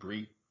beats to a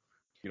degree.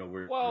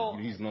 Where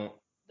he's known.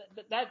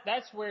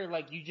 That's where,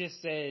 like you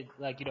just said,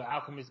 like,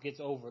 Alchemist gets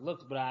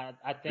overlooked, but I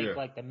think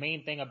like the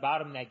main thing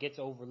about him that gets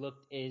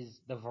overlooked is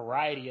the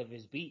variety of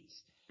his beats.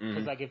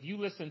 Because like if you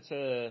listen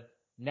to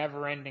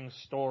Never Ending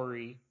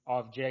Story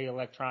off Jay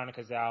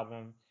Electronica's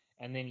album,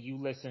 and then you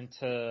listen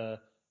to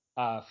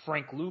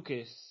Frank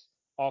Lucas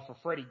off of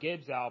Freddie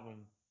Gibbs'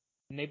 album,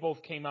 and they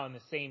both came out in the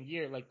same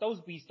year, like those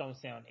beats don't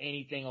sound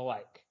anything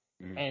alike.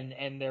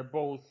 And they're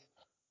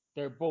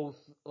both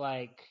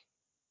like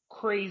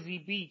crazy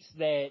beats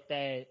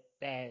that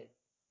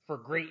for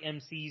great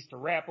MCs to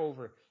rap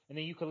over. And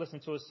then you could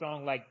listen to a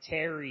song like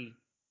Terry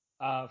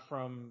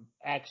from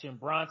Action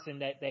Bronson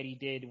that he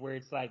did, where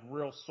it's like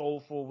real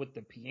soulful with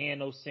the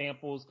piano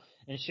samples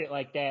and shit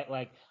like that.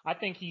 Like I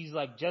think he's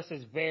like just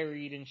as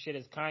varied and shit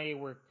as Kanye,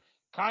 where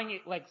Kanye,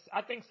 like,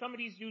 I think some of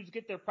these dudes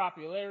get their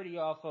popularity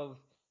off of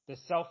the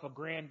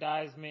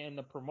self-aggrandizement and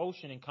the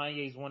promotion, and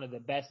Kanye's one of the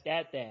best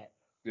at that.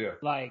 Yeah.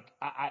 Like,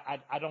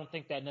 I don't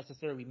think that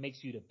necessarily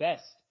makes you the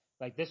best.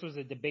 Like, this was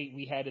a debate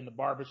we had in the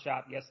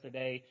barbershop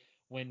yesterday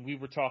when we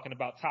were talking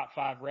about top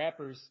 5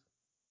 rappers.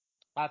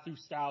 I threw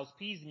Styles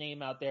P's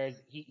name out there as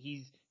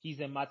he's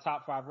in my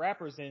top 5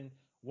 rappers, and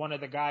one of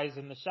the guys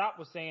in the shop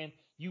was saying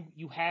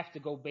you have to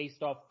go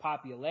based off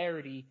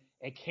popularity.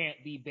 It can't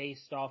be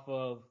based off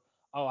of,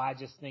 oh, I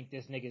just think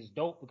this nigga's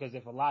dope, because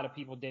if a lot of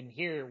people didn't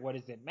hear it, what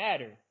does it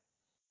matter?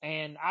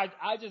 And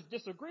I just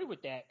disagree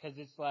with that, because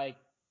it's like,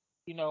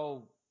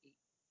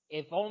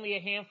 if only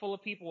a handful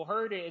of people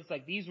heard it, it's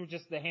like these were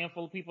just the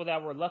handful of people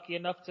that were lucky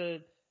enough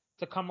to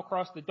come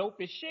across the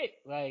dopest shit.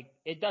 Like,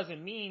 it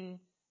doesn't mean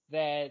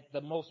that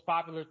the most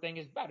popular thing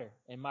is better,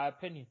 in my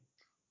opinion.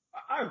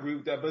 I agree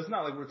with that, but it's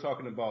not like we're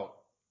talking about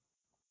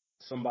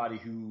somebody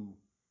who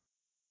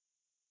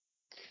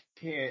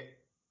can't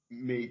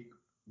make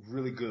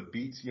really good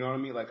beats. You know what I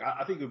mean? Like,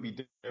 I think it would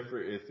be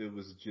different if it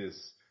was just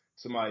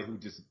somebody who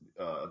just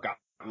got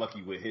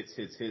lucky with hits,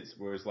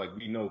 where it's like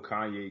we know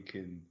Kanye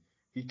can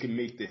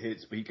make the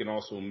hits, but he can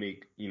also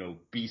make,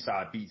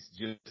 B-side beats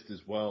just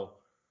as well.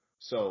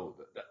 So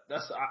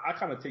that's I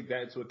kind of take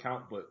that into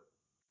account, but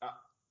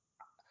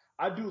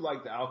I do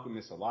like the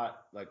Alchemist a lot.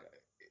 Like,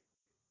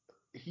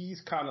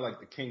 he's kind of like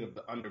the king of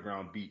the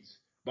underground beats.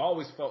 But I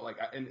always felt like,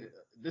 and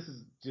this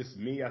is just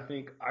me, I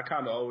think, I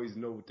kind of always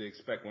know what to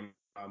expect when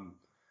I'm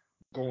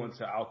going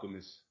to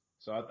Alchemist.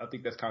 So I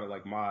think that's kind of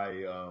like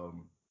my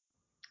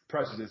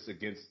prejudice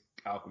against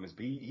Alchemist.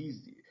 But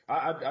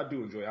I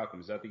do enjoy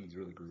Alchemist. I think he's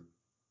really great.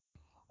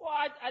 Well,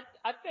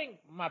 I think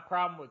my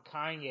problem with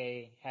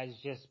Kanye has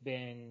just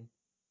been,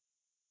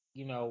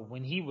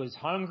 when he was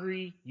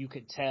hungry, you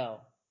could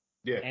tell.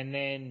 Yeah. And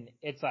then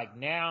it's like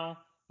now,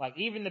 like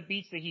even the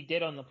beats that he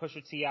did on the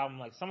Pusha T album,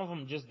 like some of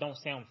them just don't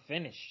sound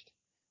finished.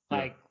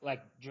 Like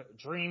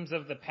Dreams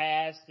of the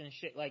Past and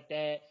shit like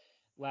that.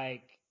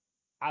 Like,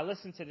 I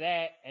listen to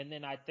that, and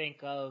then I think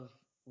of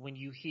when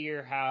you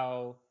hear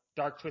how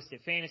Dark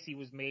Twisted Fantasy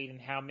was made and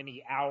how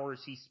many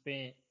hours he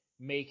spent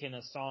making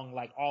a song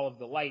like All of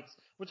the Lights,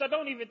 which I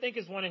don't even think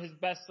is one of his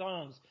best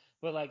songs,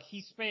 but like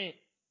he spent,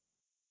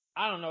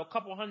 I don't know, a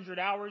couple 100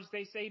 hours,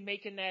 they say,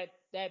 making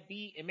that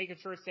beat and making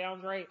sure it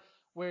sounds right.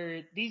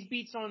 Where these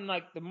beats on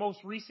like the most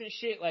recent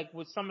shit, like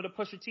with some of the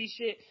Pusha T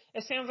shit,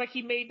 it sounds like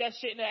he made that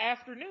shit in the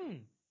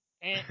afternoon.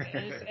 And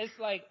it's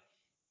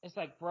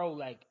like, bro,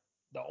 like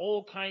the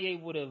old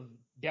Kanye would have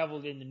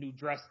deviled in the new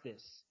Dress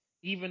This,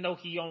 even though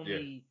he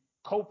only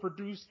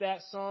co-produced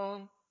that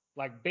song.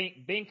 Like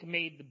Bink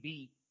made the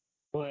beat,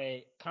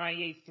 but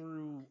Kanye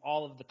threw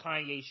all of the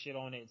Kanye shit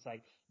on it. It's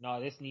like, no,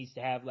 this needs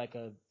to have like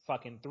a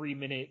fucking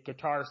 3-minute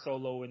guitar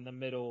solo in the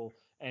middle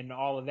and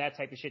all of that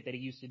type of shit that he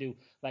used to do.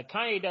 Like,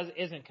 Kanye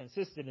isn't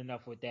consistent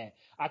enough with that.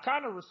 I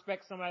kind of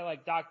respect somebody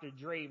like Dr.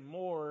 Dre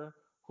more,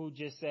 who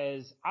just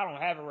says, I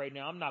don't have it right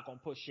now, I'm not going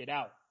to push shit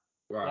out.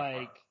 Right.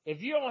 Like,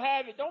 if you don't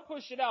have it, don't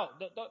push it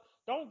out.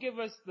 Don't give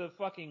us the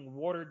fucking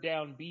watered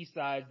down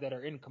B-sides that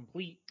are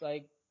incomplete.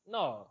 Like,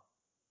 no.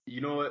 You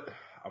know what?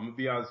 I'm going to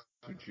be honest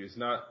with you. It's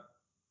not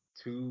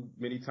too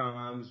many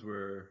times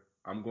where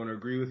I'm going to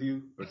agree with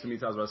you, or too many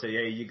times where I say,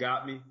 hey, you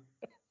got me.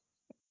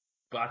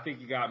 But I think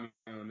you got me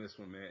on this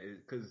one, man.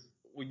 Because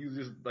when you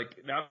just, like,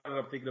 now that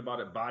I'm thinking about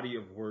it, body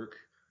of work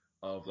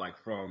of, like,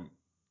 from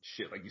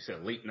shit, like you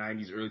said, late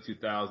 90s, early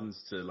 2000s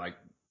to, like,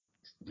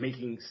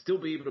 still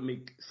be able to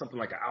make something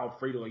like an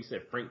Alfredo, like you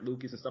said, Frank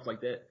Lucas and stuff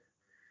like that.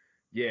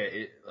 Yeah,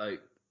 I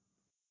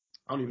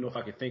don't even know if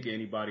I could think of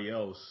anybody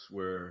else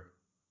where,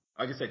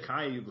 like I said,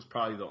 Kanye was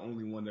probably the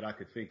only one that I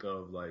could think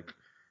of, like,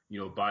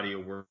 body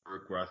of work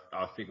where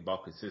I'll think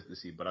about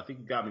consistency. But I think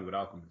you got me with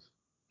Alchemist.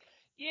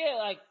 Yeah,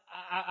 like,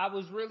 I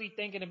was really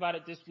thinking about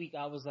it this week.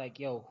 I was like,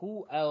 yo,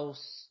 who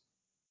else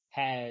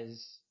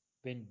has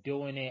been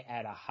doing it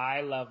at a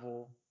high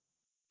level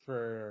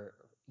for,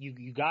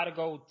 you gotta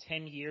go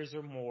 10 years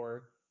or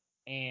more,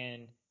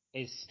 and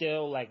is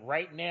still, like,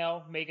 right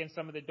now making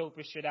some of the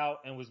dopest shit out,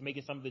 and was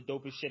making some of the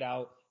dopest shit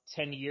out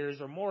 10 years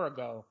or more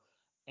ago.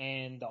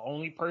 And the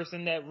only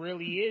person that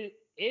really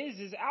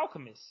is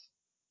Alchemist.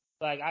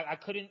 Like, I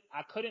couldn't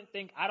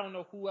think, I don't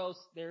know who else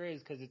there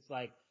is, because it's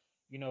like,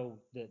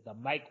 the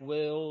Mike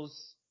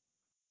Wills,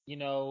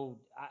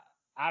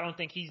 I don't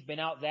think he's been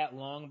out that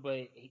long,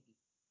 but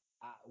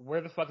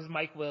where the fuck is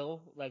Mike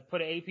Will? Like,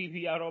 put an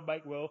APB out on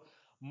Mike Will.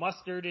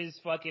 Mustard is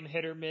fucking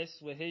hit or miss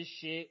with his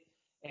shit,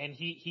 and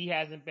he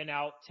hasn't been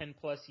out 10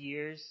 plus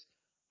years.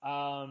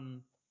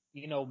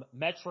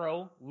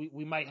 Metro,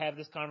 we might have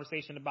this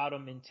conversation about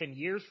him in 10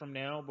 years from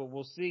now, but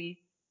we'll see.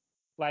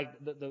 Like,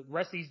 the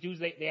rest of these dudes,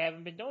 they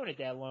haven't been doing it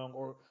that long,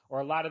 or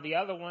a lot of the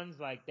other ones,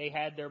 like, they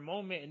had their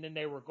moment and then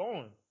they were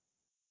gone.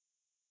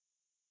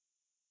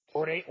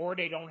 Or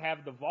they don't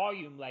have the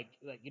volume, like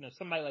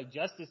somebody like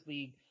Justice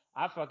League.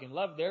 I fucking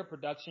love their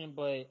production,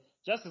 but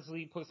Justice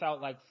League puts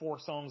out like 4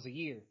 songs a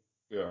year.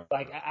 Yeah.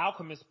 Like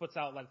Alchemist puts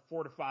out like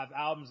 4 to 5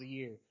 albums a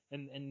year,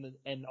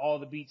 and all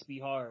the beats be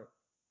hard,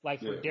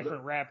 like for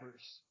different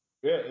rappers.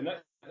 Yeah, and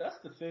that's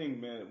the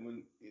thing,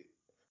 man.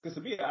 Because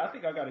to me, I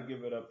think I got to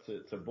give it up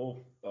to both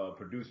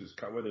producers,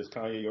 whether it's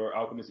Kanye or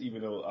Alchemist.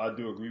 Even though I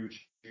do agree with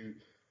you,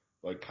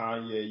 like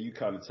Kanye, you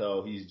kind of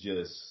tell he's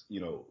just,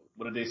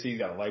 what did they say? He's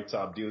got a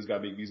lifetime deal. He's got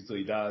to make music till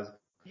he dies.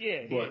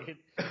 Yeah, and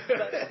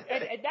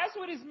that's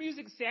what his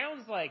music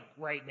sounds like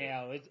right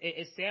now.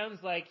 It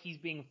sounds like he's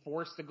being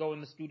forced to go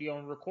in the studio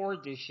and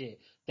record this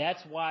shit.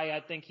 That's why I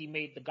think he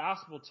made the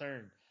gospel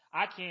turn.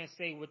 I can't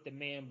say what the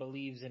man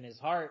believes in his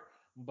heart,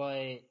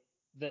 but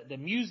the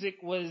music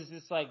was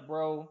just like,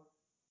 bro,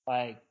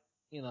 like,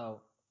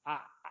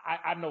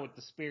 I know what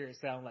the spirit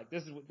sound like.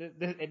 This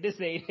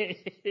ain't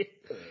it.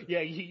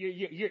 Yeah,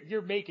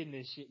 you're making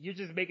this shit. You're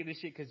just making this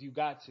shit because you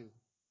got to.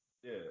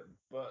 Yeah,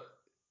 but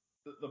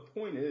the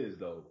point is,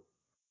 though,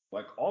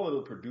 like, all of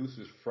the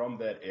producers from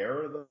that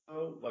era,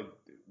 though, like,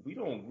 we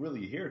don't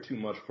really hear too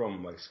much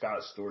from, like,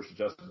 Scott Storch,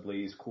 Justin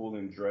Blaze, Cool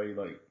and Dre,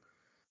 like,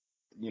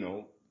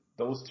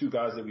 those 2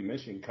 guys that we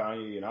mentioned,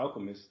 Kanye and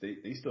Alchemist,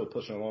 they still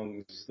pushing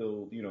along,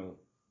 still,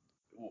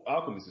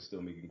 Alchemist is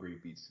still making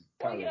great beats.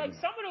 Well, yeah, like,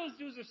 some of those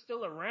dudes are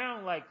still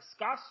around. Like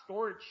Scott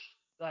Storch,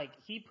 like,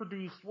 he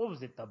produced, what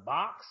was it, The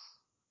Box?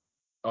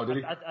 Oh, did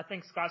he? I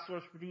think Scott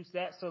Storch produced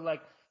that. So,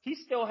 like, he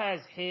still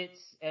has hits,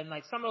 and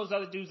like some of those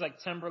other dudes, like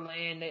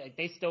Timberland,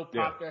 they still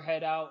pop their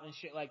head out and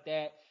shit like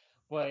that.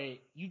 But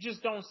you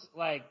just don't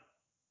like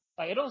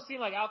it don't seem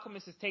like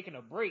Alchemist is taking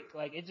a break.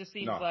 Like, it just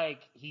seems like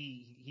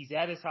he's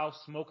at his house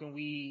smoking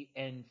weed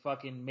and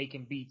fucking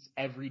making beats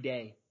every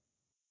day.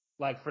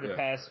 Like, for the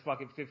past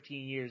fucking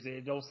 15 years,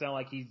 it don't seem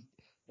like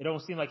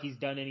he's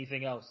done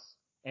anything else.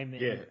 And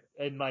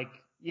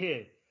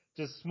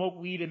just smoke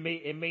weed and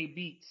made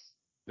beats.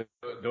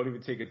 Don't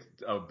even take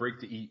a break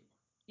to eat.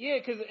 Yeah,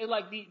 because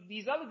like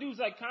these other dudes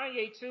like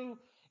Kanye too,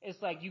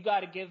 it's like you got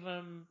to give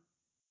him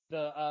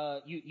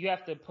the you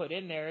have to put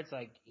in there. It's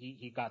like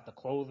he got the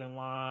clothing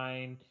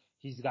line,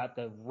 he's got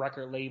the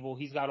record label,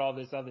 he's got all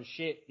this other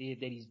shit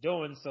that he's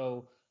doing.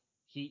 So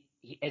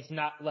it's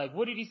not like,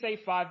 what did he say?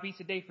 5 beats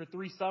a day for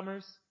 3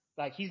 summers.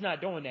 Like, he's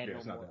not doing that no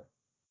more. That.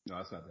 No,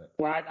 it's not that.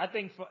 Well, I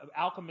think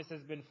Alchemist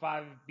has been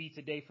 5 beats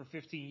a day for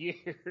 15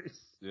 years.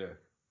 Yeah.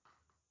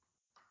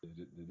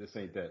 This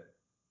ain't that.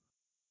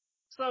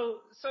 So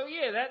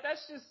yeah,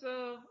 that's just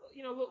a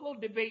little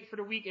debate for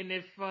the week. And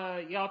if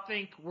y'all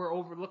think we're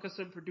overlooking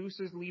some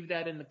producers, leave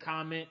that in the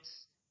comments,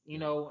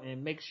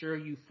 and make sure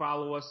you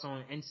follow us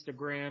on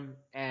Instagram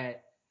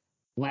at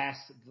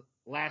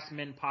Last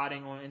Men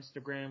Potting on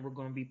Instagram. We're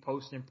going to be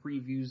posting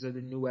previews of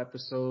the new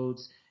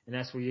episodes, and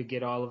that's where you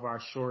get all of our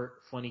short,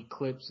 funny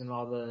clips and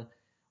all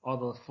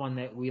the fun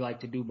that we like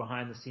to do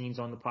behind the scenes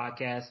on the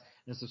podcast.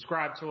 And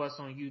subscribe to us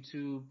on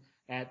YouTube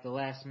at The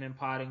Last Men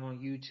Potting on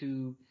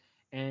YouTube.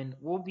 And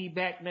we'll be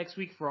back next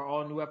week for our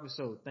all new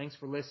episode. Thanks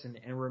for listening.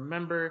 And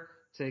remember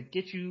to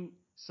get you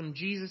some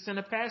Jesus and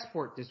a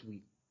passport this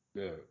week.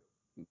 Yeah.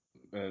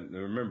 And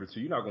remember,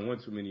 too, you're not going to win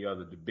too many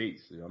other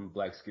debates. I'm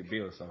Black Skip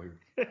Bayless out here.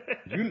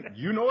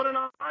 You know it and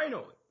I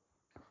know it.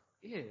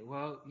 Yeah,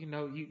 well,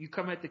 you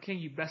come at the king,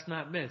 you best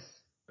not miss.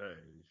 Hey,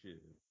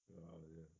 shit.